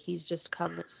episode, like he's just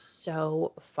come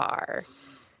so far.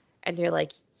 And you're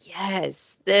like,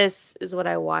 yes, this is what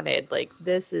I wanted. Like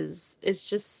this is, it's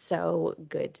just so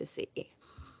good to see.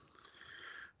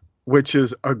 Which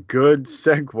is a good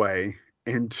segue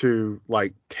into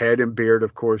like Ted and Beard,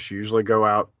 of course, usually go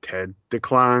out. Ted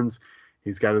declines.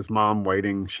 He's got his mom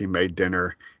waiting. She made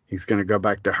dinner. He's going to go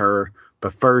back to her.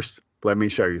 But first, let me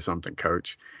show you something,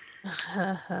 coach.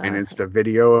 And it's the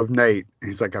video of Nate.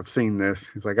 He's like, I've seen this.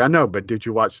 He's like, I know, but did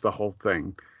you watch the whole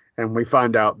thing? And we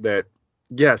find out that,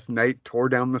 yes, Nate tore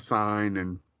down the sign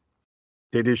and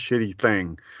did his shitty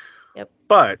thing. Yep.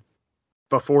 But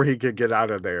before he could get out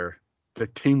of there, the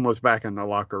team was back in the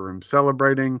locker room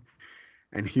celebrating,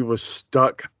 and he was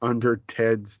stuck under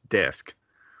Ted's desk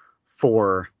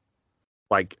for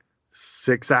like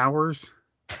 6 hours.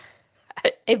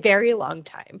 A very long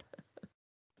time.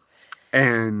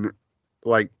 And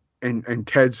like, and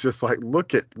Ted's just like,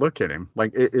 look at him.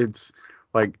 Like it's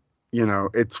like,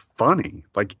 it's funny.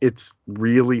 Like it's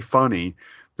really funny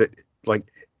that,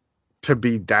 like, to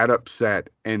be that upset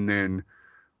and then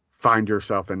find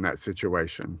yourself in that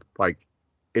situation. Like,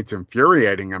 it's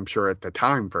infuriating, I'm sure, at the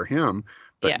time for him,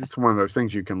 but Yeah. it's one of those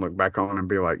things you can look back on and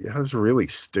be like, yeah, that's really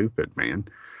stupid, man.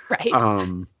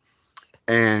 Right.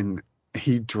 And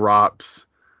he drops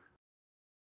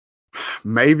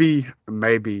maybe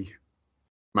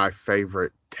my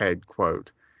favorite Ted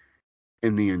quote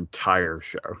in the entire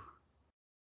show.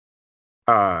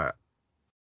 Uh,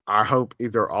 I hope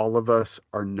either all of us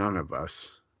or none of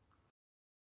us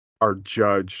are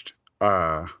judged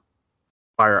by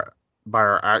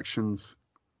our actions,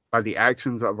 by the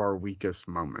actions of our weakest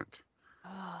moment.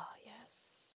 Oh,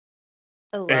 yes.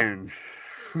 I love And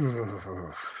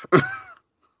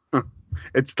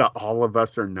it's the all of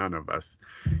us or none of us,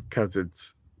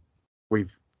 because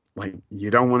we've, like, you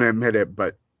don't want to admit it,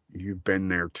 but you've been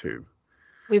there too.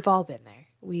 We've all been there.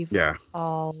 We've Yeah.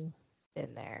 all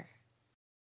been there.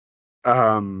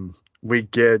 We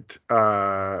get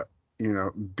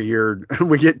Beard,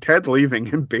 we get Ted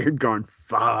leaving and Beard going,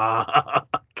 fuck.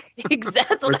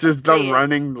 That's what Which I'm is the saying.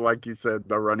 running, like you said,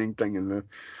 the running thing in the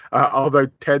although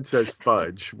Ted says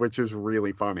fudge, which is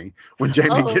really funny. When Jamie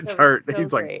Oh, gets that was hurt, so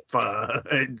he's like, great.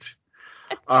 fudge.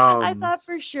 I Um, thought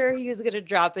for sure he was gonna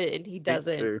drop it and he me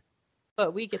doesn't, too.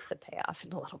 but we get the payoff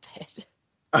in a little bit.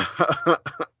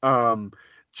 um,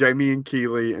 Jamie and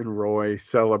Keely and Roy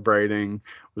celebrating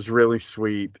was really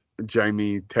sweet.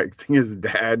 Jamie texting his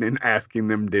dad and asking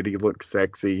them, did he look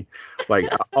sexy?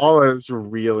 Like, all of it was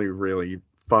really, really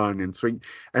fun and sweet.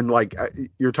 And like,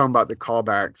 you're talking about the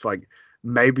callbacks, like,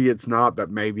 maybe it's not,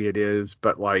 but maybe it is.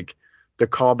 But like, the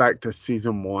callback to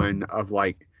season one of,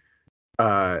 like,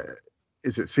 uh,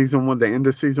 is it season one, the end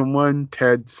of season one?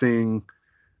 Ted seeing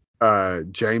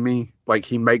Jamie, like,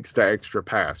 he makes the extra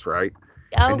pass, right?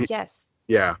 And Oh, yes.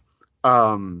 yeah.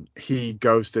 He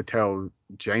goes to tell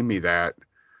Jamie that,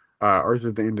 or is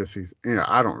it the end of season?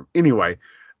 I don't. Anyway,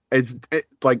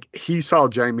 like, he saw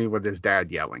Jamie with his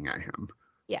dad yelling at him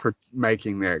Yeah. for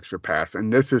making the extra pass,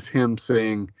 and this is him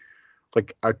seeing,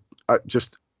 like,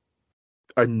 just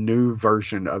a new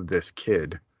version of this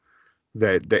kid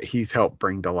that he's helped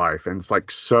bring to life, and it's like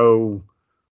so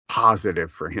positive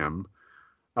for him.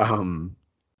 Um,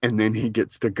 and then he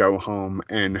gets to go home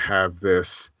and have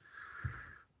this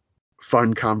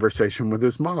fun conversation with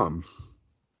his mom.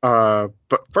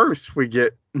 But first we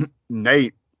get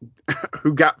Nate,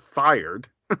 who got fired.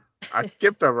 I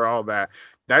skipped over all that.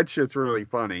 That shit's really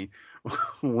funny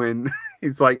when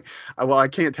he's like, well, I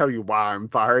can't tell you why I'm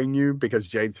firing you because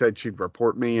Jade said she'd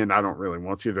report me and I don't really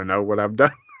want you to know what I've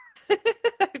done.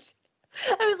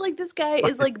 I was like, this guy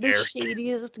is like the Eric.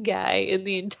 shadiest guy in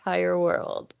the entire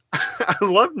world. I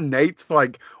love Nate's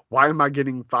like, why am I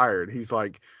getting fired? He's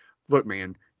like, look,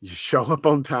 man, you show up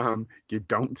on time, you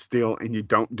don't steal, and you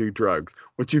don't do drugs.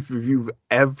 Which, if you've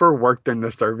ever worked in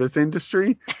the service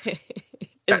industry,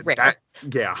 Is rare.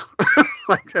 yeah,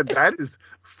 like that is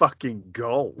fucking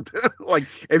gold. Like,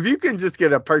 if you can just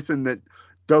get a person that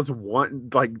does one,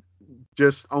 like,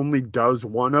 just only does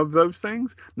one of those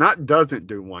things, not doesn't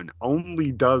do one,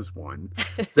 only does one,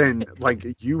 then, like,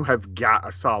 you have got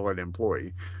a solid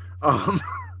employee. Um,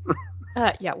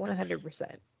 Yeah,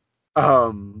 100%.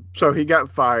 so he got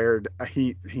fired.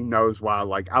 He knows why.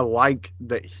 Like, I like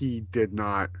that he did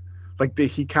not, like, that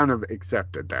he kind of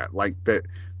accepted that, like, that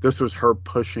this was her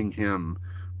pushing him,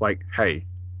 like, hey,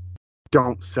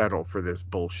 don't settle for this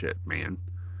bullshit, man.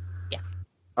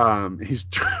 He's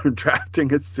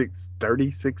drafting a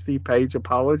 60 page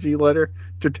apology letter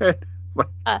to Ted. Like,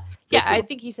 Yeah, I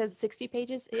think he says 60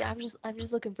 pages. Yeah, I'm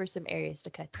just looking for some areas to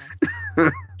cut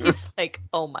down. He's like,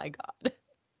 oh my God.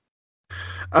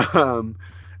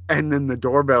 And then the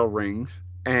doorbell rings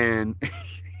and he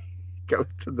goes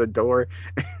to the door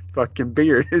and fucking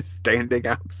Beard is standing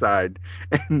outside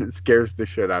and it scares the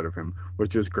shit out of him,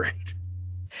 which is great.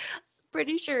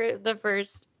 Pretty sure the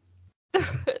first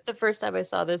time I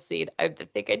saw this scene, I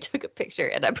think I took a picture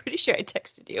and I'm pretty sure I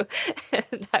texted you.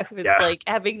 And I was like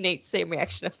having Nate's same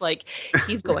reaction of like,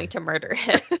 he's going to murder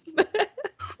him.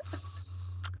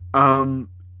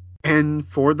 And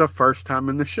for the first time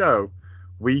in the show,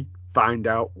 we find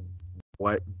out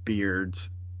what Beard's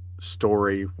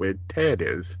story with Ted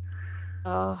is.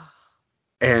 Oh.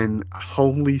 And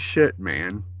holy shit,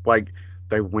 man. Like,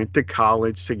 they went to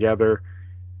college together.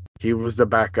 He was the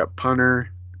backup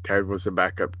punter. Ted was the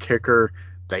backup kicker.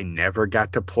 They never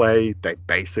got to play. They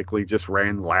basically just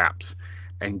ran laps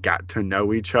and got to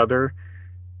know each other.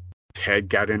 Ted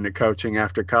got into coaching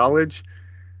after college.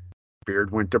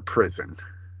 Beard went to prison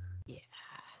Yeah.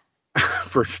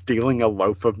 for stealing a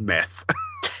loaf of meth.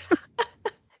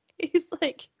 He's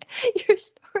like, your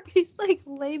story's like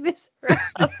lame as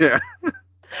rough. Yeah,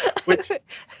 which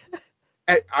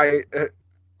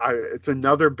it's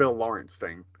another Bill Lawrence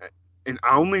thing, and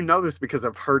I only know this because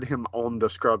I've heard him on the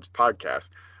Scrubs podcast.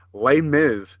 Les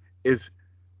Mis is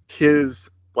his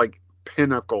like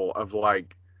pinnacle of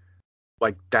like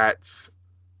that's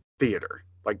theater.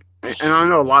 Like, I and I hate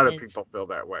know a lot of Les. people feel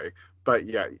that way, but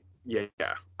yeah.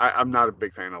 I'm not a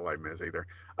big fan of Les Mis either.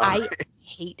 I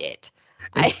hate it.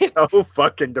 It's I so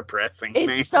fucking depressing, man.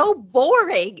 It's so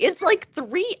boring. It's like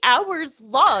 3 hours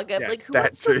long. I'm like, Yes, who that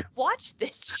wants too. to watch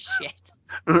this shit?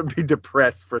 I'm gonna be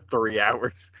depressed for 3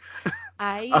 hours.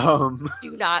 I Um,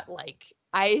 do not like.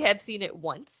 I have seen it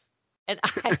once, and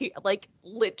I like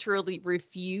literally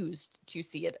refused to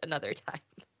see it another time.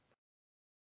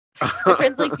 My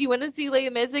friend's like, "Do you want to see Les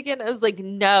Mis again?" I was like,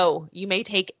 "No, you may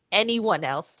take anyone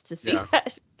else to see Yeah.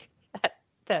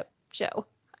 that show.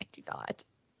 I do not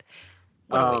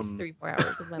want to waste um, 3 more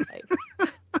hours of my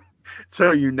life."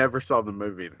 so you never saw the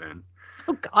movie then?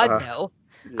 Oh God, Uh, no.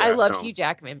 I yeah, love don't. Hugh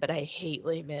Jackman, but I hate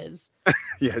Les Mis.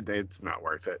 Yeah, it's not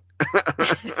worth it.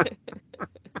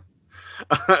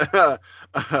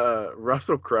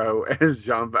 Russell Crowe as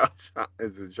Jean Valjean.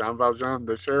 Is it Jean Valjean,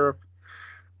 the sheriff,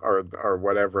 or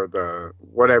whatever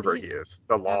he He's is,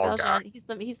 the Jean law guy? Valjean.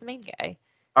 He's the main guy.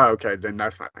 Oh, okay, then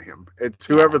that's not him. It's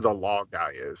whoever Yeah. the law guy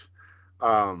is.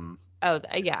 Um, Oh,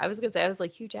 yeah. I was gonna say I was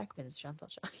like Hugh Jackman's Jean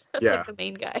Valjean. That's yeah. like the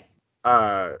main guy.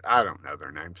 I don't know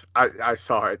their names. I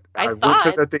saw it. I I went to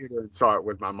thought the theater and saw it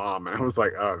with my mom, and I was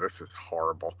like, oh, this is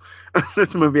horrible.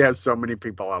 This movie has so many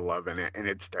people I love in it, and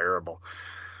it's terrible.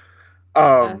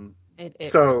 uh, Um, it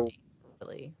so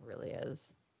really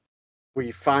is. we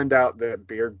find out that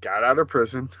Beard got out of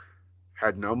prison,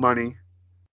 had no money,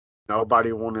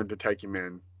 nobody wanted to take him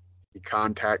in. He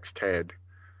contacts Ted.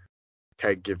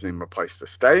 Ted gives him a place to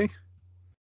stay,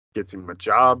 gets him a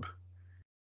job.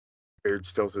 Beard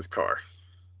steals his car.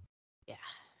 Yeah.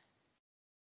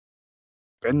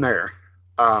 Been there.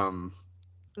 Um,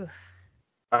 Oof.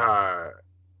 uh,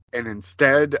 and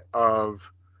instead of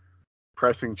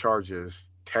pressing charges,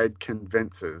 Ted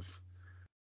convinces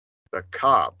the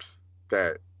cops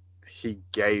that he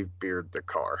gave Beard the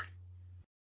car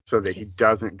so that he Just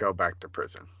doesn't go back to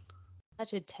prison.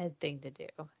 such a Ted thing to do.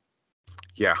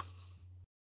 Yeah.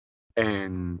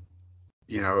 And,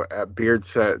 Beard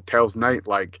tells Nate,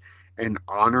 like, in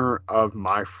honor of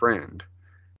my friend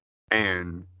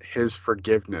and his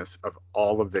forgiveness of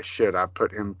all of the shit I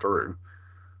put him through,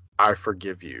 I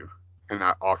forgive you and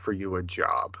I offer you a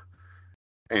job.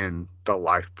 And the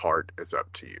life part is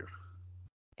up to you.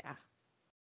 Yeah.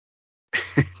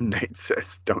 Nate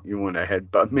says, don't you want to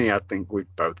headbutt me? I think we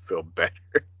both feel better.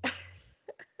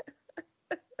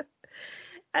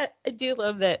 I do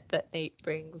love that Nate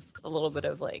brings a little bit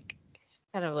of like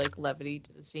kind of like levity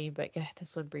to the scene, but God,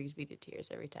 this one brings me to tears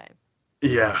every time.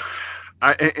 Yeah.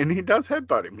 And he does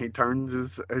headbutt him. He turns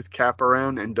his cap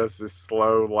around and does this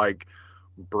slow, like,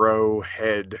 bro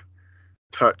head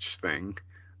touch thing.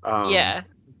 Yeah.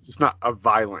 It's just not a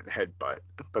violent headbutt,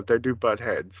 but they do butt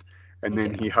heads. And They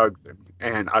then do. he hugs him.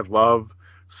 And I love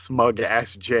smug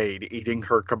ass Jade eating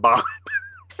her kebab.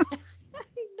 I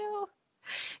know.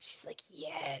 She's like,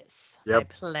 yes, my Yep.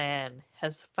 plan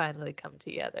has finally come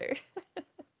together.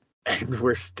 And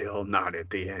we're still not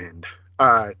at the end.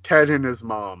 Ted and his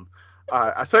mom.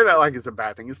 I say that like it's a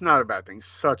bad thing. It's not a bad thing.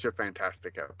 Such a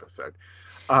fantastic episode.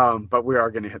 But we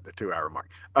are going to hit the 2 hour mark.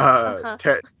 Uh-huh.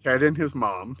 Ted and his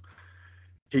mom.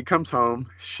 He comes home.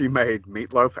 She made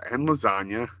meatloaf and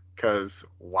lasagna because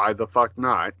why the fuck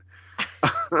not?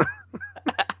 I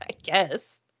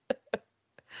guess.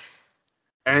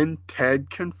 And Ted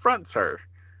confronts her.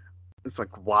 It's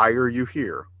like, why are you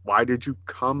here? Why did you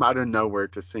come out of nowhere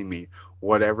to see me?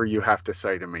 Whatever you have to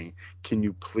say to me, can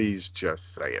you please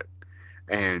just say it?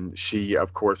 And she,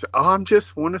 of course, I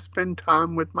just want to spend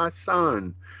time with my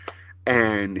son.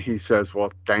 And he says,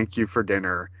 well, thank you for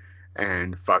dinner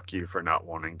and fuck you for not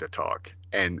wanting to talk.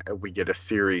 And we get a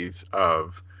series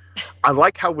of, I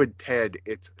like how with Ted,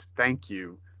 it's thank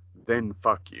you, then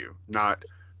fuck you, not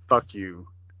fuck you,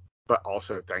 but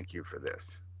also thank you for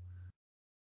this.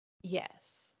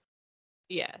 Yes.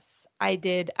 Yes. I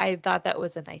did. I thought that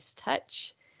was a nice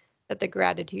touch that the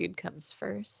gratitude comes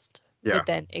first, Yeah. but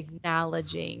then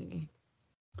acknowledging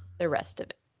the rest of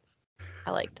it.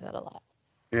 I liked that a lot.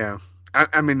 Yeah.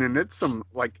 I mean, and it's some,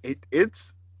 like,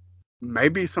 it's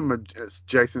maybe some of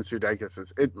Jason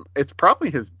Sudeikis' it's probably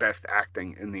his best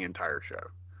acting in the entire show.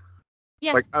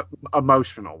 Yeah. like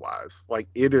emotional wise. Like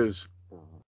it is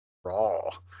raw,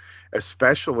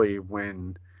 especially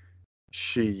when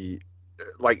she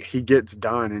like he gets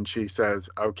done and she says,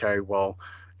 "Okay, well,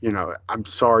 I'm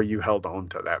sorry you held on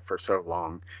to that for so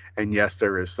long. And yes,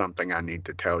 there is something I need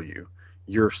to tell you.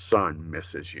 Your son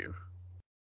misses you."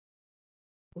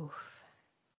 Oof.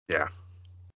 Yeah.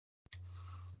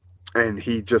 And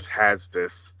he just has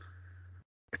this,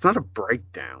 it's not a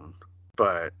breakdown,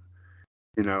 but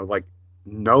like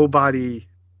nobody,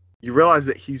 you realize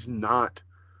that he's not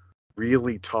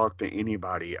really talked to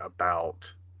anybody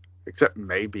about, except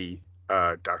maybe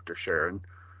Dr. Sharon,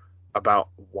 about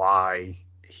why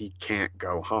he can't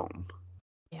go home.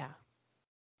 Yeah.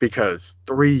 Because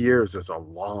 3 years is a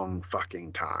long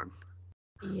fucking time.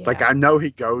 Like, Yeah. I know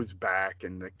he goes back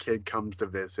and the kid comes to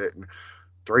visit, and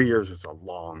 3 years is a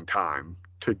long time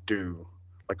to do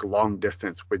like long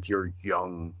distance with your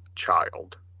young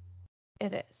child.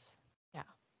 It is. Yeah.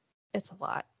 It's a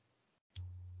lot.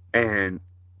 And,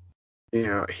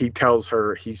 he tells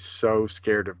her he's so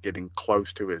scared of getting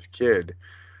close to his kid.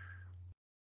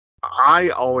 I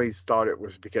always thought it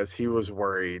was because he was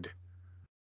worried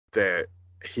that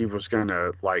he was going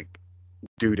to like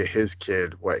do to his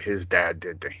kid what his dad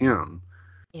did to him,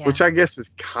 Yeah. which I guess is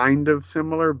kind of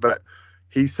similar, but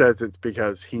he says it's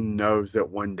because he knows that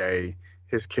one day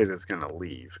his kid is going to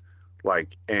leave.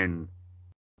 Like, and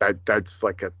that's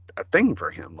like a thing for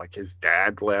him. Like his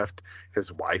dad left,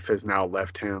 his wife has now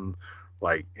left him.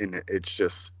 Like, and it's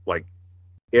just like,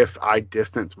 if I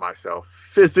distance myself,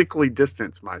 physically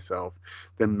distance myself,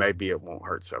 then maybe it won't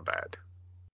hurt so bad.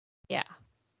 Yeah.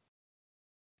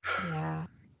 Yeah.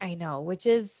 I know,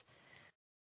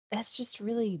 that's just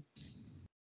really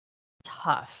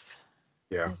tough.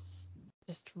 Yeah. That's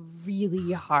just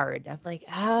really hard. I'm like,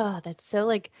 that's so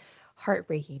like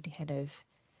heartbreaking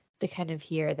to kind of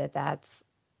hear that that's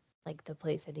like the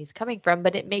place that he's coming from,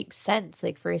 but it makes sense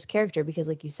like for his character because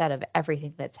like you said of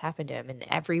everything that's happened to him and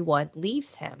everyone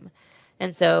leaves him.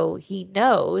 And so he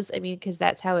knows, I mean, because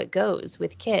that's how it goes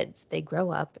with kids. They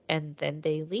grow up and then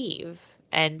they leave.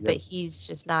 And but Yep. he's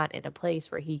just not in a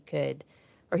place where he could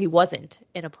or he wasn't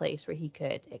in a place where he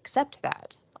could accept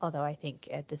that. Although I think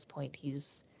at this point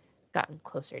he's gotten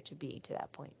closer to being to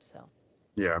that point. So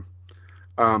Yeah.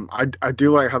 I do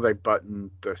like how they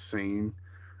button the scene.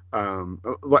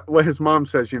 Like what his mom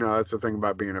says, that's the thing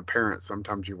about being a parent.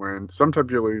 Sometimes you win,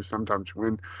 sometimes you lose, sometimes you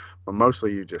win, but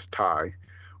mostly you just tie,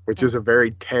 which yeah, is a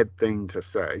very Ted thing to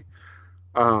say.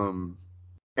 Um,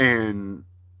 and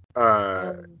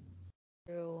uh, so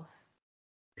true.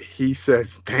 he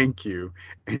says thank you,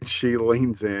 and she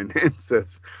leans in and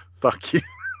says fuck you,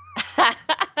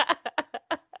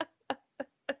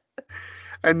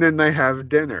 and then they have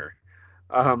dinner.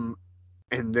 Um,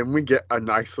 and then we get a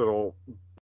nice little,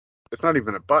 it's not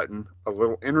even a button, a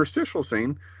little interstitial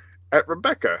scene at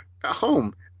Rebecca at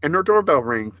home, and her doorbell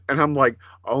rings, and I'm like,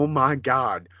 oh my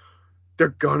god, they're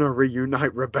gonna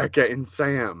reunite Rebecca and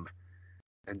Sam,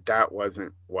 and that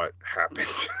wasn't what happened.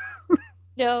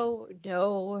 No,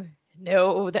 no,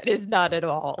 no, that is not at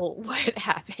all what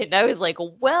happened. I was like,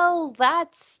 well,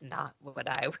 that's not what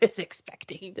I was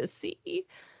expecting to see.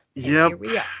 And Yep, here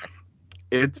we are.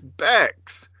 it's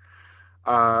Bex,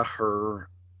 her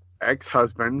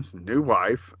ex-husband's new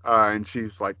wife, and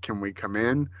she's like, "Can we come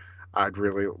in? I'd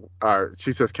really."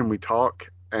 She says, "Can we talk?"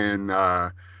 And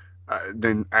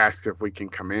then asks if we can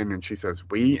come in, and she says,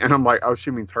 "We," and I'm like, "Oh,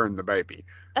 she means her and the baby."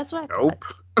 That's what I thought.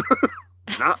 Nope,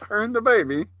 not her and the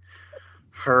baby.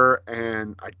 Her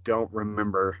and I don't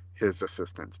remember his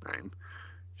assistant's name.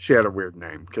 She had a weird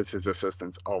name because his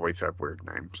assistants always have weird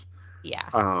names. Yeah.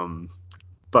 Um,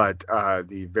 but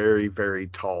the very, very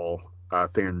tall,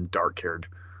 thin, dark haired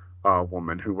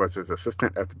woman who was his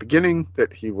assistant at the beginning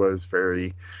that he was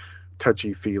very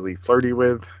touchy feely, flirty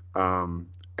with. And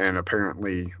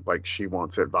apparently, like, she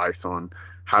wants advice on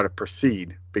how to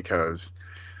proceed because,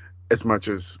 as much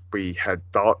as we had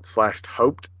thought slash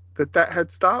hoped that that had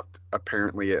stopped,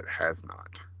 apparently it has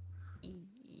not.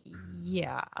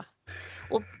 Yeah.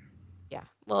 Well, yeah.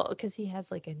 Well, because he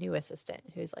has like a new assistant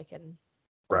who's like an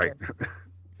Right. older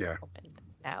Yeah. woman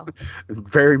now. It's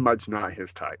very much not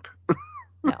his type.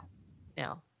 No,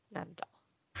 no, not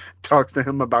Talks to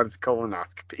him about his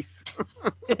colonoscopies.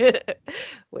 at all.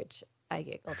 Which I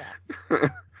giggled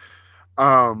at.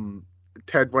 um,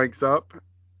 Ted wakes up.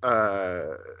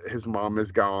 His mom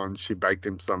is gone. She baked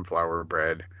him sunflower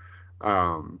bread.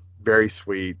 Very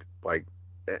sweet. Like,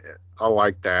 I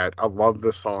like that. I love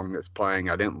the song that's playing.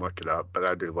 I didn't look it up, but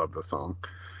I do love the song.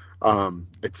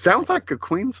 It sounds like a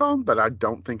Queen song, but I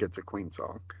don't think it's a Queen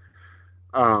song.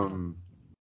 Oh, Um,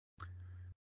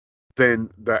 Then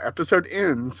the episode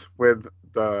ends with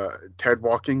the Ted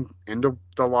walking into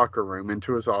the locker room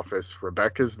into his office.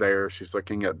 Rebecca's there. She's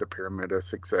looking at the Pyramid of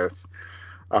Success.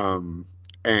 Um,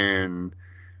 and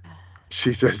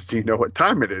she says, "Do you know what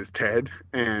time it is, Ted?"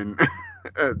 And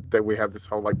that we have this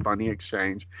whole like funny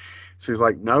exchange. She's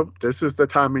like, "Nope, this is the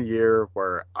time of year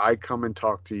where I come and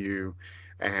talk to you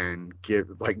and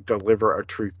deliver a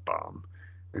truth bomb."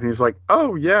 And he's like,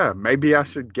 "Oh yeah, maybe I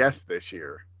should guess this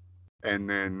year." And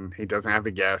then he doesn't have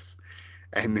a guess.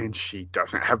 And then she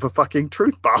doesn't have a fucking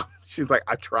truth bomb. She's like,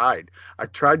 "I tried. I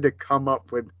tried to come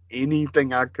up with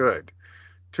anything I could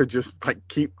to just like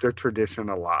keep the tradition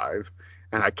alive,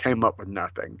 and I came up with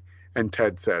nothing." And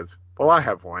Ted says, "Well, I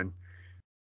have one."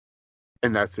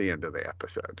 And that's the end of the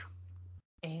episode.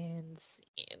 And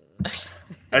scene.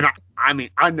 And I mean,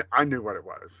 I knew what it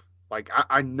was. Like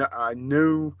I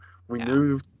knew we Yeah.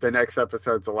 knew the next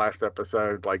episode's the last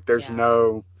episode. Like there's Yeah.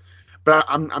 no, but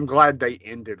I'm glad they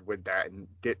ended with that and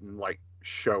didn't like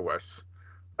show us,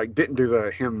 like didn't do the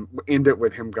him end it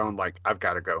with him going like I've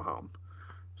got to go home.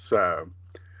 So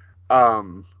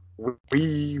um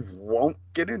we won't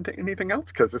get into anything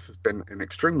else because this has been an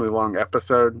extremely long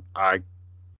episode. I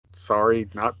sorry,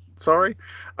 not sorry.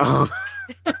 Um,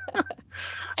 I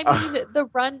uh, mean, the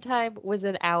runtime was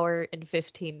an hour and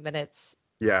 15 minutes.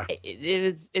 yeah.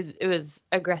 It was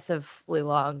aggressively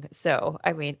long, so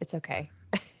I mean, it's okay.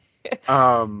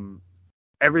 Um,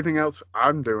 Everything else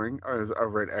I'm doing is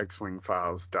over at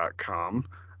xwingfiles.com.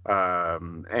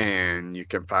 And you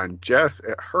can find Jess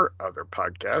at her other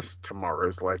podcast,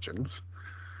 Tomorrow's Legends.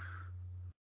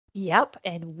 Yep,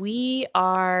 and we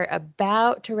are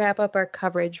about to wrap up our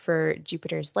coverage for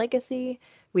Jupiter's Legacy.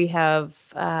 We have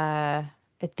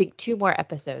I think 2 more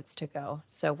episodes to go.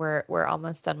 So we're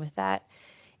almost done with that.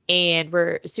 And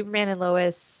we're Superman and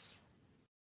Lois.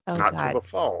 Oh Not till God, the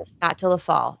fall. not till the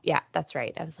fall. Yeah, that's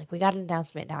right. I was like, we got an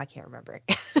announcement. Now I can't remember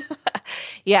it.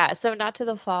 Yeah, so not to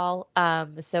the fall.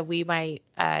 So we might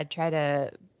try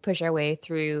to push our way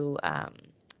through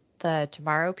the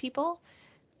Tomorrow People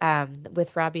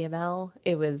with Robbie Amell.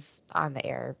 It was on the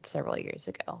air several years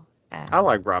ago. I Um,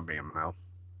 like Robbie and Mel.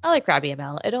 I like Robbie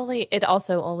Amell. It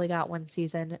also only got 1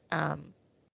 season,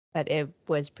 but it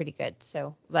was pretty good.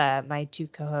 So my 2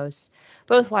 co-hosts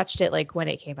both watched it like when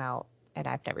it came out, and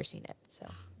I've never seen it. So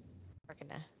we're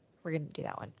gonna we're gonna do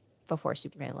that one before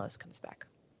Superman and Lois comes back.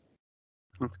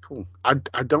 That's cool. I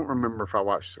don't remember if I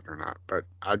watched it or not, but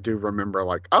I do remember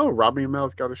like, oh, Robbie and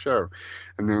Mel's got a show.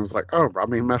 And then it was like, oh,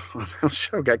 Robbie and Mel's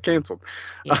show got canceled.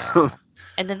 Yeah.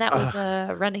 And then that was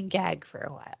a running gag for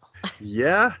a while.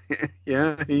 Yeah,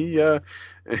 yeah,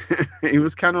 he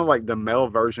was kind of like the male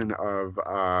version of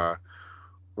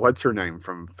what's her name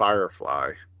from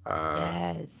Firefly, uh,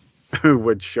 Yes. who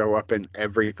would show up in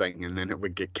everything and then it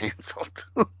would get canceled.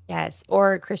 Yes.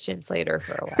 Or Christian Slater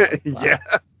for a while as well.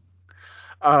 Yeah.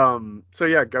 So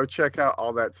yeah, go check out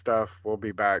all that stuff. We'll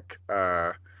be back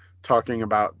talking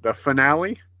about the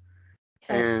finale,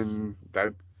 Yes. and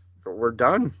we're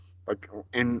done. Like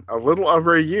in a little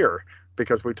over a year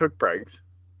because we took breaks.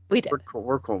 We did.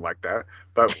 We're cool like that.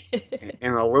 But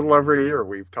in a little over a year,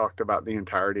 we've talked about the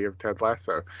entirety of Ted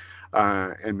Lasso,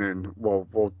 and then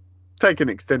we'll take an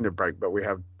extended break, but we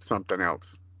have something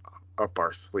else up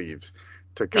our sleeves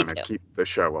to We kind of do. keep the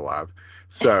show alive.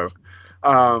 So,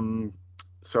 um,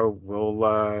 so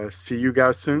we'll see you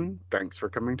guys soon. Thanks for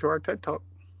coming to our TED Talk.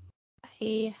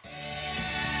 Bye.